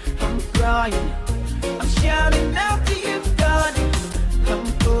 I'm crying, I'm shouting out to you, God.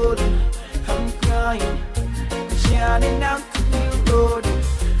 I'm cold, I'm crying, I'm shouting out to you, Lord.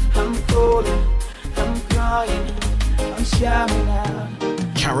 I'm cold, I'm crying, I'm shouting out.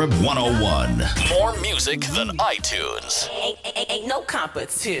 Carib 101. More music than iTunes. Ain't no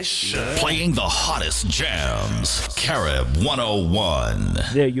competition. Playing the hottest jams. Carib 101.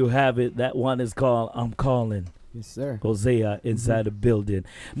 There you have it. That one is called I'm Calling. Yes, sir. Hosea inside the building.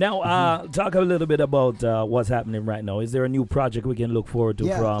 Now, talk a little bit about what's happening right now. Is there a new project we can look forward to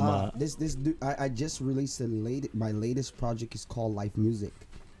from? I just released my latest project is called Life Music.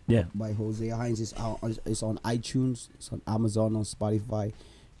 Yeah. By Hosea Hines. It's on iTunes. It's on Amazon, on Spotify,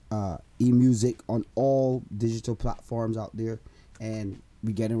 eMusic, on all digital platforms out there. And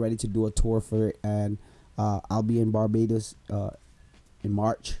we're getting ready to do a tour for it. And I'll be in Barbados in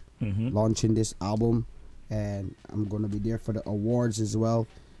March, launching this album. And I'm going to be there for the awards as well.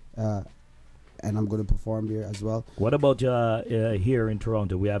 And I'm going to perform there as well. What about here in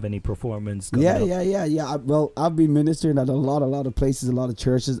Toronto? We have any performance coming up? Yeah. I've been ministering at a lot of places, a lot of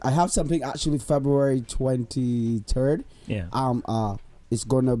churches. I have something actually February 23rd. Yeah. It's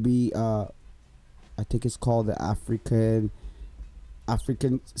going to be, I think it's called the African,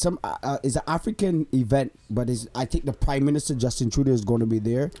 it's an African event, but I think the Prime Minister Justin Trudeau is going to be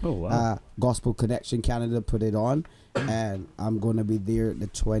there. Oh, wow. Gospel Connection Canada put it on, and I'm going to be there the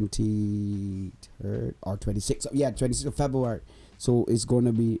 23rd or 26th. Yeah, 26th of February. So it's going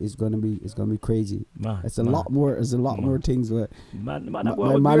to be crazy. It's a lot more things. But my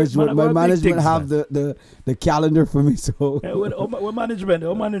management have the calendar for me. So what management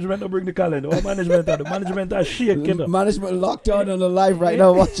will bring the calendar. What management are shaking. Management locked on the live right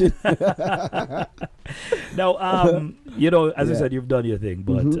now watching. Now, as I said, you've done your thing,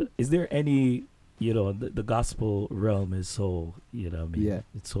 but is there any? The gospel realm is so,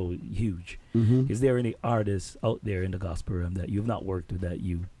 it's so huge. Is there any artists out there in the gospel realm that you've not worked with that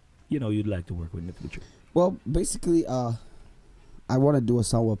you'd like to work with in the future? Well, basically, I want to do a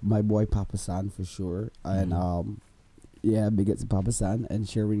song with my boy Papa San for sure. And, big ups to Papa San and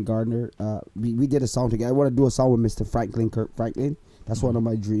Sherwin Gardner. We did a song together. I want to do a song with Mr. Kirk Franklin. That's one of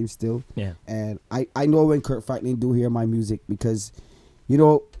my dreams still. Yeah. And I know when Kirk Franklin do hear my music because,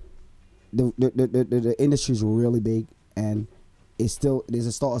 the industry is really big, and it's still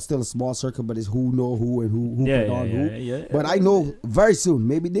still a small circle, but it's who know who and who put on who. But I know very soon,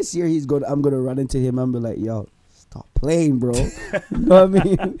 maybe this year I'm gonna run into him and be like, yo, stop playing, bro. You know what I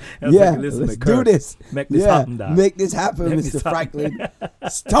mean? Let's do this. Make this happen, dog. Make this happen, Mr. Franklin.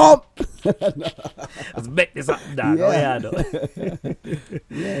 Stop. Let's make this happen, dog. Man.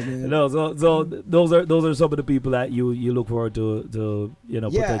 No, so those are some of the people that you look forward to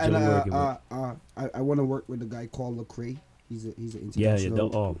potentially working with. I want to work with a guy called Lecrae. He's an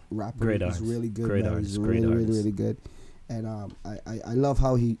international rapper. Great artist. He's really good. Great artist. He's really good. And I love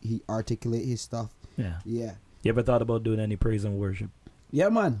how he articulate his stuff. Yeah. Yeah. You ever thought about doing any praise and worship? Yeah,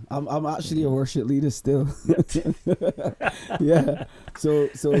 man. I'm actually a worship leader still. Yeah. So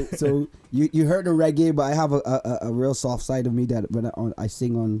you heard the reggae, but I have a real soft side of me that when I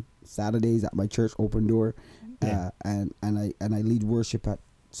sing on Saturdays at my church Open Door, and I lead worship at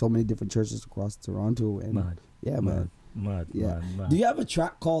so many different churches across Toronto. And Mad. Do you have a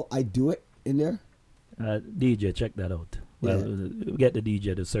track called "I Do It" in there? DJ, check that out. Well, get the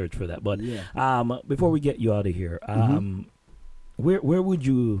DJ to search for that. But before we get you out of here, where would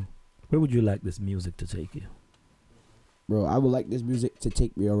you like this music to take you? Bro, I would like this music to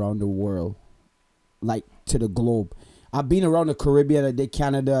take me around the world, like to the globe. I've been around the Caribbean. I did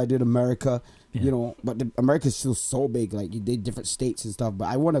Canada. I did America. But America's still so big. Like, you did different states and stuff. But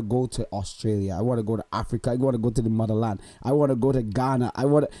I want to go to Australia. I want to go to Africa. I want to go to the motherland. I want to go to Ghana. I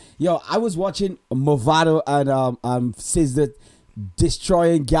was watching Movado and SZA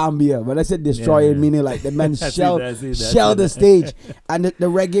destroying Gambia. When I said destroying, meaning like the man shell the stage. And the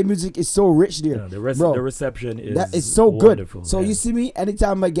reggae music is so rich there. The reception is so wonderful. Good. So you see me,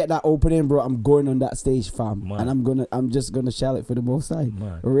 anytime I get that opening, bro, I'm going on that stage, fam. Man. And I'm just gonna shell it for the most side.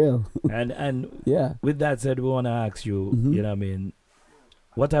 For real. And with that said, we wanna ask you, you know what I mean,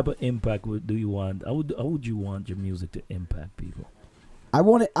 What type of impact do you want? How would you want your music to impact people? I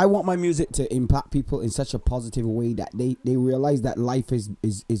want my music to impact people in such a positive way that they realize that life is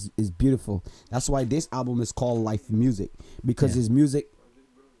beautiful. That's why this album is called Life Music, because it's music,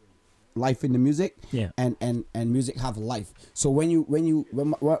 life in the music, and music have life. So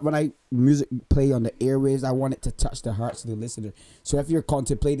when I music play on the airwaves, I want it to touch the hearts of the listener. So if you're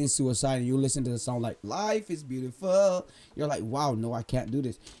contemplating suicide and you listen to the song like "Life is Beautiful," you're like, wow, no, I can't do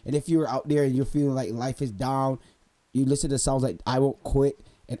this. And if you're out there and you're feeling like life is down, you listen to sounds like "I Won't Quit"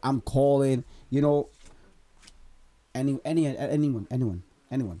 and "I'm Calling," you know, anyone,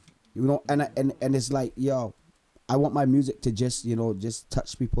 you know, and it's like, yo, I want my music to just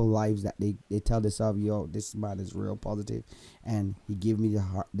touch people's lives, that they tell themselves, yo, this man is real positive, and he gave me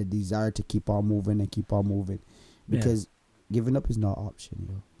the desire to keep on moving, because giving up is not an option,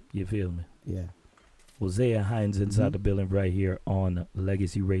 yo. You feel me? Yeah. Hosea Hines inside the building right here on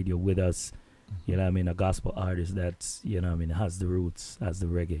Legacy Radio with us. You know what I mean? A gospel artist that's, you know what I mean, has the roots, has the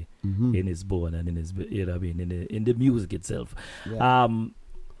reggae in his bone and in his, you know what I mean, in the music itself. Yeah.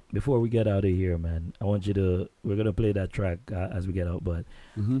 Before we get out of here, man, I want you to, we're going to play that track as we get out, but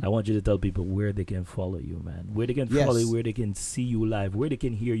I want you to tell people where they can follow you, man. Where they can follow you, where they can see you live, where they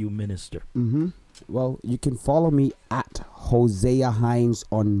can hear you minister. Well, you can follow me at Hosea Hines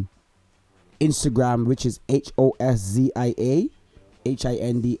on Instagram, which is HOSZIA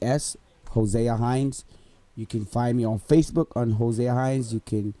HINDS, Hosea Hines. You can find me on Facebook on Hosea Hines. You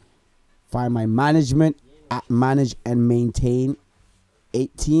can find my management at Manage and Maintain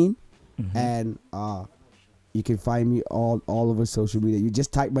 18, and you can find me all over social media. You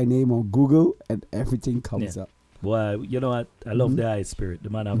just type my name on Google and everything comes up. Well, you know what? I love the high spirit. The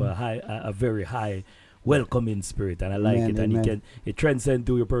man have a very high, welcoming spirit, and I like it. And it transcends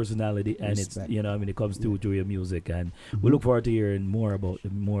through your personality, and Respect. it's, you know, I mean, it comes through your music, and we look forward to hearing more about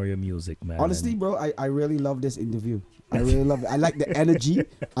more of your music, man. Honestly, bro, I really love this interview. I really love it. I like the energy.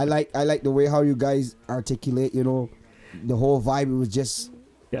 I like the way how you guys articulate. You know, the whole vibe. It was just.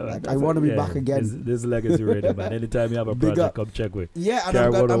 Yeah, like, I want to be back again. This Legacy Radio, man. Anytime you have a project, come check with. Yeah, and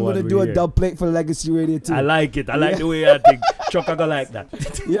I'm going to do a dub plate for Legacy Radio too. I like it. I like the way I think. Chuck, I go like that.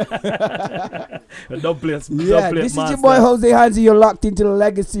 Dub plate. This is your boy Jose Hines. You're locked into the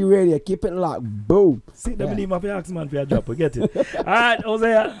Legacy Radio. Keep it locked. Boom. See, let me leave my ask man for your drop. We get it. All right,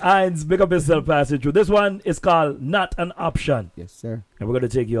 Jose Hines, big up yourself, passing through. This one is called Not an Option. Yes, sir. And we're going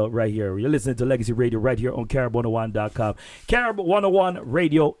to take you out right here. You're listening to Legacy Radio right here on Carib101.com. Carib 101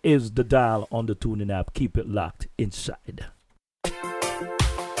 Radio is the dial on the tuning app. Keep it locked inside.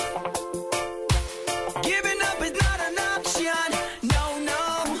 Giving up is not an option. No,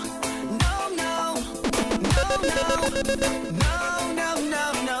 no, no, no, no, no, no,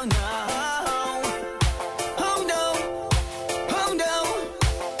 no, no, no. Oh no, oh no,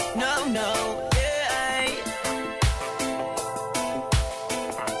 no, no.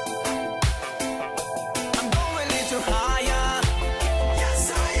 I'm going a little higher.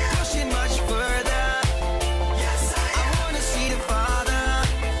 Yes, I am. Pushing much further. Yes, I am. I wanna see the Father.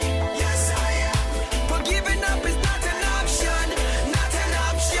 Yes, I am. But giving up is not an option. Not an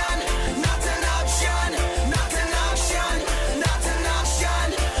option. Not an option. Not an option. Not an option.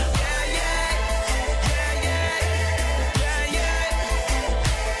 Yeah, yeah. Yeah, yeah. Yeah, yeah.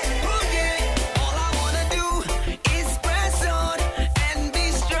 Oh, yeah. All I wanna do is press on and be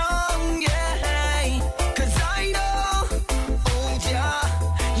strong, yeah. 'Cause I know, oh, yeah,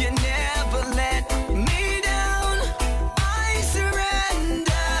 you never let me down. I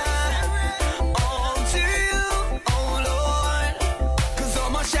surrender all to you, oh Lord. 'Cause all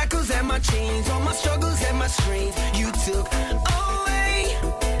my shackles and my chains, all my struggles and my strains, you took away.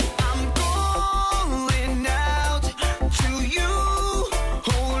 I'm calling out to you,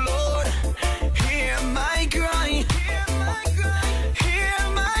 oh Lord. Hear my cry. Hear my cry. Hear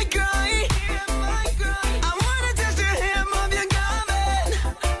my cry. Hear my cry. I wanna touch the hem of your garment,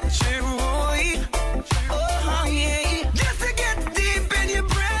 Cheroy. Oh yeah, just to get deep in your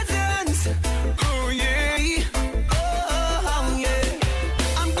presence. Oh yeah, oh yeah.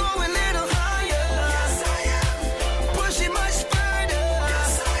 I'm going a little higher. Yes, I am. Pushing much further.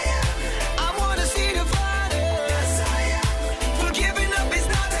 Yes, I am. I wanna see the Father. Yes, I am. For giving up is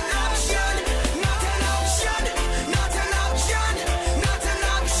not an option. Not an option. Not an option. Not an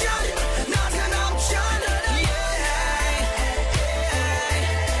option. Not an option.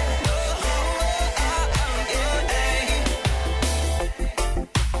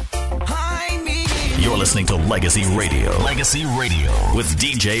 Hide me. You're listening to Legacy Radio. Legacy Radio with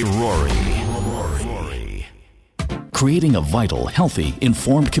DJ Rory. Creating a vital, healthy,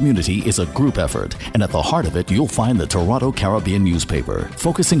 informed community is a group effort, and at the heart of it, you'll find the Toronto Caribbean newspaper,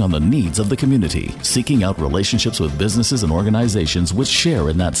 focusing on the needs of the community, seeking out relationships with businesses and organizations which share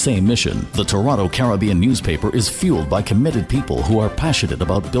in that same mission. The Toronto Caribbean newspaper is fueled by committed people who are passionate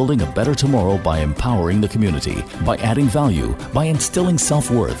about building a better tomorrow by empowering the community, by adding value, by instilling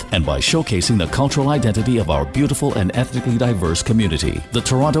self-worth, and by showcasing the cultural identity of our beautiful and ethnically diverse community. The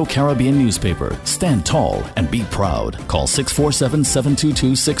Toronto Caribbean newspaper. Stand tall and be proud. Call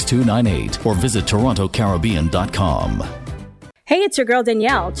 647-722-6298 or visit torontocaribbean.com. Hey, it's your girl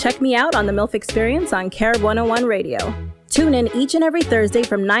Danielle. Check me out on the MILF Experience on Carib 101 Radio. Tune in each and every Thursday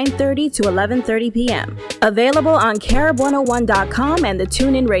from 9:30 to 11:30 p.m. Available on carib101.com and the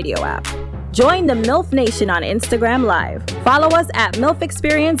TuneIn Radio app. Join the MILF Nation on Instagram Live. Follow us at MILF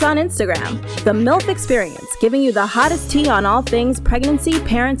Experience on Instagram. The MILF Experience, giving you the hottest tea on all things pregnancy,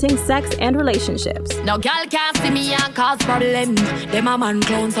 parenting, sex, and relationships. No girl can't see me and cause problem. Them a man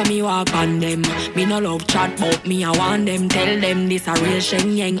clowns so me walk on them. Me no love chat but me I want them. Tell them this a real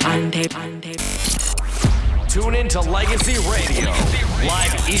Shen Yang anthem. Tune in to Legacy Radio.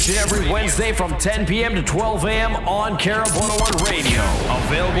 Live each and every Wednesday from 10 p.m. to 12 a.m. on Carib 101 Radio.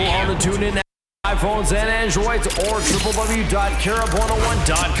 Available on the TuneIn app, iPhones and Androids, or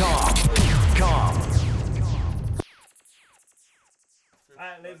www.carib101.com.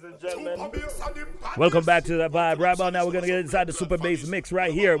 Alright, ladies and gentlemen, welcome back to the vibe. Right about now, we're going to get inside the Super Bass mix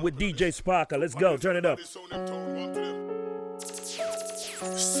right here with DJ Sparker. Let's go. Turn it up.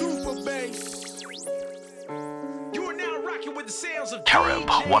 Super Bass. You are now rocking with the sounds of Carib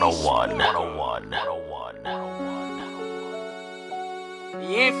 101.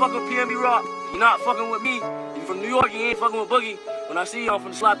 You ain't fucking with PNB Rock. You're not fucking with me. You from New York, you ain't fucking with Boogie. When I see you, I'm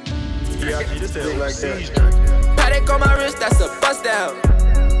finna slap you. Yeah, just like that. Paddock on my wrist, that's a bust down.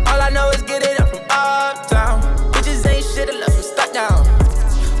 All I know is get it up from uptown. Bitches ain't shit unless we stuck down.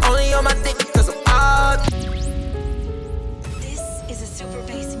 Only on my dick because I'm up. This is a Super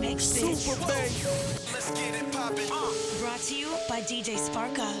Bass mix. Super Bass. Let's get it poppin'. Brought to you by DJ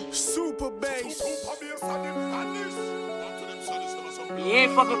Sparka. Super Bass. You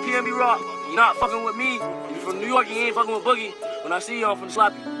ain't fucking with PNB Rock. You're not fucking with me. You from New York, you ain't fucking with Boogie. When I see you, I'm finna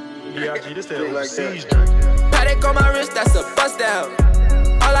slap you. Yeah, just like that. Paddock on my wrist, that's a bust down.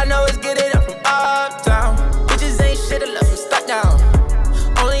 All I know is get it up from uptown. Bitches ain't shit unless we stuck down.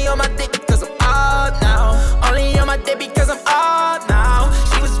 Only on my dick because I'm up now. Only on my dick because I'm up now.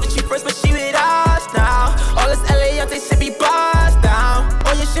 She was with you first, but she with us now. All this LA, they should be bust down.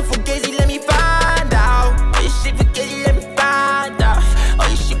 All your shit for Gazy, let me find out. All your shit for Gazy, let me find out. All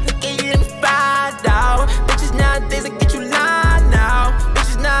your shit for Gazy, let me find out. Bitches nowadays, I get you lying now.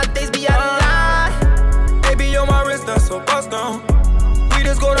 Bitches nowadays be out of line. Baby, on my wrist, that's so bust down. We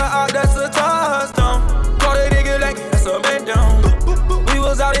just go to out, that's a touchdown. Call that nigga like that's a man down. We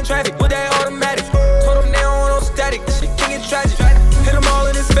was out in traffic with that automatic. Told them they don't want no static. This shit can get tragic. Hit them all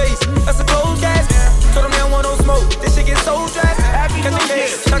in his face. That's a cold gas. Told them they don't want no smoke. This shit get so drastic.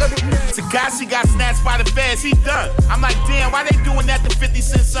 Takashi got snatched by the feds, he done. I'm like, damn, why they doing that to 50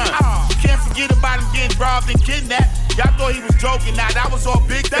 Cent son? You can't forget about him getting robbed and kidnapped. Y'all thought he was joking, now that was all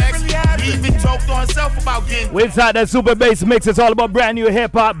big facts. He even joked on himself about getting. We're inside that Super Bass mix. It's all about brand new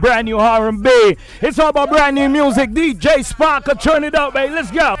hip hop, brand new R&B. It's all about brand new music. DJ Sparker, turn it up, baby.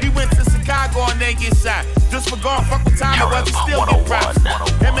 Let's go. He went to Chicago and then get shot. Just for going fuck with time, it wasn't still get props.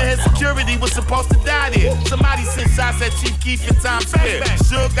 Him and his security was supposed to die there. Somebody sent shots at Chief Keef in Times Square.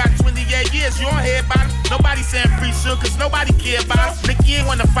 Suge got 28 years, you don't hear about him. Nobody saying free Suge, cause nobody care about him. Nicki ain't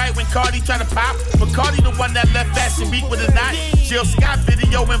wanna fight when Cardi tryna pop. But Cardi the one that left Fashion Week with a knot. Jill Scott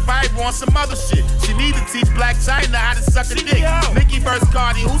video and viral on some other shit. She need to teach Black China how to suck a dick. Nicki versus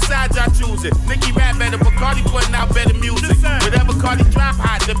Cardi, whose side y'all choosing? Nicki rap better, but Cardi putting out better music. Whatever Cardi drop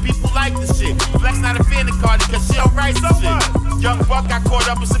hot, the people like the shit. Flex not a fan of Cardi, cause she don't write some shit. Young Buck got caught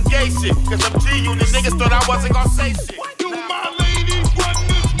up with some gay shit. Cause I'm G-Unit, the niggas thought I wasn't gonna say shit. You my ladies, run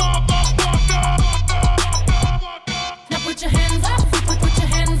this motherfucker. Now put your hands up, put your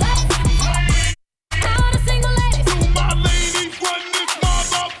hands up. All the single ladies. You my ladies, run this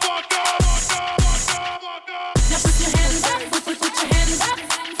motherfucker. Now put your hands up, put your hands up.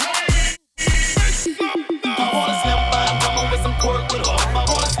 I wanna slim by a woman with some pork with her. I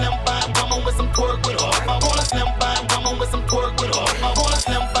wanna slim by a woman with some pork with her. I wanna slim by a woman with some pork with her. I wanna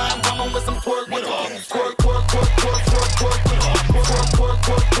slim by a woman with some pork with her. Pork, pork, pork, pork, pork.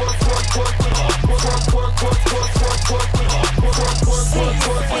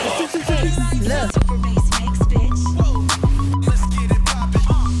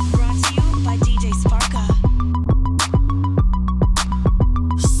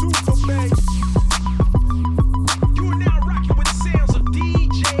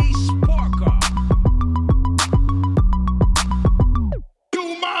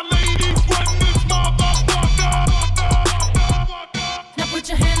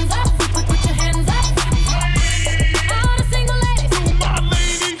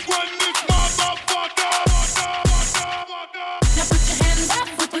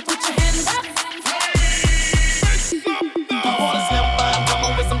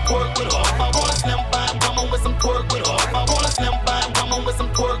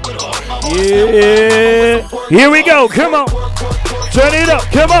 Yeah. Here we go. Come on. Turn it up.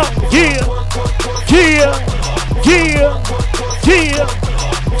 Come on. Yeah. Yeah. Yeah. Yeah.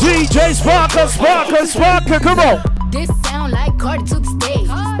 DJ Sparker. Come on. This sound like Cardi to the stage.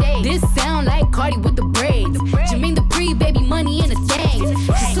 This sound like Cardi with the braids. Jermaine the pre baby money in the thing.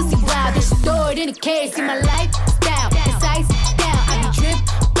 She's pussy wild, then she throw it in the cage. See my lifestyle, precise down. I be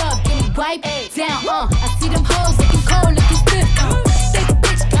dripped up, get me wipe down. I see them hoes looking cold, looking stiff. Take a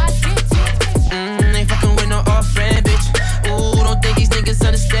bitch, God ain't fucking with no off-brand bitch. Ooh, don't think these niggas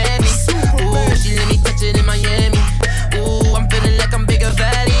understand me. Ooh, she let me touch it in Miami. Ooh, I'm feeling like I'm bigger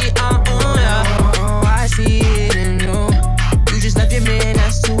valley. Yeah. I see it in you. You just left your man,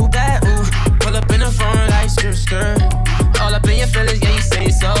 that's too bad. Ooh, pull up in the front like skirt. All up in your feelings, yeah, you say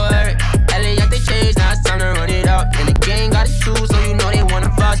it's so hurt. LA, they changed, now it's time to run it up. And the gang got it too, so you know they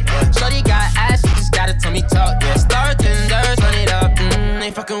wanna fuss. Yeah. Shorty got ass, she just gotta tell me talk. Yeah, start tenders, run it up.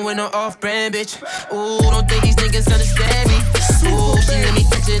 Ain't fucking with no off-brand bitch. Ooh, don't think these niggas understand me. Ooh, she let me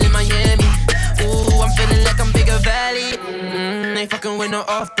touch it in Miami. Ooh, I'm feeling like I'm bigger valley. Ain't fucking with no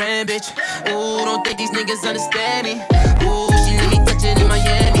off-brand bitch. Ooh, don't think these niggas understand me. Ooh, she let me touch it in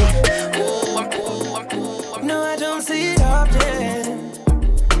Miami. Ooh, I'm no, I don't see it often.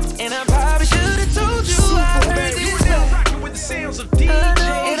 And I probably should've told you I heard this. You're now rocking with the sounds of DJs.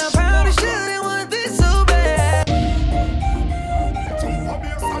 And I probably shouldn't want this so bad.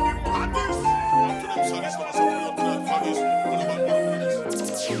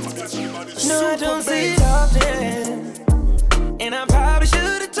 No, I don't see it often. And I probably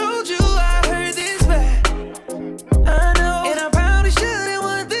should've told you I heard this bad. I know. And I probably shouldn't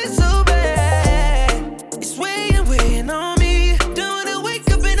want this so bad. It's weighing on me. Don't wanna wake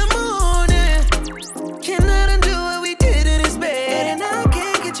up in the morning. Cannot undo what we did in this bed. And I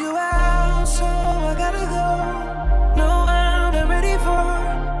can't get you out, so I gotta go. No, I'm not ready for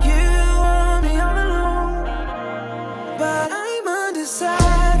you. Want me all alone. But I'm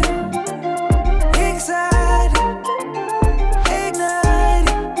undecided. Excited, ignited,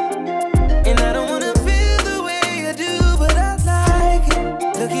 and I don't wanna feel the way I do, but I like it.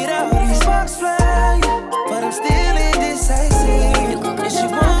 Look at all these sparks flying, but I'm still indecisive. And she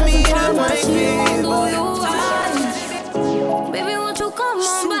want me to wipe it, but baby, won't you come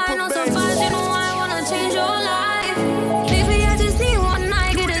on by? No surprise, you know I wanna change your life. Baby, I just need one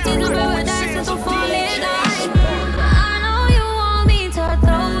night, get a taste of paradise and to fall in line. I know you want me to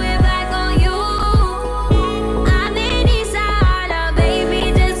throw it back on you.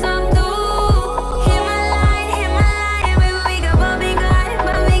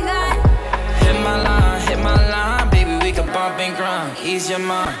 Ease your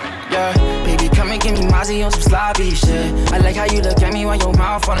mind, yeah. Baby, come and give me Mozzie on some sloppy shit. I like how you look at me while your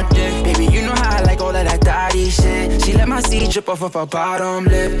mouth on a dick. Baby, you know how I like all of that daddy shit. She let my seed drip off of her bottom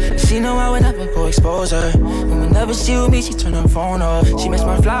lip. She know I would never go expose her. And whenever she with me, she turn her phone off. She makes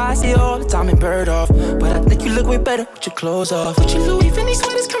my fly, I see her all the time and bird off. But I think you look way better with your clothes off. With your Louis Vuitton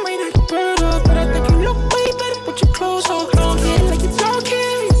sweaters, come right at the bird off. But I think you look way better with your clothes off. Don't care like you don't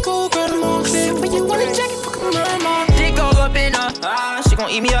care. You cool, girl, I'm on fit. But you want a jacket, fucking mama. Dick all up in her. She gon'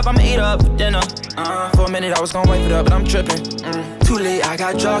 eat me up, I'ma eat her up for dinner. For a minute I was gon' wait it up, but I'm tripping. Too late, I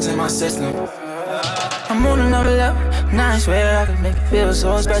got drugs in my system. I'm on another level. Now I swear I could make it feel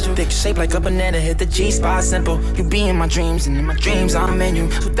so special. Picture shaped like a banana, hit the G-spot simple. You be in my dreams, and in my dreams I'm in you.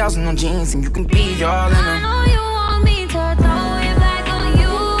 2,000 on jeans, and you can be all in them. I know you want me to throw it back on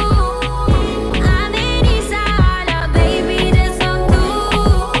you. I'm in Eastside, baby, this I'm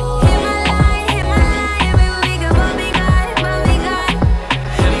through. Hit my line, baby, we can bump and grind, bump and grind.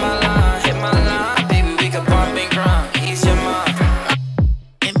 Hit my line, baby, we can bump and grind. Ease your mind.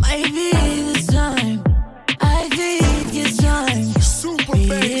 It might be this time. I think it's time. Super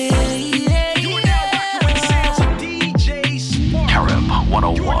bass. You are now rocking with the sounds of DJ Spark. Carib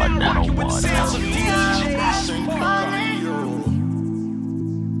 101. You are now rocking with the sounds of DJ Spark.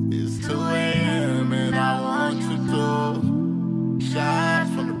 It's 2 a.m. and I want you to shots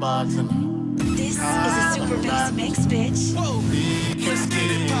from the bartender. This is a super bass mix, bitch. Let's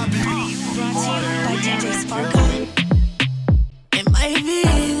get it poppin'. Brought to you by DJ Sparko. It might be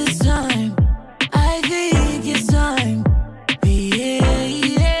this time. I think it's time.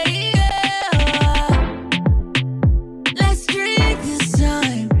 Let's drink this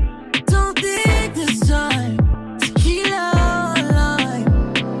time. Don't think this time. Tequila lime.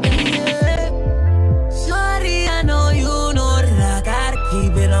 Sorry, I know you know that I gotta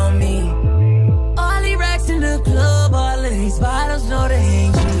keep it on me. All the racks in the club, all of these bottles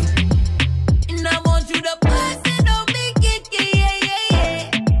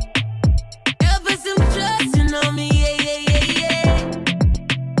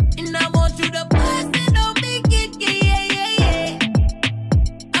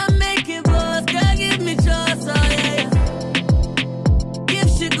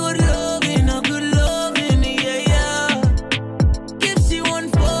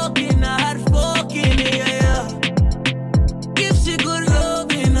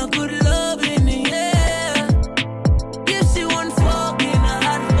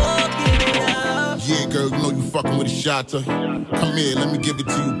Shata. Come here, let me give it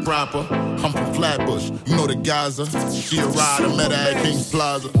to you proper. I'm from Flatbush, you know the Gaza. She a rider, met her at King's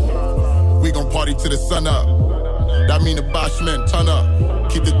Plaza. We gon' party till the sun up. That mean the Boschman turn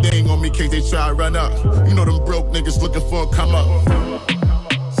up. Keep the thing on me in case they try to run up. You know them broke niggas looking for a come up.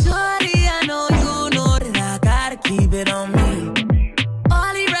 Shorty, I know you know that I gotta keep it on me.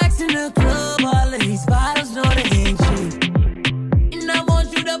 All these racks in the club, all of these bottles know they ain't cheap. And I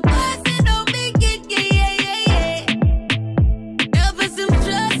want you to pass it on me, yeah. Now put some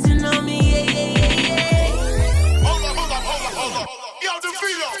trust on me, yeah. Hold up. Yo,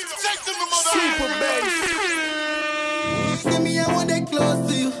 DeVito, take them to mother. Super bass. See me, I want that close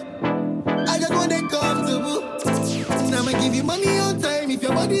to you. I just want that comfortable. And I'ma give you money on time if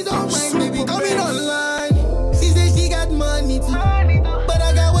your body's on mine, baby. Coming online. She said she got money too, but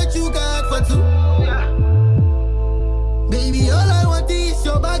I got what you got for two. Baby, all I want is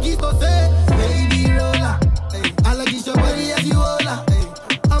your baggy for sale. Baby, roller. I like it your body as you hold her.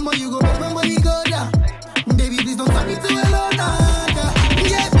 How much you go make my money go down? Baby, please don't stop me too alone.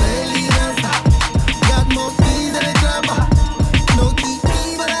 Yeah, belly dancer. Got more keys than a trapper. No key,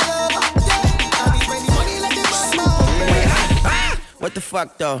 but I love her. Yeah, I be spending money like a mama. What the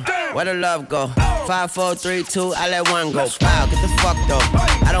fuck though? Where the love go? 5, 4, 3, 2, I let one go. Wow, get the fuck though.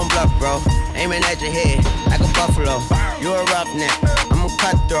 I don't bluff, bro. Aiming at your head like a buffalo. You a roughneck, I'm a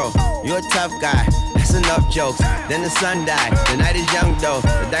cutthroat. You a tough guy. That's enough jokes. Then the sun died. The night is young though.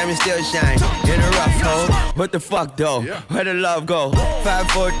 The diamonds still shine in a rough hole. What the fuck though? Where the love go?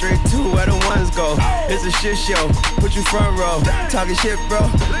 5, 4, 3, 2, where the ones go? It's a shit show. Put you front row. Talking shit, bro.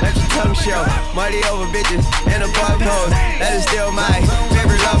 Let your tongue show. Money over bitches and above hoes. That is still my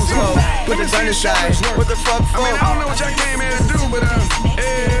favorite love code. Put the gun aside. What the fuck for? I mean, I don't know what y'all came here to do, but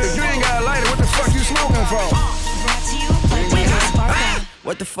if you ain't got a lighter, what the fuck you smoking for?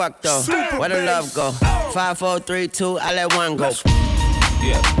 What the fuck though? Where the love go? 5, 4, 3, 2, I let one go.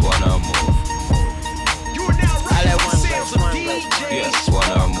 Yeah, wanna move. I let one go. Yes,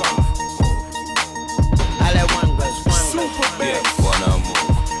 wanna move. I let one go. Yeah, wanna move.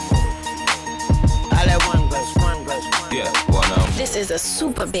 I let one go. Yeah, wanna move. This is a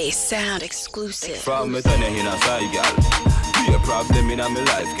Super Bass sound exclusive. From me turn in a side, gal. Be a problem in my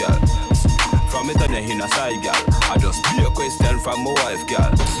life, gal. From me turn in a side, gal. I just be a question from my wife,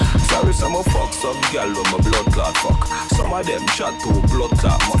 gal. Sorry, some of fuck some gal with my blood clot fuck. Some of them chat to blood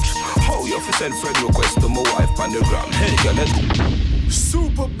clot much. How you fi send friend request to my wife on the gram? Hey, gal, let's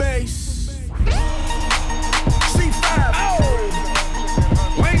Super Bass. C5.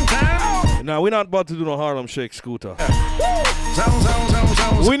 Wing time. Now, we're not about to do no Harlem Shake, Scooter.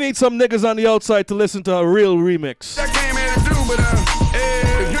 We need some niggas on the outside to listen to a real remix. I came here to do, but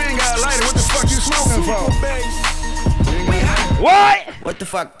if you ain't got a lighter, what the fuck you smoking for? What? What the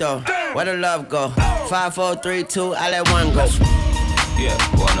fuck though? Where the love go? 5, 4, 3, 2, I let one go. Yeah,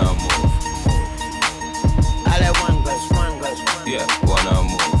 wanna move. I let one go. Yeah, wanna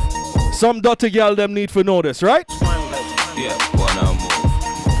move. Some dirty gal them need for know this, right? Yeah, wanna move.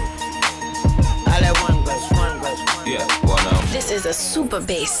 I let one go. Yeah, wanna move. This is a Super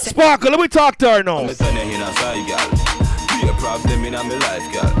Bass. Sparkle, let me talk to her now. From me turn in a side, gal. Be a problem in my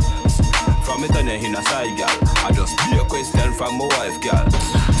life, gal. From me turn in a side, gal. I just be a question from my wife, gal.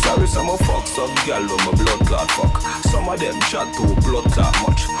 Sorry, some of fuck some gal with my blood clot fuck. Some of them chat to blood clot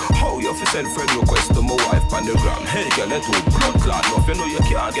much. How you fi send friend request to my wife on the gram? Hey, gal, let to blood clot enough. You know you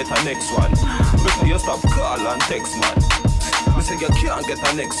can't get a next one. Before you stop call and text, man. Me say you can't get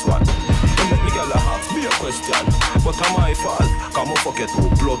a next one. You make me gal ask me a question, but am I fault? Come on, fuck it to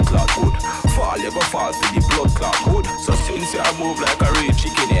blood clot good. Fall, you go fall to the blood clot good. So since you move like a real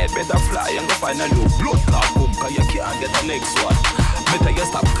chicken head, better fly and go find a new blood clot boom. Cause you can't get a next one. Better you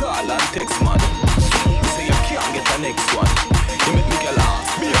stop call and text, man. You say you can't get a next one. You make me gal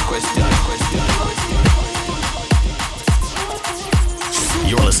ask me a question.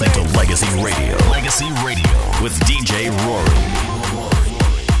 You're listening to Legacy Radio. Legacy Radio with DJ Rory.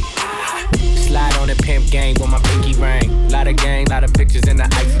 Slide on the pimp gang with my pinky ring. Lot of gang, lot of pictures in the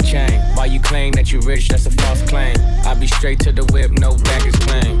icy chain. While you claim that you rich, that's a false claim. I be straight to the whip, no baggage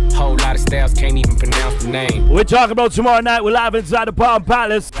claim. Whole lot of styles, can't even pronounce the name. We're talking about tomorrow night. We're live inside the Palm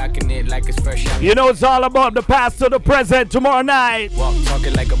Palace. Rocking it like it's fresh out. You know it's all about the past to the present tomorrow night. Walk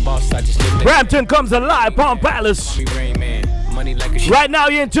talking like a boss, I just live Brampton comes alive, Palm Palace. Money like a right now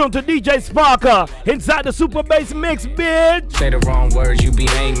you're in tune to DJ Sparker inside the Super Bass Mix, bitch. Say the wrong words, you be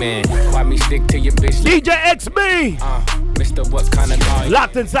hangman. Why me stick to your bitch? DJ XB. Mr. What's kind of noise?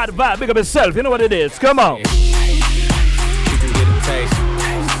 Locked inside the vibe, big up yourself. You know what it is. Come on. She can get a taste.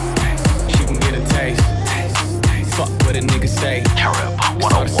 She can get a taste. Fuck what a nigga say. Carib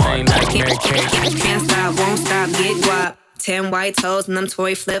 101. Like Mary Kate. Can't stop, won't stop, get 10 white toes and them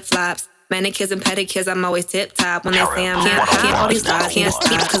toy flip-flops. Manicures and pedicures, I'm always tip-top. When they say I'm can't all these guys can't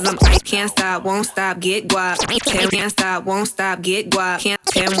stop. Cause I'm I can't stop, won't stop, get guap. Can't stop, won't stop, get guap. Can't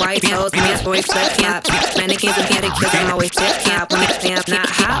 10 white toes and them toy flip-flops. Manicures and pedicures, I'm always tip-top. When they say I'm not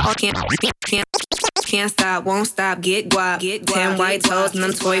hot or can't stop, won't stop, get guap. 10 white toes and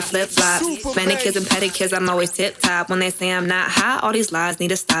them toy flip-flops. Manicures and pedicures, I'm always tip-top. When they say I'm not hot, all these lies need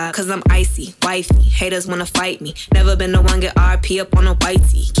to stop. Cause I'm icy, wifey, haters wanna fight me. Never been the one get RP up on a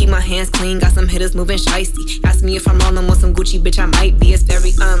whitey. Keep my hands clean, got some hitters moving shiesty. Ask me if I'm rolling with some Gucci, bitch, I might be. It's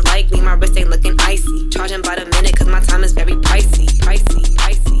very unlikely, my wrist ain't looking icy. Charging by the minute, cause my time is very pricey.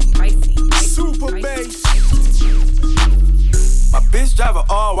 Super bass. My bitch drive a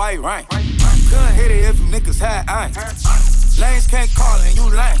all white rank. Couldn't hit it if you niggas had iron. Lanes can't call it and you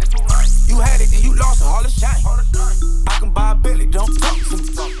lame. You had it and you lost it, all the shine. I can buy a Billy, don't talk to me.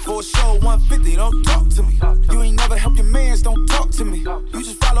 For a show 150, don't talk to me. You ain't never helped your mans, don't talk to me. You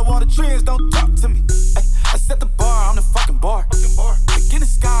just follow all the trends, don't talk to me. I set the bar, I'm the fucking bar. Look in the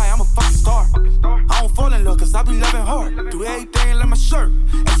sky, I'm a fucking star. I don't fall in love cause I be loving hard. Do everything like my shirt,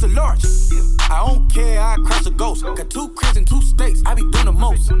 it's a large. I don't care, I crush a ghost. Got 2 cribs and 2 states, I be doing the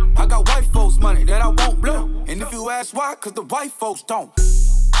most. I got white folks money that I won't blow. And if you ask why, cause the white folks don't.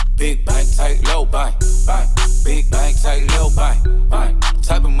 Big bank, tight, low bank, bank. Big bank, tight, low bank, bank. The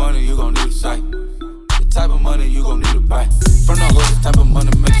type of money you gon' need a sight. The type of money you gon' need a buy. From the hood, the type of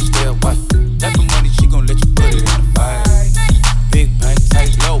money make you stay away. Type of money she gon' let you put it in the bag. Big bank,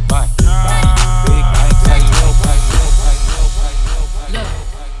 tight, low bank, bank. Big bank, tight, low bank, low bank, low bank, low bank. Look,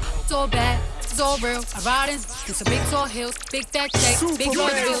 it's all bad. It's all real. I ride in some big tall hills, big fat checks, big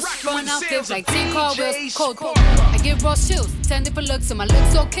large bills, run out flips like 10 car wheels, cold. I give raw chills, 10 different looks, and my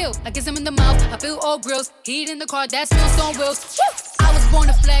looks so kill. I kiss him in the mouth, I feel all grills, heat in the car, that's no on wheels. Woo! I was born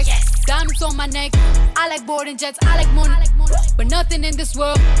to flex, diamonds on my neck. I like boarding jets, I like money, but nothing in this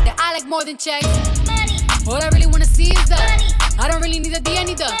world that I like more than checks. Money. All I really wanna see is the money. I don't really need a D, I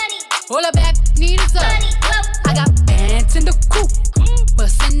need the money. All I back need is the money. I got bands in the coupe.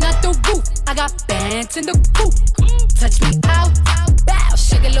 Bustin' out the roof, I got bands in the coop. Touch me out, bow,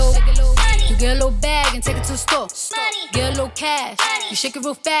 shake it low. You get a little bag and take it to the store. Get a little cash, you shake it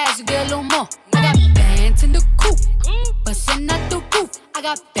real fast, you get a little more. I got bands in the coop, bustin' out the roof. I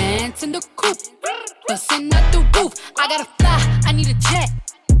got bands in the coop, bustin' out the roof. I gotta fly, I need a jet.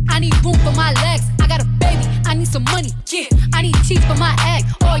 I need room for my legs. I got a baby, I need some money. Yeah, I need teeth for my egg.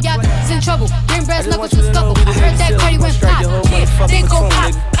 Oh, y'all in trouble. Bring brass knuckles to scuffle. I heard that Cardi went pop. Yeah, then go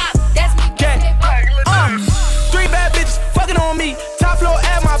pop. That's me. Okay. 3 bad bitches fucking on me. Top floor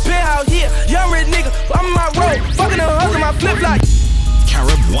at my penthouse. Yeah, young rich nigga, I'm in my road. Fucking her hustle, my flip like.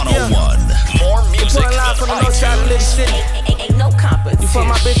 Carib 101. More music than iTunes. Ain't no competition. You fuck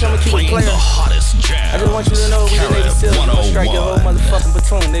my bitch, I'ma keep it playing. The hottest jam. I just want you to know we the Navy SEALs. I'm gonna strike your whole motherfucking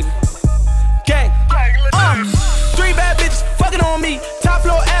platoon, nigga. Gang. 3 bad bitches fucking on me. Top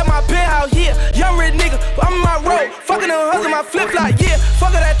floor at my penthouse, yeah. Young rich nigga, I'm in my road. Fucking her hustle, my flip like, yeah.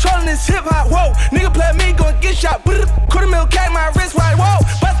 Fuck her that trolling this hip hop, whoa. Nigga play me, gon' get shot. Quarter mil cat, my wrist right, whoa.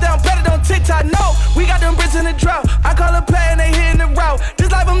 Bust down better on TikTok, no. We got them bricks in the drought. I call a play and they hitting the route. This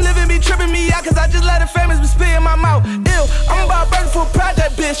life I'm living be tripping me out, cause I just let the famous be spit in my mouth. Ew, I'm about burning for a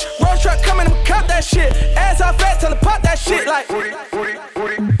project, bitch. Rolls truck coming, I'ma cop that shit. Ass off fat, tell her pop that shit like.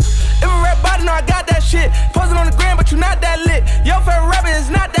 If a rap body, know I got that shit. Posing on the gram, but you not that lit. Your favorite rapper is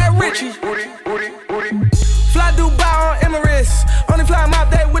not that rich. Fly Dubai on Emirates. Only fly my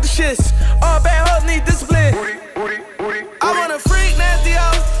day with the shits. All bad hoes need discipline. I want a freak nasty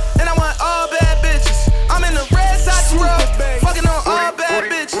hoe, and I want all bad bitches. I'm in the red side road, fucking on all bad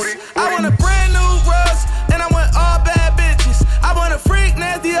bitches. I want a brand new Russ, and I want all bad bitches. I want a freak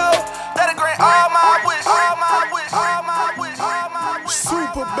nasty hoe, that'll grant all my wish. All my wish, all my wish, all my wish.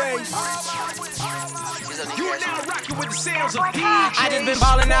 Super bass. You're now rocking with the sounds of DJ. I just been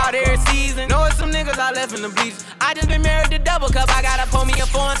ballin' out every season. Know it's some niggas I left in the bleachers. I just been married to double cup. I gotta pour me a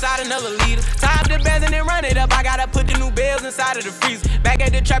 4 inside another liter. Tie up the bands and then run it up. I gotta put the new bells inside of the freezer. Back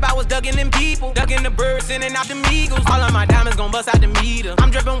at the trap, I was ducking them people. Ducking the birds, sending out them eagles. All of my diamonds gon' bust out the meter. I'm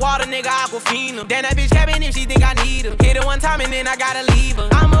dripping water, nigga, Aquafina. Damn, that bitch capping if she think I need her. Hit her one time and then I gotta leave her.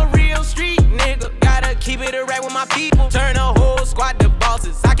 I'm a real street nigga. Gotta keep it a rap with my people. Turn a whole squad to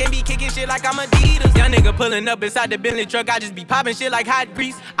bosses. I can't be kicking shit like I'm Adidas. Young nigga pulling up inside the Bentley truck. I just be popping shit like hot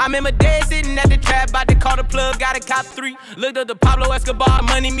grease. I remember dead sitting at the trap, about to call the plug, got a cop 3. Looked up the Pablo Escobar,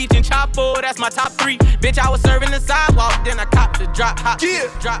 Money Meech and Chop 4, that's my top 3. Bitch, I was serving the sidewalk, then I copped the drop hop. Yeah.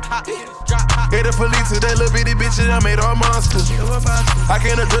 Drop hop, drop hop. Hit the police to that little bitty bitch and I made all monsters. I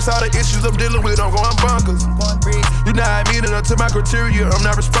can't address all the issues I'm dealing with, I'm going bonkers. You not meeting up to my criteria, I'm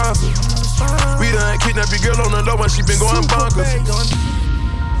not responsible. We done kidnapped your girl on the low when she been going bonkers.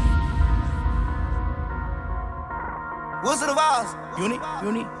 Woods of the Vals,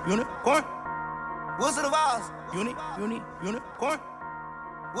 unicorn. Woods of the Vals, unicorn.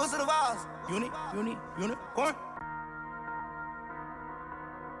 Woods of the Vals, unicorn.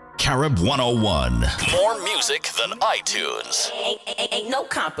 Carib 101. More music than iTunes. Ain't no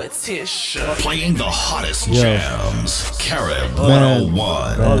competition. Playing the hottest jams. Carib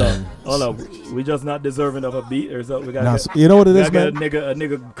 101. Hold on. We just not deserving of a beat or something. We got you know what it is, man? A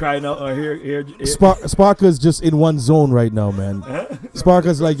nigga crying out here. Sparker's just in one zone right now, man.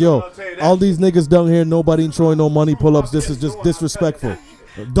 Sparker's like, yo, all these niggas down here, nobody throwing no money pull-ups. This is just disrespectful.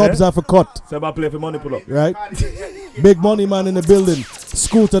 Dubs have a cut. So I play for money pull up. Right? Big money man in the building.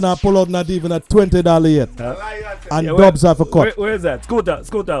 Scooter not pull out not even at $20 yet. And Dubs have a cut. Where is that? Scooter.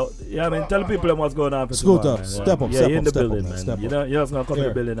 Yeah, I mean, tell people what's going on for Scooter, tomorrow, step up, yeah, step you're up, in the step building, up, man. step You're just not come to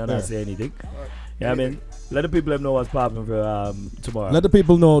the building and not say anything. Yeah, I mean, let the people know what's popping for tomorrow. Let the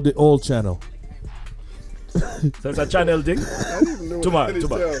people know the old channel. So it's a channel thing? Tomorrow.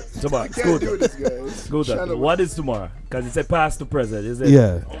 Scooter. What is tomorrow? Because it's a past to present. Is it?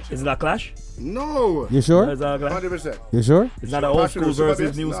 Yeah. Is it a clash? No. You sure? 100%. You sure? It's not an old school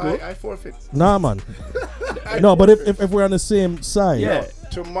versus new school? I forfeit. Nah, man. No, but if we're on the same side. Yeah.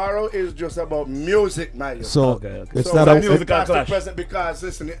 Tomorrow is just about music, man. So it's so not a musical clash. Present because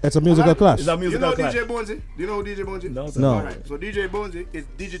listen, it's a musical clash. It's a musical clash. DJ Bonesy? Do you know who DJ Bonesy? No, sir. No. All right. So DJ Bonesy is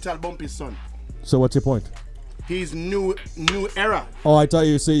Digital Bumpy's son. So what's your point? He's new era. Oh, I thought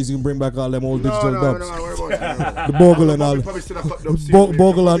you say he's gonna bring back all them old digital dubs. No, worry about it. The bogle and all.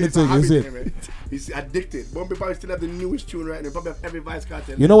 Bogle on the thing, is it? He's addicted. Bumpy probably still have the newest tune right now. Probably have every Vice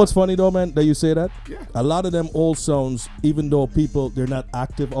Cartel. You know what's funny though, man, that you say that? Yeah. A lot of them old sounds, even though they're not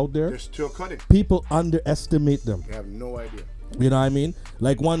active out there, They're still cutting. people underestimate them. They have no idea. You know what I mean?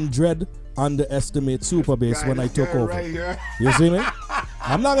 Like one Dread underestimate Super Bass when I took over. Right You see me?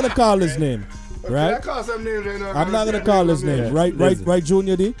 I'm not gonna call his name. Right? I call some names right now. I'm not gonna call his name. Right,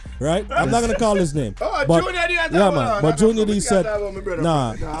 Junior D. Right? I'm not gonna call his name. Oh, but, Junior D. Yeah, man. But Junior D said,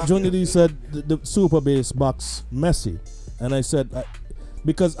 Junior D said the Super Bass box messy, and I said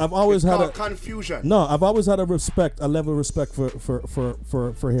because I've always had a confusion. No, I've always had a level of respect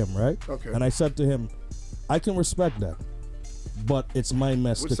for him, right? Okay. And I said to him, I can respect that, but it's my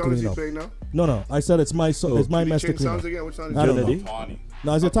mess to clean up. Playing now? No. I said it's my it's my mess to clean up. Again? Which song is I don't it? know.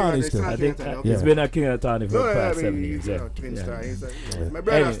 No, it's a Tawny still. I think it's been a King of Tawny for the past 7 years. My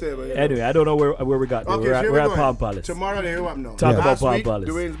brother's there, but anyway, I don't know where we got there. We're at Palm Palace. Tomorrow they up now. Talk about Palm Palace.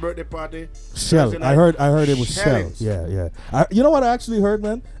 Dwayne's birthday party. Shell. I heard it was Shell. Yeah. You know what I actually heard,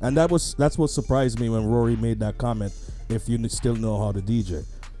 man? And that's what surprised me when Rory made that comment. If you still know how to DJ,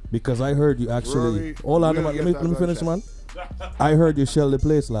 because I heard you actually. Hold on, let me finish, man. I heard you shell the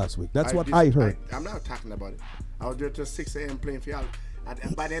place last week. That's what I heard. I'm not talking about it. I was there till 6 a.m. playing for y'all.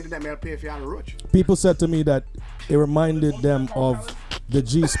 And by the end of that, I'll pay for y'all a roach. People said to me that it reminded them of the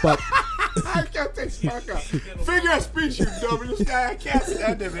G-Spot. I can't take Sparker. Figure of speech, you dumb. This guy, I can't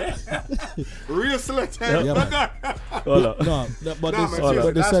stand him, man. Real selector. Hold on. No, but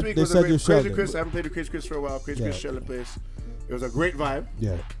they said you shelled Crazy Chris, I haven't played with Crazy Chris for a while. Crazy Chris shelled the place. It was a great vibe.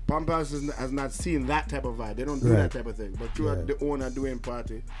 Yeah. Palm Palace has not seen that type of vibe. They don't do that type of thing. But you are the owner doing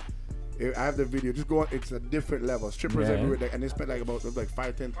party. I have the video. Just go on. It's a different level. Strippers everywhere, and they spent like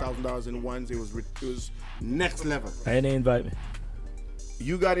 $5,000-$10,000 in ones. It was next level. I didn't invite me.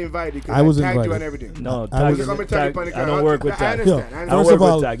 You got invited because I was tagged invited. you and everything. No, I don't work with tag. I understand. I don't work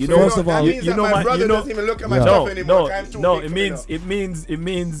with tag. First of all, you know my brother doesn't even look at my stuff anymore. No. It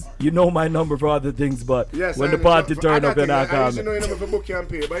means you know my number for other things, but yes, when the party turn up, you're not coming. I used to know your number for book and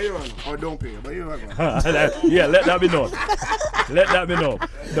pay, but you or don't pay, but you yeah, let that be known. Let that be known.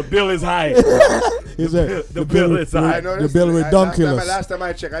 The bill is high. The bill is high. The bill with Dunkillers. Last time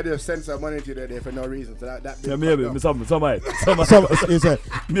I checked, I just sent some money to there for no reason. So that bill maybe some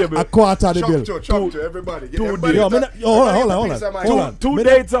a quarter of the bill. Chop to everybody. Hold on. Two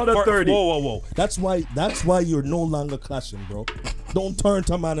dates out of 30. Whoa. That's why you're no longer clashing, bro. Don't turn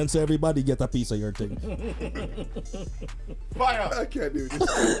to man and say everybody get a piece of your thing. Fire! I can't do this.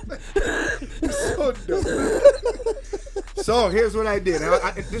 So dumb. So here's what I did.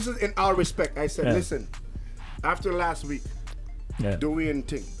 This is in all respect. I said, listen, after last week,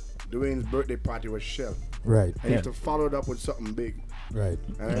 Dwayne's birthday party was shell. Right. I need to follow it up with something big. Right.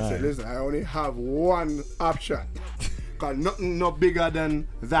 And I said, listen, I only have one option. Because nothing no bigger than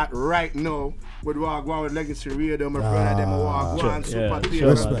that right now. With walk one with Legacy Radio, my brother, them walk one super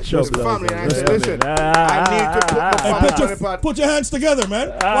theater. Family, and I said, listen, I need to put my family on the party. Put your hands together, man.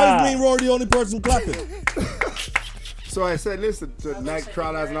 Why is me and Rory the only person clapping? So I said, listen to night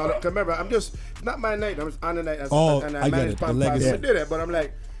crawlers and all that. 'Cause remember, it's not my night. I'm on the night. And I get it. The legacy. I did it, but I'm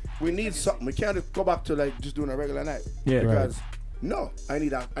like, we need something. We can't just go back to like just doing a regular night. Yeah, because no, I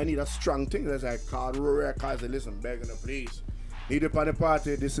need a strong thing. That's I called Rory. I called, said, listen, begging the please. Need up on the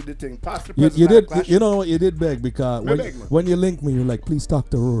party. This is the thing. Pass the you did. You know what? You did beg because when you link me, you're like, please talk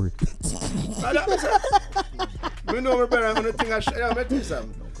to Rory. We know my brother. I'm gonna think I'm gonna tell you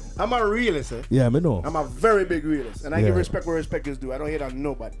something. I'm a realist, eh? Yeah, I know. I'm a very big realist, and I give respect where respect is due. I don't hate on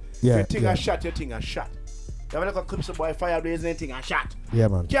nobody. Yeah, if you think I shot, you think I shot. You have a clip some boy Fireblaze and think I shot. Yeah,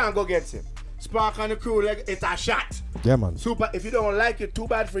 man. Can't go get him. Spark on the crew like it's a shot. Yeah, man. Super. If you don't like it, too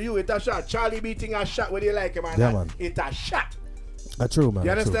bad for you. It's a shot. Charlie B think a shot whether you like him or yeah, not. Man. It's a shot. That's true, man.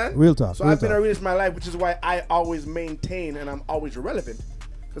 You understand? True. Real talk. So I've been a realist in my life, which is why I always maintain and I'm always relevant.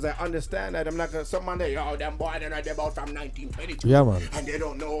 Because I understand that I'm not going to, some man there, them boy, they're not about from 1922. Yeah, man. And they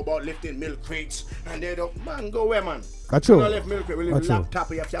don't know about lifting milk crates. And they don't, man, go where, man? That's true. We don't lift milk crate, we lift laptop,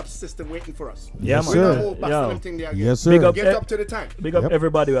 we have to have a system waiting for us. Yeah, yes, man. Sir. We don't hold back to them thing there again. Yes, sir. Get up to the time. Big up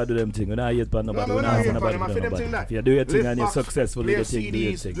everybody who do them thing. We're not yet for nobody. We're not nobody. If you do your thing and you're successful, do your thing, do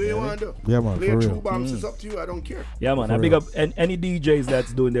your thing. Do you want to do? Yeah, man, play for real. true bombs, it's up to you, I don't care. Yeah, man. I big up any DJs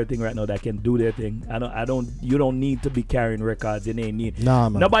that's doing their thing right now that can do their thing. You don't need to be carrying records. You ain't need. Nah,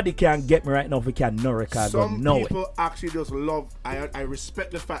 man. Nobody can get me right now if we can no records. Some people actually just love. I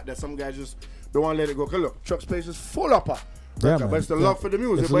respect the fact that some guys just don't want to let it go. Cause look, Chuck's place is full up. Yeah, but it's the love for the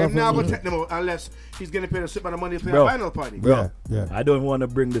music. But he's not going to take them out unless he's going to pay the sip on the money to play a vinyl party. Bro, yeah. I don't want to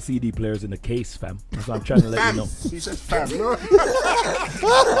bring the CD players in the case, fam. That's what I'm trying to let you know. He said fam. Rory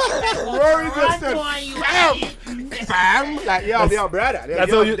just said fam. Like, yo, brother.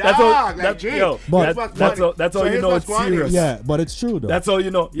 That's all you know it's serious. Yeah, but it's true, though. That's all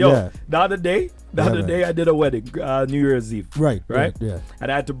you know. Yo, the other day I did a wedding, New Year's Eve. Right. Yeah. And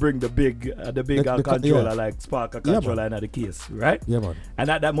I had to bring the big controller, like Sparker controller and the case, right? Yeah, man. And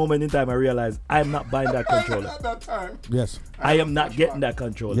at that moment in time, I realized I'm not buying that controller. At that time. Yes. I am not getting that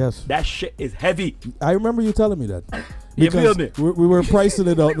controller. Yes. That shit is heavy. I remember you telling me that. You feel me? We were pricing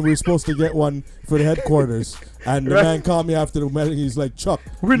it out and we were supposed to get one for the headquarters. And the man called me after the meeting. He's like, Chuck,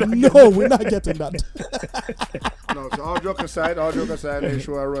 we're not getting that. No, so all joke aside, make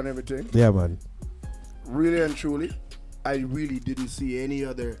sure I run everything. Yeah, man. Really and truly, I really didn't see any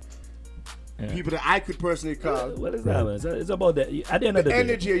other people that I could personally call. What is that, man? It's about that. At the end of the day.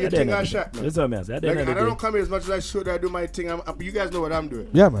 Energy, you think I shot, man. That's what I'm saying. At the end of the day. I don't come here as much as I should. I do my thing. You guys know what I'm doing.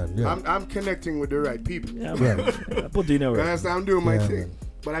 Yeah, man. Yeah. I'm connecting with the right people. Yeah, man. I put in a work. I'm doing my thing. Man.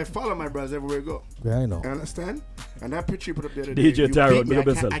 But I follow my brothers everywhere I go. Yeah, I know. You understand? And that picture you put up the other day. DJ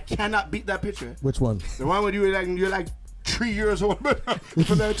Tyrone, I cannot beat that picture. Which one? The one where you're like 3 years old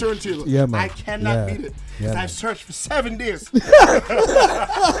from that turntable. Yeah, man. I cannot beat it. Yeah, I've searched for 7 days. 7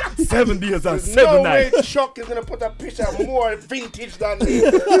 days and 7 no nights. way Chuck is gonna put that picture more vintage than me.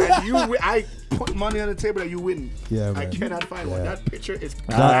 And I put money on the table that you win. Yeah, man. I cannot find one. That picture is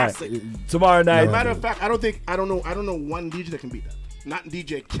classic. Tomorrow night. As a matter of fact, I don't know one DJ that can beat that. Not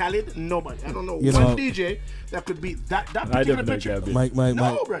DJ Khaled, nobody. I don't know one DJ that could beat that particular picture.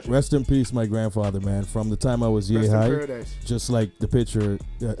 Rest in peace, my grandfather, man. From the time I was yay high, just like the picture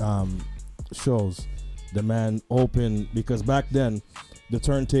shows, the man opened, because back then the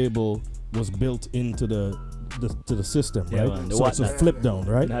turntable was built into the system, right? Man, so it's a flip down,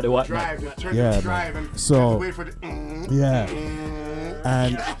 right? Drive and so wait for the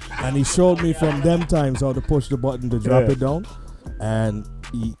and he showed me from them times how to push the button to drop it down. And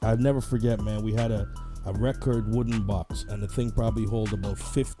I'll never forget, man, we had a record wooden box, and the thing probably hold about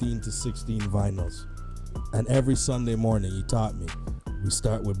 15 to 16 vinyls. And every Sunday morning, he taught me, we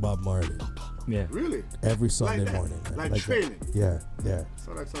start with Bob Marley. Yeah. Really? Every Sunday morning. Man. Like training? Yeah.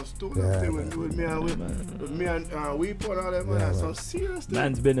 So like some students with me and we put all that, man. That's some serious thing.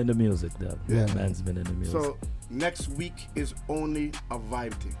 Man's been in the music, though. Yeah. Man's been in the music. So next week is only a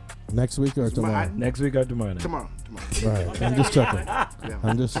vibe thing. Next week or tomorrow? Next week or tomorrow? Tomorrow. Right. I'm just checking.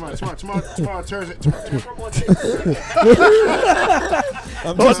 Tomorrow, Thursday.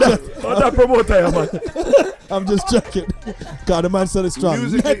 That promoter, man. I'm just checking. God, the man said it's strong.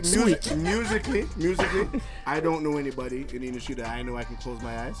 Musically, I don't know anybody in the industry that I know I can close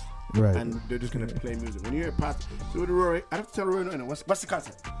my eyes. Right. And they're just going to play music. When you hear past, so with Rory, I have to tell Rory, no, what's the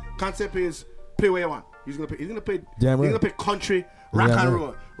concept? Concept is play what you want. He's going to play country, rock and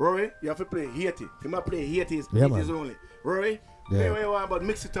roll. Rory, you have to play Haiti. He might play Haiti's only. Rory, play what you want, but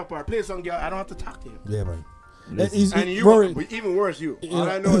mix it up or play some girl. I don't have to talk to him. Yeah, man. Rory, but even worse, you. All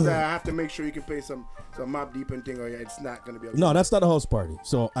I know is that I have to make sure you can play some Mobb Deep and thing, or it's not gonna be. No, that's not a house party.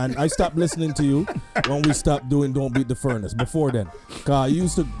 So, and I stopped listening to you when we stopped doing "Don't Beat the Furnace." Before then, cause you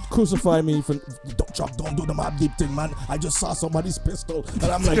used to crucify me for don't do the Mobb Deep thing, man. I just saw somebody's pistol, and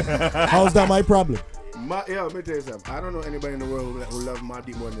I'm like, how's that my problem? Let me tell you something. I don't know anybody in the world who loves Mobb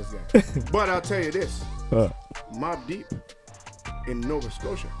Deep more than this guy. But I'll tell you this: Mobb Deep in Nova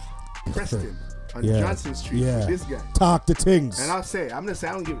Scotia, Preston. On Johnson Street, with this guy. Talk the things. And I'll say, I'm gonna say,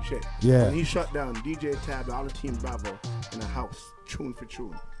 I don't give a shit. Yeah. When he shut down DJ Tab, all the Team Bravo in a house, tune for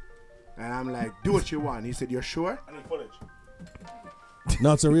tune. And I'm like, do what you want. He said, you're sure? I need footage.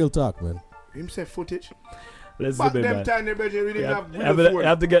 No, it's a real talk, man. Him said footage. Let's Back do them it, time, they really have I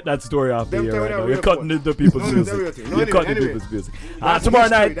have to get that story off the air right now. You're cutting into people's music. You're cutting into people's music. Tomorrow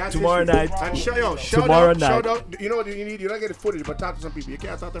night. And shout out. You know what you need? You don't get the footage, but talk to some people. You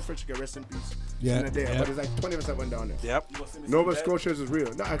can't talk to French, you can rest in peace. Yeah. But there's like 20% went down there. Yep. Nova Scotia is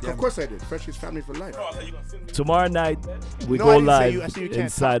real. No, of course I did. Fresh is family for life. Tomorrow night, we go live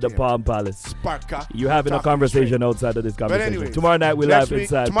inside the Palm Palace. You having a conversation outside of this conversation. Tomorrow night, we live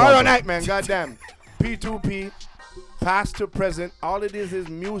inside. Tomorrow night, man. Goddamn. P2P, past to present, all it is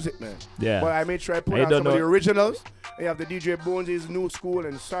music, man. Yeah. But I made sure I put out some of the originals. You have the DJ Bones, new school,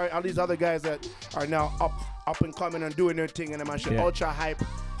 and all these other guys that are now up and coming and doing their thing, and I'm ultra hype.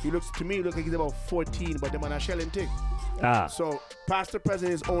 He looks like he's about 14, but them on a shelling thing. So past to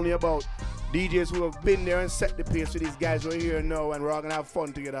present is only about DJs who have been there and set the pace for these guys who are here now, and we're all gonna have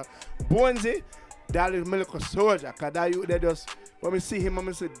fun together. Bonesy, that is Milico Soldier, cause that you they just. When we see him, I'm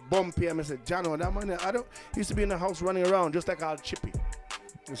going to say bumpy. I'm going to say, Jano, that man, he used to be in the house running around just like Al Chippy.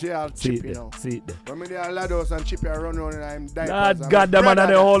 You see Al Chippy, you know? When we there, Lados and Chippy are running around and I'm dying. God damn, man,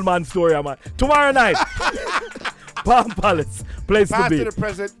 and the whole man story, man. Tomorrow night, Palm Palace, place to be. Past to the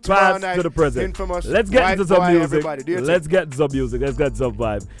present, tomorrow night. To the present. Infamous. Let's get into some music. Let's get some music. Let's get some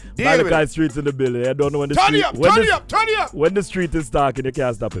vibe. Malachi Street's in the building. I don't know when the turn street. Turn up. When the street is talking, you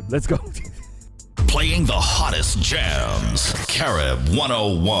can't stop him. Let's go. Playing the hottest jams. Carib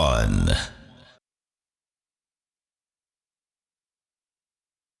 101.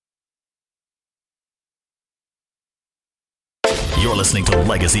 You're listening to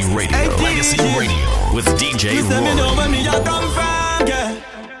Legacy Radio. Legacy Radio with DJ Rory. So me know where me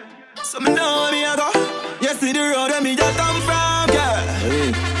a go. You see the road where me a come from, yeah.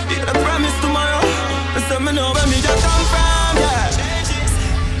 I promise tomorrow. So me know where me a come from, yeah.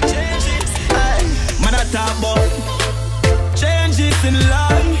 Man I talk about changes in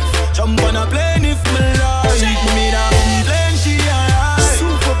life. Jump on a plane if me like. Me da complain she alright.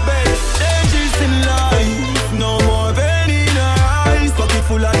 Super bass. Changes in life. No more pain in her eyes. Pocket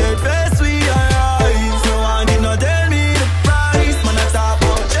full of dead face we eyes. No one did not tell me the price. Man I talk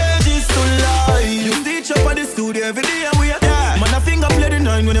about changes to life. You stitch up at the studio every day and we are. Man I finger play the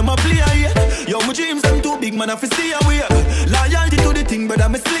 9 when them a play here. Yo my dreams them too big man I fi stay away. Loyalty to the thing but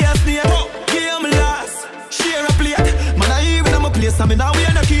I'm a slay a snake. Share a plate. Man, I even in my place, I'm in a way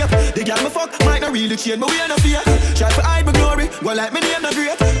no cape. The girl me fuck might not really change, but we ain't no fear. Try to hide my glory, go like me name no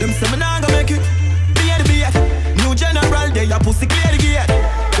great. Them say me nah go make it, be the beat. New general, they a pussy clear the gate.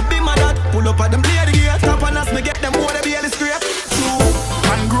 The big man that pull up at them play the gate. Top on us, me get them water be the scrape.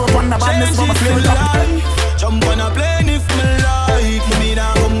 Man grew up on the badness, but my flame top. Jump on a plane if me like. Me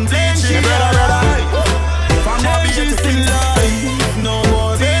nah complain, she right. From my beach to life, no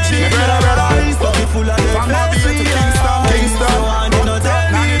more beach, brother. Pocket full of the place we are. Kingston, you know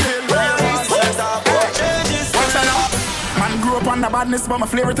tell me man grew up on the badness, but my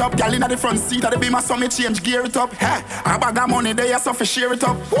flare it up. Girl inna the front seat of the beamer, so me change gear it up. Hey, a bag of money there, so fi share it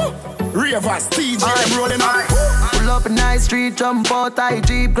up. Ravers, TJ, I'm rolling up. Pull up in nice street, jump out, high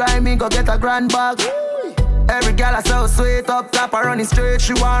Jeep, grind me, go get a grand bag. Every girl I so sweet up top, I running straight,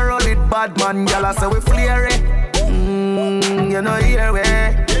 she want roll it bad man. Girl I say we flare it. You know here we.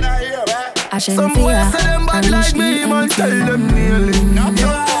 Some boys say them bad like me, man, tell them nearly.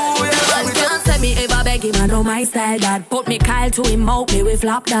 Can't say me ever beg him, I know my style that. Put me Kyle to him out, me we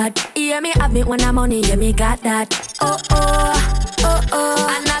flop that. Yeah, me have me when I'm money, yeah, me got that. Oh, oh, oh,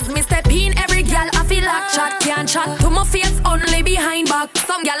 oh. And as me step in, every girl I feel like chat. Can't chat to my face, only behind back.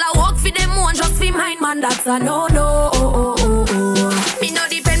 Some girl I walk for them one, just for mine, man, that's a no-no. Oh, oh, oh, oh. Me no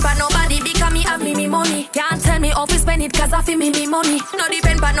depend on nobody, because me have me money. Can't tell me how to spend it, cause I feel me money. No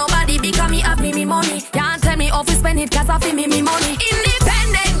depend on nobody, because me have me money. Can't tell me how to spend it, cause I feel me money.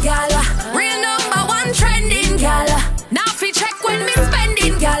 Independent girl, real number one trending girl. Now fi check when me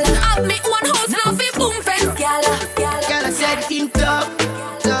spending girl. Have me one house, now fi boom fence girl. Girl I said think tough,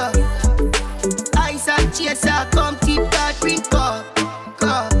 tough. Ice and chaser, come keep that drink up.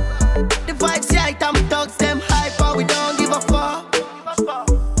 The vibes right, I'm thugs, them high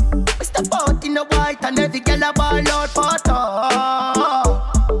girl a ball out for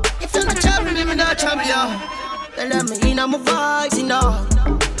talk. If you not trouble me, me not trouble you. Tell them me inna my vibes, you know.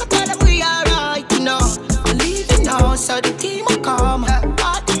 I tell them we alright, you know. I'm leaving now, so the team will come.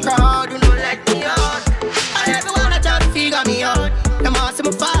 Party crowd, you know, let me out. And everyone a try to figure me out. Them all see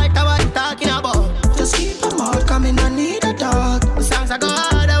me fight, I what you talking about. Just keep them out, coming, I need a dog. The songs I go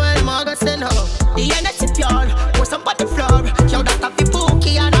harder when more go send up. The energy pure, pour some on the floor. Yo, that a fi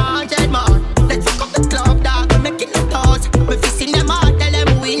pookie and 100 more. Let's fuck up the club, dog, we're making the toast. We fisting them out, tell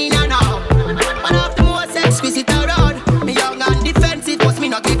them we winning and all. One of the most exquisite around. Me young and defensive, but me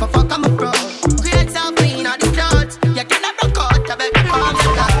not give a fuck, I'm a pro. Create some clean on the clothes. You cannot rock out, I beg you calm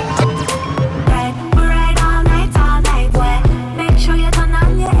down. Ride all night, boy. Make sure you turn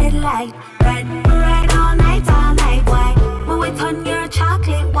on your headlight. Ride all night, boy. When we turn your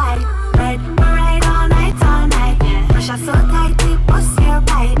chocolate white. Ride all night. Pressure so tight, we bust your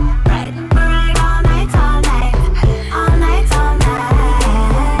bite. Ride all night.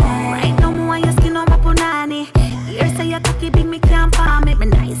 Right now, me want your skin on my punani. Here say your cocky big, me can't palm it. Me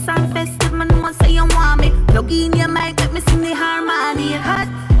nice and festive, man, know say you want me. Plug in your mic, let me sing the harmony. Hot,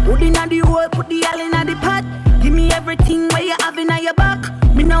 put inna the hole, put the all inna the pot. Give me everything where you have inna your back.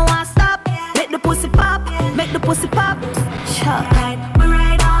 Me no want stop, make the pussy pop. Chuck.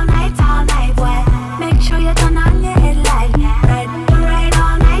 Ride all night, boy. Make sure you turn on your headlight. Ride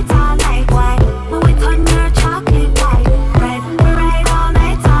all night, boy. When we turn your chocolate white. Ride all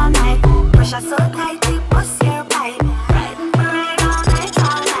night. Pressure so tight, we bust your pipe. Ride all night.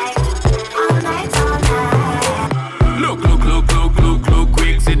 Look,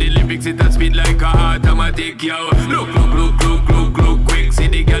 quick. See the lyrics, it a speed like a automatic, yo. Look, quick. See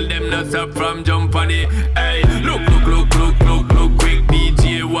the girl, them not stop from jump on it. Hey, look, quick.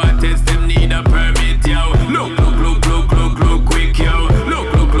 DJ, what test them need a permit, yo. Look, quick, yo. Look,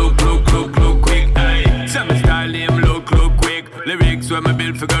 quick, hey. Some style him, look, quick. Lyrics where my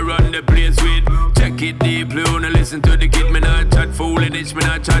bill figure run the place with. Check it deeply, wanna listen to the kid. Me not chat foolishness, me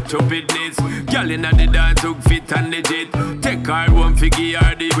not chat stupidness. Girl inna the dance, look fit and legit. Take her one figure,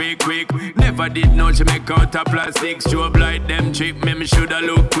 her the quick. Never did know she make out of plastic. Show blind them trick, me shoulda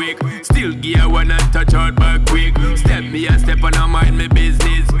look quick. Still gear one and touch out back quick. Step me a step and I mind me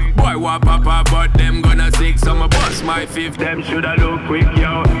business. Boy walk papa, but them gonna sick. Some bust my fifth, them shoulda look quick,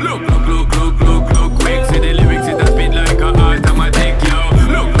 yo. Look quick. See the lyrics, it a speed like a automatic, yo.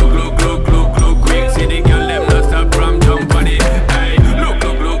 Look quick. See the girl, them not stop from jump on it. Hey, look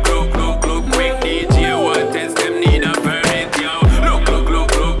quick. DJ, what test them need a permit, yo. Look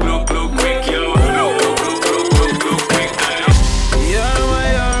quick, yo. Look quick, hey. You're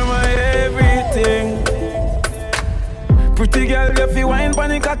my everything. Pretty girl, you fi wine pon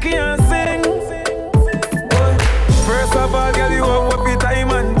the cocky and sing. First of all, girl, you up with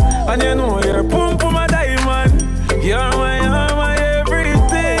diamond, and you know you're pump my diamond. You're my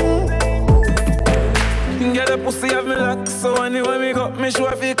everything. Get the pussy have me lock, so anyway me got me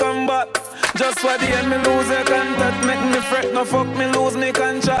sure if you come back. Just for the end me lose your contact, make me fret, no fuck me lose me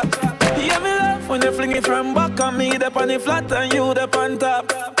contract. Yeah, me love when you fling it from back, and me up on the flat and you up on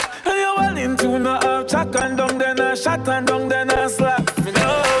top. And you well into no half chuck and down then a shot and down then a slap. Me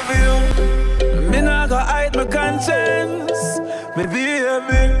love you, me not go hide my conscience. Me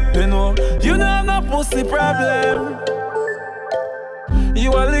baby, you know you know have no pussy problem.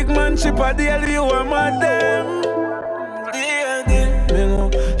 You a lick man chip a deal, you a madam. Yeah, you know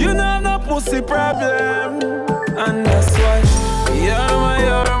you know have no pussy problem. And that's why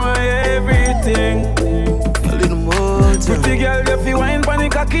you're my everything. A little more time. Pretty girl, you fi wine pon the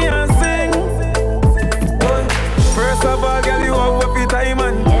cocky and sing. First of all, girl, you up with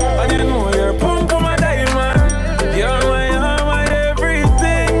diamond, and you know you're pump my diamond. You're my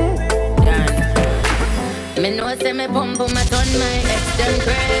everything. Me know say me pump my turn my ex them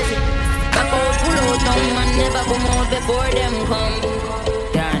crazy. Back out pull out down man never come out before them come.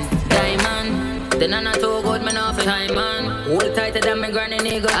 Diamond, then I'm not too good, me not for time man. Hold tighter than me granny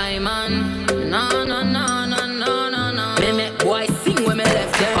nigga, I man. No. Me make boy sing when me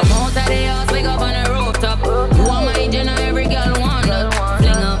left them. Come out of the house, wake up on the rooftop. You want my engine, every girl want that.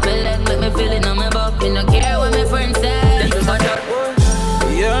 Fling up my leg, make me feel it on my butt. You no care what my friends say.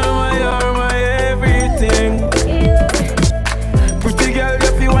 You're my everything. Pretty girl,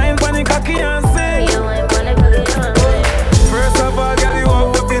 you fi wine pon the cocky and sing. First of all, girl, you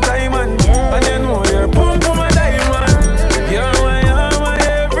up with the diamond, and you know you're pump my diamond. You're my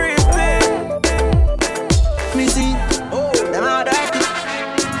everything. Me see, them all dirty.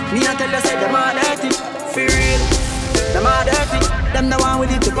 Me a tell you say them all dirty. For real, them all dirty. Them the one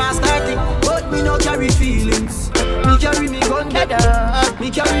with it to pass 30. But me no carry feelings. Me carry me gun them. Me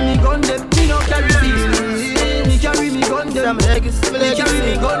carry me gun them. Me no carry feelings. Me carry me gun them. Me carry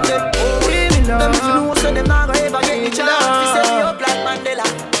me gun them. Them if you know so them not gonna ever get the chance. You set me up like Mandela.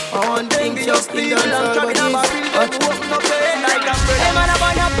 One thing just leave me long trapping on my real. Open up your head like a bird. Them man a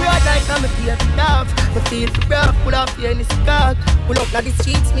burn up blood like I'm a tear for dog. Me feel for breath, pull off your any scarf. Pull up like the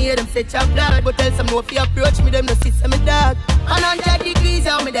streets, me hear them set your blood. But tell some no if you approach me, them no sit some me dog. 100 degrees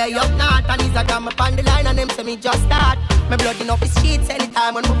out me there up north. And he's a come up on the line and them say me just start. My blood in up the streets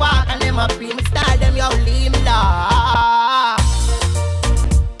anytime when me walk. And them a free me style, them you leave me lost.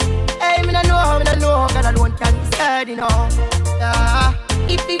 Hey, me no know, cause I don't can decide, you know.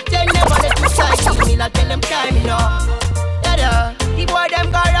 If they never let you side me, like tell them time, you know. The boy them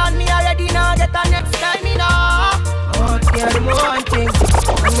go around me already now, get the next time, you know. Oh, yeah, the one thing.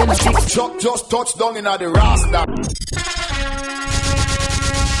 Chuck just touched down in the Rasta.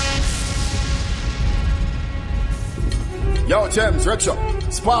 Yo, James, Rickshaw,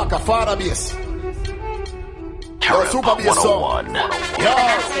 Spark, a father base. Yo, super bass song. Yo,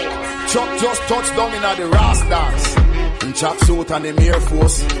 Chuck just touched down in the Rastas. In chop suit and the Air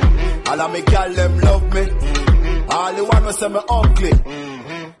Force. All of me gal them love me. All the one who say me ugly.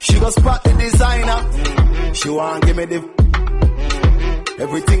 She go spot the designer. She want give me the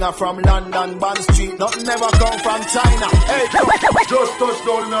everything I from London, Bond Street. Nothing never come from China. Hey, just touched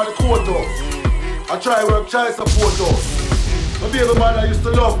down in the courthouse. I try work child support house. My baby mother used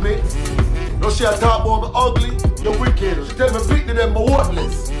to love me. No, she a talk about me ugly, you wicked. She tell me beat them, me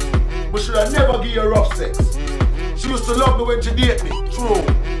worthless. But should I never give you rough sex? She used to love me when she date me, true.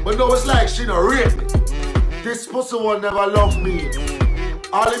 But now it's like she don't rape me. This pussy one never loved me.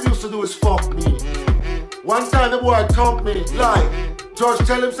 All he used to do is fuck me. One time the boy thumped me, like, George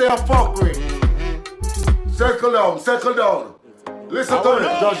tell him say I fuck me. Circle down. Listen to me,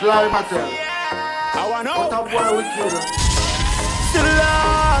 Judge Larry Mattel. I wanna know. What a boy wicked. Still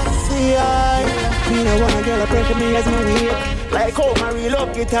lost, me no wanna girl a pressure me as my weak. Like how my real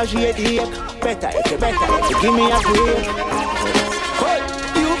love get a shade ache. Better if you give me a break. But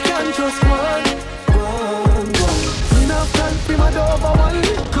you can just one. Enough time for my dog for one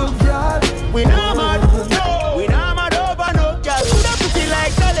little girl. We not mad, no. We not mad over no girl. Could have pretty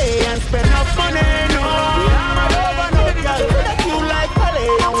like Dolly and spend enough money, no. We not mad over no girl. Could have cute like Dolly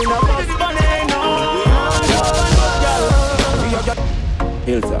and we not bust money, no. We not mad over no girl.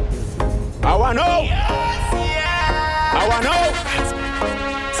 Hilltop. I wanna know. I wanna know.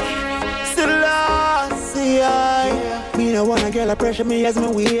 Still lost, me no wanna girl a pressure me as me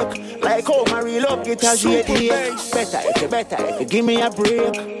wake. Like how my real love get a shade ache. Better if you give me a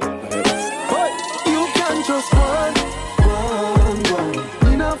break. But you can just one.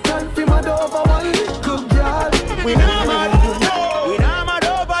 Enough time for my dog for one little girl. We not mad, no. We not mad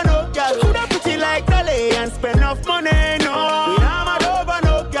over no girl. Coulda pretty like Dolly and spend enough money, no. We not mad over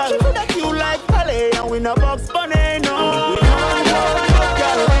no girl. Coulda cute like Dolly and we no box bunny, no. We not mad over no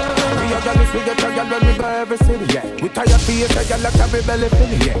girl. We are gonna see the girl when we go every city. Yeah, we tired face, a girl like every belly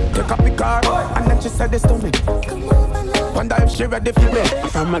filling. Yeah, take up the car and then she said this to me. Wonder if she ready for me.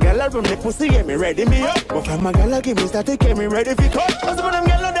 From my girl I run the pussy, get me ready me up. But from my girl I give me static, get me ready for cut. Cause some of them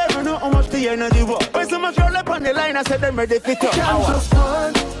girl don't ever know how much the energy was. When so much roll up on the line, I said them ready for cut. Can't just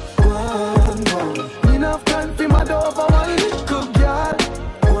one. Enough time for my dog for one little girl.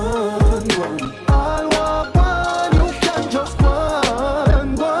 One. All one. You can't just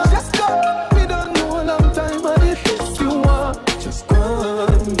one. Just go. We don't know a long time, but if it's you want, just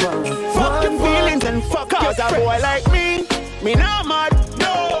one. Fuck your feelings and fuck us. A boy like me not mad,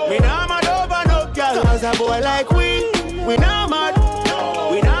 no. Me not mad over no girl. Cause a boy like we not mad, no.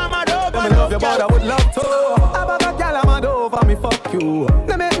 We not mad over no girl. But I would love to. About a girl I'm mad over me, fuck you.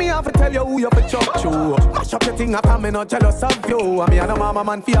 They make me have to tell you who you for chuck you. Mash up your thing up and me not jealous of you. And me and a mama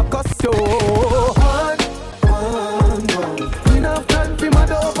man for your cuss you. One. Enough time for my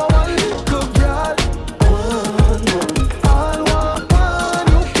dog for one little girl. All one.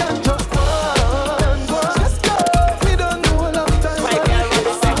 You can't just one. Just go. We don't know a long time. My girl with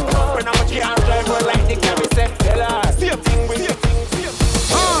the same. When I'm a car driver like the carry set. Tell her. Same thing with you.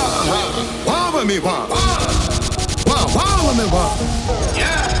 Wow, me wow. Wow, me wow.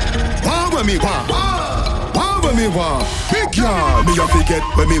 Yeah. Wow, me wow. Wow, me wow. Big yard, me a forget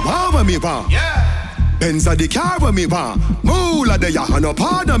when me wow, me wow. Yeah. Benz a the car when me want. Moolah de ya and no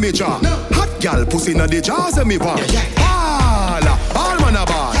pardon me jaw. Hot gal pussy na the jaws of me want. Ball man a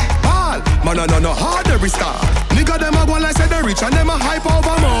ball. Man a no hard every star. Nigga them a go like say they rich and them a hype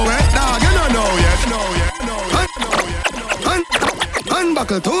over more. Dog you don't know yet. One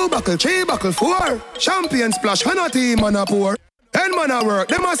buckle, two buckle, three buckle, four. Champion splash, and a team on a pour. And man a work,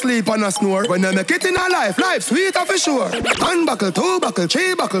 them a sleep and a snore. When they make it in a life sweet for sure. One buckle, two buckle,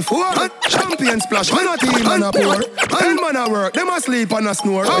 three buckle, four. Champion splash, man a team and a pour. 10 man a work, them a sleep and a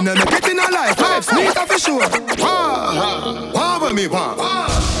snore. When they make it in a life sweet for sure. Wah with me wah.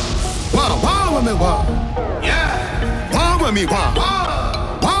 Wah with me wah. Yeah. Wah with me wah.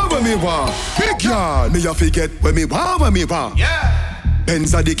 Wah with me wah. Big yard, me a forget when me wah with me wah. Yeah.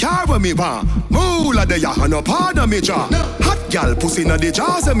 Benz a the car when me want. Moolah the ya and no pardon me jaw. Hot gal pussy na the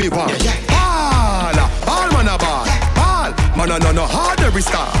jaws of me want. Ball man a ball. Man a no hard every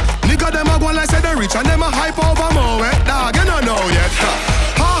star. Nigga them a go like say they rich and them a hype over more wet dog. You don't know yet.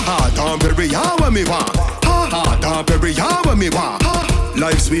 Don't bury ya when me want. Don't bury ya when me want.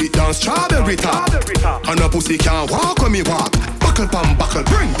 Life sweet down strawberry top. And a pussy can't walk when me walk. Buckle pam buckle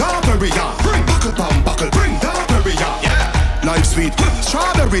bring down bury ya. Buckle pam buckle bring down bury ya. Life sweet,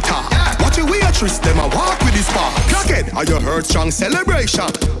 strawberry top. Watch your waitress, them a walk with this bar. Clock it, are you heard strong celebration?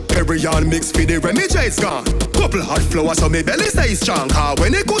 Every yarn mix for the Remy J's gone. Couple hot flowers so me belly stay strong. Cause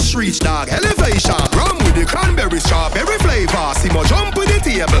when it goes reach dog elevation. Rum with the cranberry strawberry flavor. See my jump with the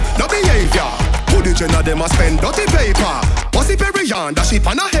table, no behavior. Put the gen of them a spend dirty paper. What's the every yarn that she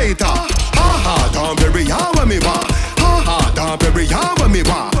pan a hater? Don't bury yarn when me want. Don't bury yarn when me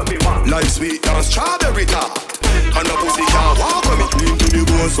want. Life sweet down strawberry top. And the pussy can't walk with me. Clean to the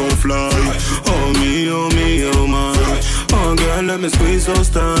bone so fly. Oh me, oh me, oh my. Oh girl, let me squeeze those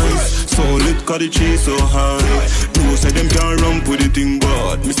thighs. So lit, cause the cheese so high. You say them can't run with the thing,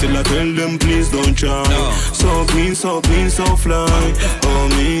 but me still I tell them please don't try. So clean, so fly. Oh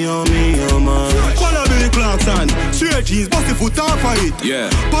me, oh me, oh my. Follow Billy Clarkson. Straight jeans, bust the foot off of it. Yeah.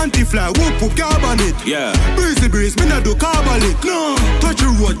 Panty fly, whoop carbon it. Yeah. Breezy, me not do carbon it. No. Touch the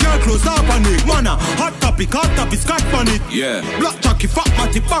road, girl close up on it. Wanna hot topic, scotch on it. Yeah. Black jacket, fat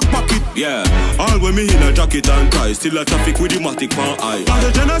matty, back pocket. Yeah. All when me in a jacket and tie, still a traffic with the matic for eye. And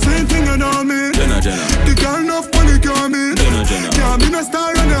the Jenna same thing you know me. Jenna. The girl enough money can me. Jenna. Can't be no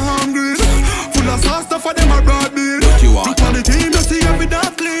star and they hungry. Full of sauce stuff for them a broad bill. Look on the team, you see every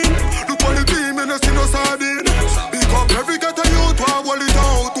dark clean. Look on the team, you see no sardine. Pick up every ghetto youth, wall it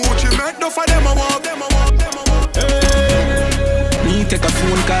out. Don't you make no for them a walk. Take a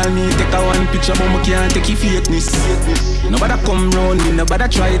phone call me, take a one picture, but me can't take your fakeness. Nobody come round me, nobody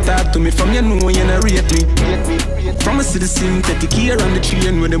try talk to me. From you know you not rate me. From a citizen, take the key around the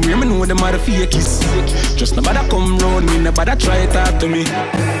train. When them hear me know them are the fakies. Just nobody come round me, nobody try talk to me.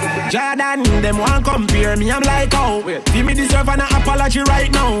 Jordan, them want compare me, I'm like, oh, feel me deserve an apology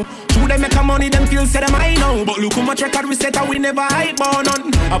right now. True, they make a money, them feel say them I know. But look how much record we set, and we never hype on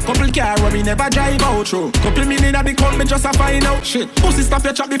none. A couple car where we never drive out through. Couple million at the count, me just a find out shit. Pussy stop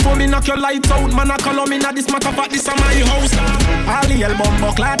your chat before me knock your lights out. Man, I call me now this matter, but this is my house. All the album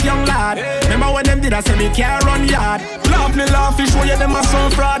bucklat, young lad. Remember when them did I say me can't run yard. Laugh, you show you them a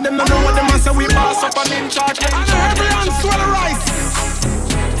some fraud. Them don't know what them a say, we boss up and in charge. Everyone swallow rice.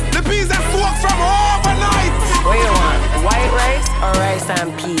 The peas that soak from overnight. What you want? White rice or rice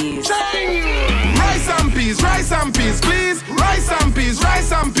and peas? Rice and peas, please. Rice and peas, please. Rice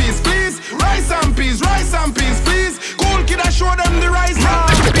and peas, please. Cool kid, I show them the rice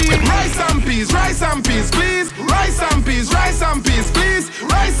and peas. Rice and peas, please. Rice and peas, please. Rice and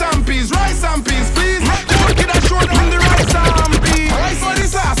peas, please. Cool kid, I show them the rice and peas. Rice for the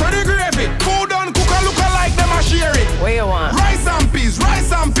sauce, or the gravy. Food done, cook and look alike, them a share it. What you want? Rice and peas,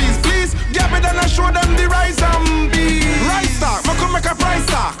 please. Gap it and I show them the rice and peas. Rice stock, I come make a price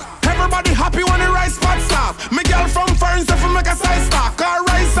stock. Everybody happy when the rice pot stop. Me girl from foreign stuff make a size stock. Car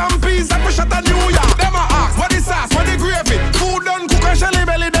rice and peas, I push at a New York. Them a ask, what the sauce, what the gravy. Food done, cook and shelly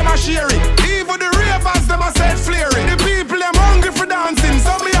belly, them a share it. Even the ravers, them a said flare it. The people, them hungry for dancing,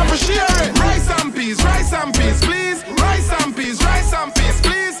 so me have to share it. Rice and peas, please. Rice and peas, please. Rice and peas,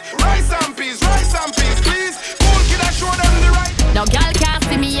 please. Cool kid, I show them the right. No girl can't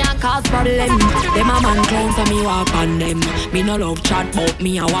see me and cause problem. Them a man clown so me walk on them. Me no love chat but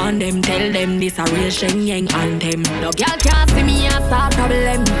me I want them. Tell them this a real Shen Yang anthem. No girl can't see me and start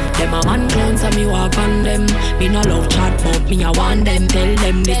problem. Them a man clown so me walk on them. Me no love chat but me I want them. Tell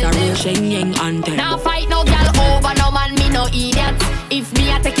them this a real Shen Yang anthem. Now fight no girl over no man, me no idiot. If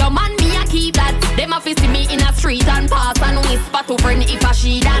me I take your man, me I keep that. Them a fi see me in a street and pass and whisper to friend if I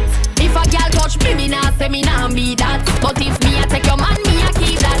she that. If a girl touch me, me nah say me nah be that. But if me I take your man, me I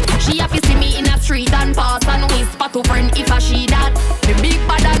keep that. She a fi see me in a street and pass and whisper to friend if I she that. Me big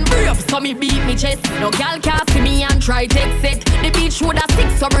bad and brave, so me beat me chest. No girl can't see me and try take set. The bitch woulda sick,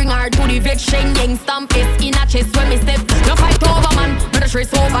 so bring her to the vet. Shen Yang stamp it in a chest when me step. No fight over man, but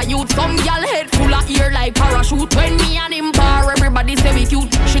stress over youth. Some girl head full of ear like parachute. When me and him par, everybody say we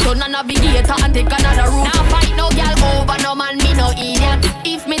cute. She turn a navigator and take another route. Now fight no girl over no man, me no eat.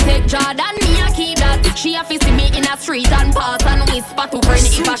 take Jordan, me a keep that. She a fi see me in a street and pass and whisper to friend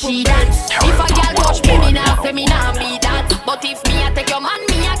if a she that. If a girl touch me, me nah say me nah be that. But if me a take your man,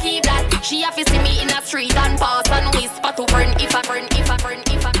 me a keep that. She a fi see me in a street and pass and whisper to friend if a friend, if a friend,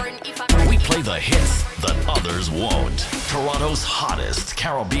 if a friend, if a friend. We play the hits that others won't. Toronto's hottest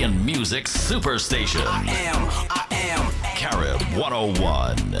Caribbean music superstation. I am Carib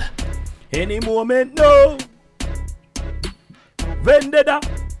 101. Any moment, no. Vendetta.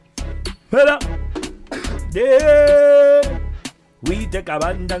 Vendetta. Yeah. We take a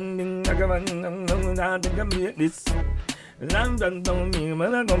bandang, this. And don't me,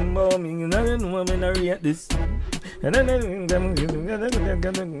 man, I come home, and I don't want to react this. And then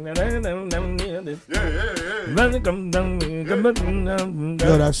come down,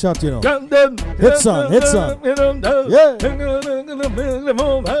 Yo, that shot, you know. Hit song. Yeah.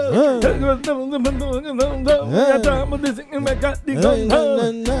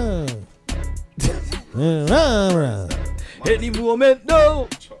 Any moment, no.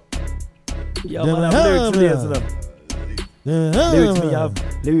 Yeah, man, I have lyrics today,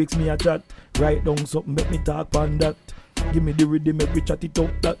 Lyrics me a chat. Write down something, make me talk on that. Give me the rhythm, make me chat it up.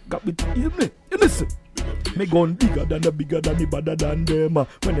 That got me. You listen. Me gun bigger than the better than them.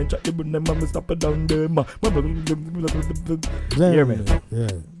 When they chat, them me stop it down them. Hear me? Yeah.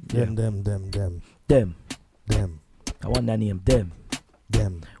 Them. I want that name, them.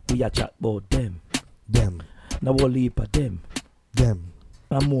 We a chat about them. Now we'll leap at them.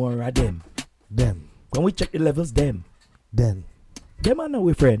 And more of them. When we check the levels, them are not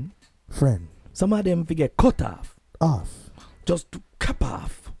we friend. Some of them get cut off. Just to cap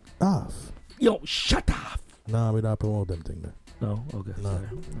off. Yo, shut off. Nah, we don't promote them thing there. No? Okay. Nah. Sorry.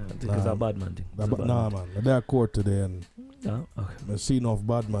 I think it's a bad man thing. Nah, man. They're at court today and okay. I see enough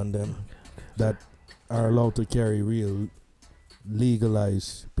bad man them that are allowed to carry real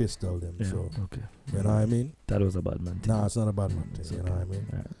legalized pistol them. Yeah, so okay. You know what I mean? That was a bad man thing. Nah, it's not a bad man thing. You know what I mean?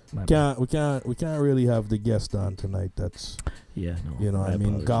 Right, we can't really have the guest on tonight. That's you know what I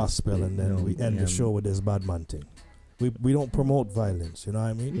mean, gospel, and then we end the show with this bad man thing. We don't promote violence. You know what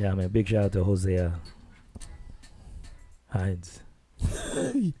I mean? Yeah, man. Big shout out to Hosea Hines.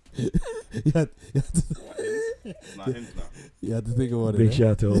 You have to think about it. Big shout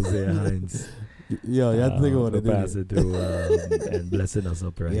out to Hosea Hines. Yo, you have to think about it. Passing through and blessing us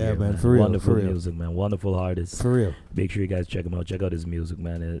up right here. Man, for real. Wonderful for real. music, man. Wonderful artist. For real. Make sure you guys check him out. Check out his music,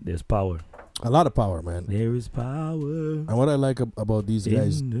 man. There's power. A lot of power, man. There is power. And what I like about these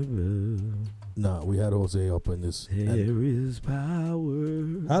guys. Nah, we had Jose up in this. There is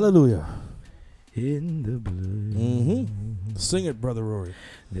power. Hallelujah. In the blood. Mm-hmm. Sing it, Brother Rory.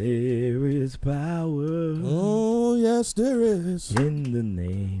 There is power. Oh, yes, there is. In the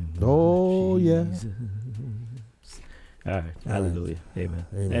name of Jesus. All right. Hallelujah. Amen.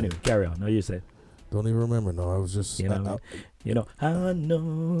 Anyway, carry on. No, you say. Don't even remember. No, I was just. I know.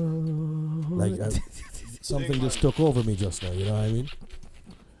 Like something just took over me just now. You know what I mean?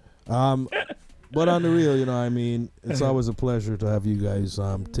 But on the real, you know what I mean, it's always a pleasure to have you guys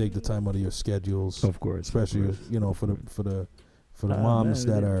take the time out of your schedules. Of course. Especially, for the moms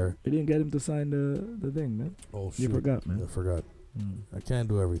that are. We didn't get him to sign the thing, man. Oh, you forgot, man. I forgot. I can't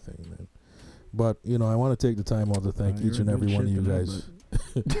do everything, man. But, I want to take the time out to thank each and every one of you guys.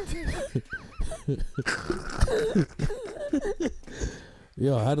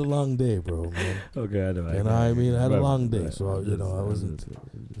 Yo, I had a long day, bro, man. Okay, I know. You know what I mean? I had a long day, so, I wasn't,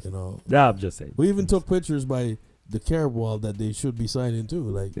 Yeah, I'm just saying. We even took pictures by the Carib wall that they should be signing too.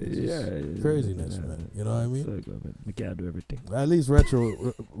 Like, craziness, man. You know what I mean? We can't do everything. At least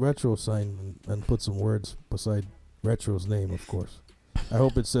Retro signed and put some words beside Retro's name, of course. I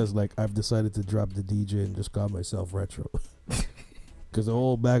hope it says, like, I've decided to drop the DJ and just call myself Retro. Because a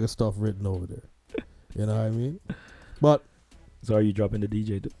whole bag of stuff written over there. You know what I mean? But. So are you dropping the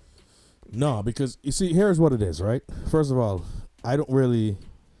DJ too? No, because, you see, here's what it is, right? First of all, I don't really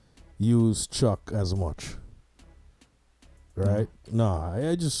use Chuck as much. Right? No,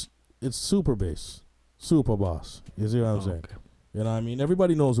 it's Super Bass. Super Boss. You see what I'm saying? Okay. You know what I mean?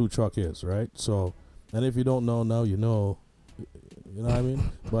 Everybody knows who Chuck is, right? So, and if you don't know now, you know. You know what I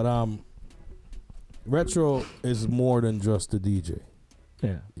mean? But Retro is more than just a DJ.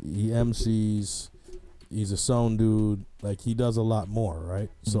 Yeah. He MCs. He's a sound dude. Like, he does a lot more, right?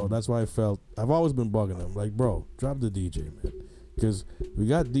 So that's why I've always been bugging him. Like, bro, drop the DJ, man. Because we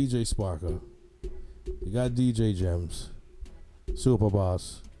got DJ Sparker. We got DJ Gems. Super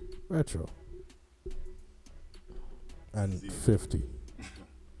Boss. Retro. And 50.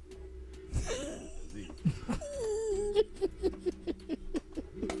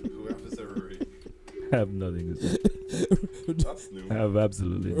 I have nothing to say. That's new. I have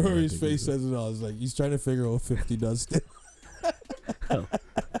absolutely. no Rory's idea. face says it all. It's like he's trying to figure out what 50 does still. I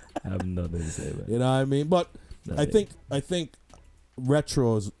have nothing to say about it. You know what I mean? But I Nothing. think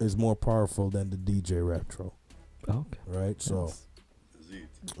retro is more powerful than the DJ retro. Okay. Right? So Is it?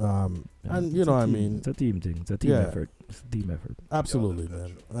 and It's you know a what I team- mean, it's a team thing. It's a team Yeah. effort. It's a team effort. absolutely,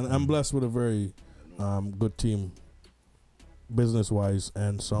 man. And I'm blessed with a very good team, business wise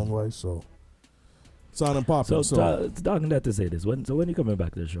and sound wise. So sound and popping. So, talking that to say this. When you coming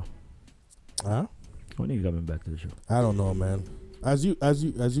back to the show? Huh? When are you coming back to the show? I don't know, man. As you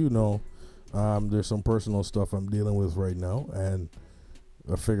know, there's some personal stuff I'm dealing with right now, and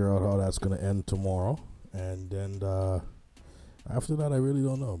I'll figure out how that's gonna end tomorrow. And then after that, I really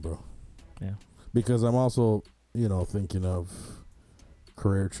don't know, bro. Yeah. Because I'm also, thinking of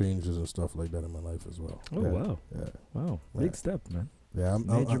career changes and stuff like that in my life as well. Oh, wow. Yeah. Wow. Yeah. Big step, man. Yeah,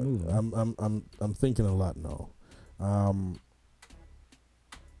 Major move. Man. I'm thinking a lot now.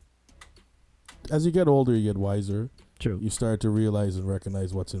 As you get older, you get wiser. True. You start to realize and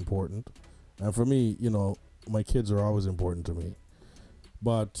recognize what's important. And for me, my kids are always important to me.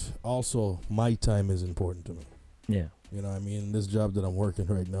 But also, my time is important to me. Yeah. You know what I mean? This job that I'm working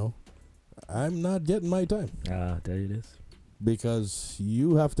right now, I'm not getting my time. I'll tell you this. Because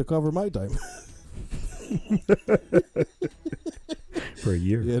you have to cover my time. For a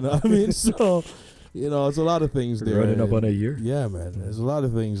year. You know what I mean? So, it's a lot of things there. Running up on a year. Yeah, man. There's a lot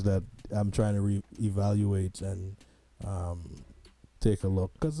of things that I'm trying to evaluate and take a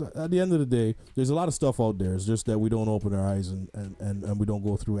look. Because at the end of the day, there's a lot of stuff out there. It's just that we don't open our eyes and we don't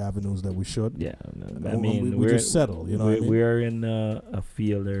go through avenues that we should. Yeah. No, I And mean, we just settle. You know what I mean? We're in a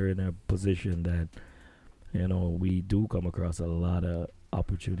field or in a position that, we do come across a lot of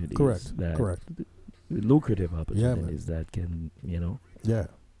opportunities. Correct. Lucrative opportunities that can, Yeah.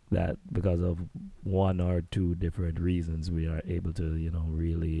 that because of one or two different reasons we are able to,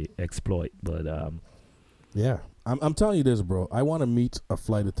 really exploit. But Yeah. I'm telling you this, bro. I want to meet a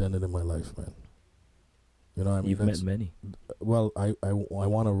flight attendant in my life, man. You know what I mean? You've met many. Well, I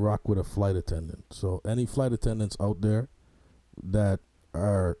want to rock with a flight attendant. So any flight attendants out there that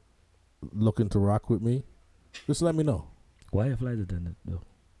are looking to rock with me, just let me know. Why a flight attendant, though?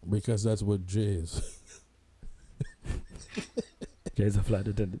 Because that's what Jay is. Jay's a flight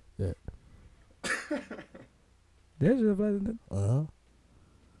attendant. Yeah. There's a flight attendant. Uh-huh.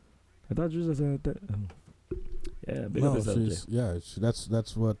 I thought you just said that. Yeah, big up yourself, Jay.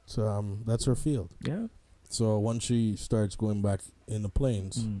 That's what that's her field. Yeah. So once she starts going back in the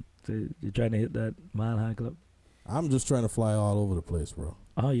planes, So you're trying to hit that Mile High Club? I'm just trying to fly all over the place, bro.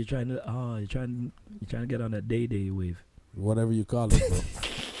 Oh, you're trying to get on that day wave. Whatever you call it, bro.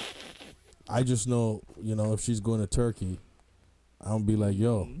 I just know, if she's going to Turkey, I'll be like,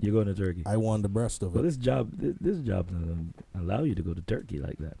 yo, You're going to Turkey. I want the breast of But it. this job doesn't allow you to go to Turkey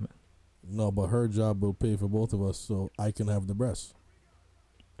like that, man. No, but her job will pay for both of us so I can have the breast.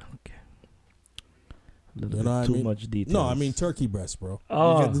 Okay. A little You bit know what I too mean? much detail. No, I mean turkey breast, bro.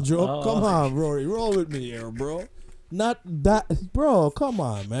 Oh, You get the joke? oh. Come on, Rory. Roll with me here, bro. Not that, bro. Come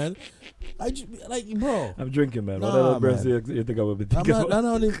on, man. Bro. I'm drinking, man. What Nah, other breast man. you think I would be I'm thinking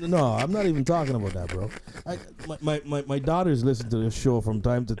about? I'm not even talking about that, bro. My daughters listen to this show from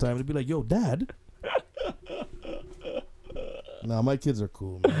time to time. They'd be like, yo, Dad. Nah, my kids are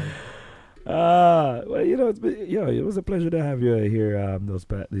cool, man. Well, it was a pleasure to have you here.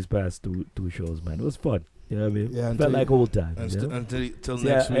 These past two shows, man. It was fun. You know what I mean? Yeah, felt like old times. Until See,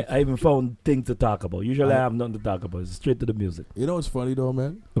 next week. I even found things to talk about. Usually I have nothing to talk about. It's straight to the music. You know what's funny though,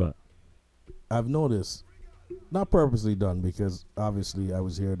 man? What? I've noticed, not purposely done because obviously I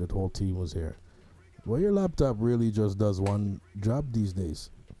was here, the whole team was here. Well, your laptop really just does one job these days.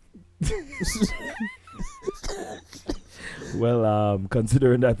 Well,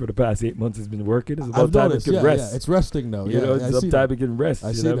 considering that for the past 8 months it's been working, it's about I've time noticed, it can rest. Yeah, it's resting now. You know, I it's see up time that. it can rest. I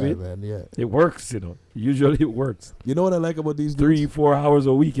you see know what I that, mean? man. Yeah, it works. Usually it works. You know what I like about these dudes? 3-4 hours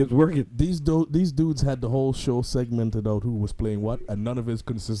a week it's working. These dudes had the whole show segmented out who was playing what, and none of it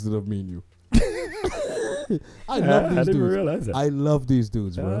consisted of me and you. I love these I didn't dudes. realize that. I love these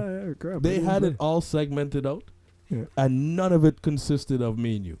dudes, bro. Yeah, crap, They I had didn't it all segmented out, Yeah. and none of it consisted of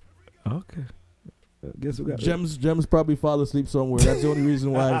me and you. Okay. Guess we got Gems probably fall asleep somewhere. That's the only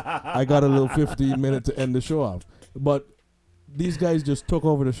reason why I got a little 15 minute to end the show off. But these guys just took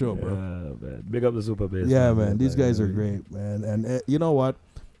over the show, bro. Man. Big up the Super Bass. Yeah, man. These guys are great, man. And you know what?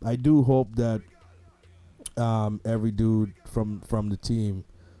 I do hope that every dude from the team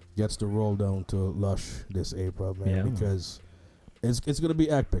gets to roll down to Lush this April, man, Yeah. because it's gonna be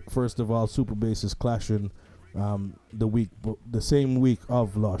epic. First of all, Super Bass is clashing the same week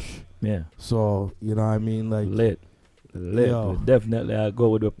of Lush. Yeah. So you know what I mean, like lit. Yo. Definitely, I go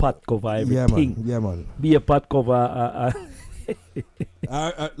with the pot cover. Everything. Yeah, man. Be a pot cover.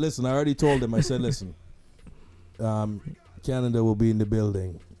 Listen, I already told them. I said, listen, Canada will be in the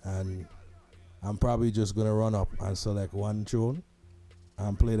building, and I'm probably just gonna run up and select one tune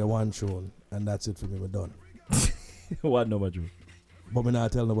and play the one tune, and that's it for me. We're done. What number tune? But me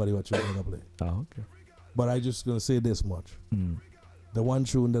not tell nobody what tune I'm gonna play. Oh, okay. But I just gonna say this much: the one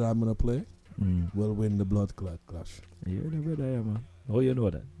tune that I'm gonna play will win the Blood Clot Clash. You're the brother, yeah, man. Oh, you know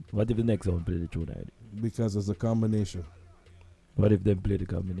that. What if the next one play the tune already? Because it's a combination. What if they play the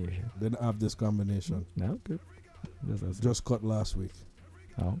combination? They don't have this combination. No, good. Just cut last week.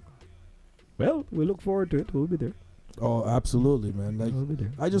 Oh. Well, we look forward to it. We'll be there. Oh, absolutely, man. Like, we'll be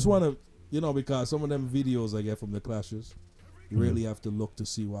there. I just want to, because some of them videos I get from the clashes, you really have to look to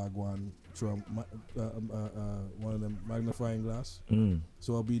see what I go on through one of them magnifying glass.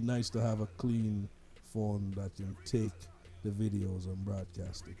 So it'll be nice to have a clean phone that can take the videos and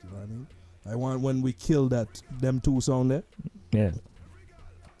broadcast it. You know what I mean? I want when we kill them two sound there. Yeah.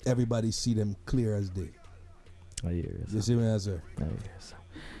 Everybody see them clear as day. I hear you. You see me, sir? I hear you.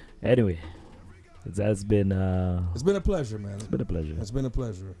 Anyway, it's been a pleasure, man. It's been a pleasure. It's been a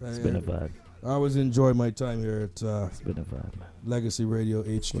pleasure. It's been a vibe. I always enjoy my time here at it's been a vibe, man. Legacy Radio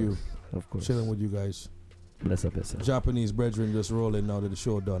HQ. Of course. Chilling with you guys. Bless up yourself. Japanese brethren just rolling now that the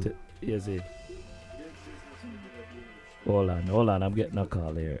show done. Yes, it. Hold on. I'm getting a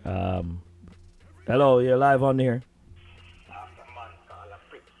call here. Hello, you're live on here.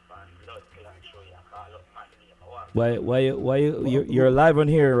 Why you're live on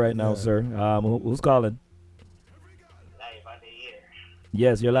here right now, sir? Who's calling? Live on the air.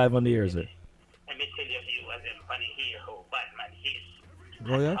 Yes, you're live on the air, sir. Let me tell you, you wasn't funny here how Batman is.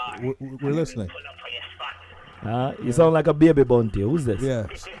 Oh yeah, we're listening. You sound like a baby bounty. Who's this? Yeah,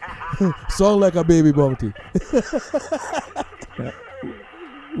 sound like a baby bounty.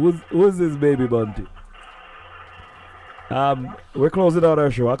 Who's this baby bounty? We're closing out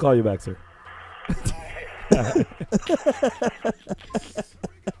our show. I'll call you back, sir.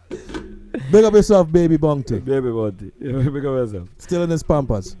 Big up yourself, baby bounty. Baby bounty. Big up yourself. Still in his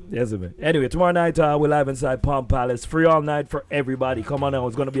pampas. Yes, man. Anyway, tomorrow night we're live inside Palm Palace. Free all night for everybody. Come on now.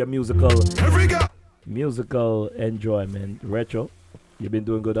 It's gonna be a musical enjoyment. Retro. You've been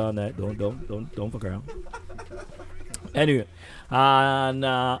doing good all night. Don't fuck around. Anyway, and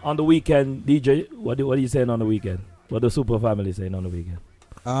on the weekend, DJ, what are you saying on the weekend? What the Super Family saying on the weekend?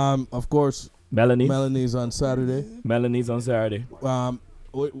 Of course, Melanie's on Saturday. Melanie's on Saturday.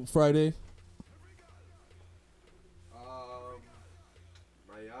 Friday.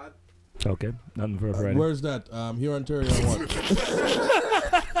 My yard. Okay, nothing for Friday. Where's that? Here, Ontario. What?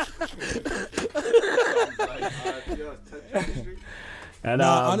 And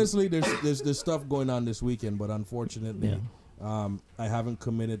honestly, there's stuff going on this weekend, but unfortunately, I haven't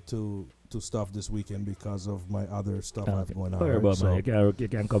committed to stuff this weekend because of my other stuff I've going on. Don't worry about, man. You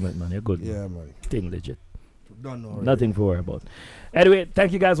can't comment, man. You're good. Yeah, man. Thing legit. Don't know. Nothing to worry about. Anyway,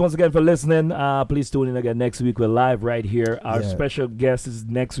 thank you guys once again for listening. Please tune in again next week. We're live right here. Our special guest is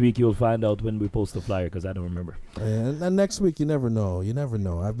next week. You'll find out when we post the flyer because I don't remember. And next week, you never know. You never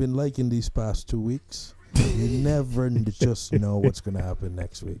know. I've been liking these past 2 weeks. You never just know what's going to happen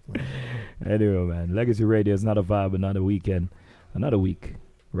next week, man. Anyway, man, Legacy Radio is not a vibe, another weekend, another week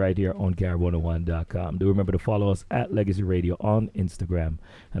right here on Carib101.com. Do remember to follow us at Legacy Radio on Instagram.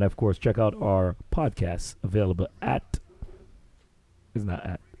 And, of course, check out our podcasts available at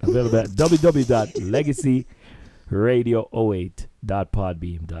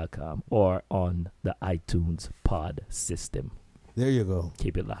www.legacyradio08.podbeam.com or on the iTunes pod system. There you go.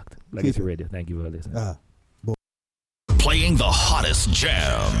 Keep it locked. Legacy Radio. Thank you for listening. Playing the hottest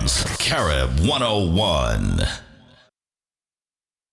jams. Carib 101.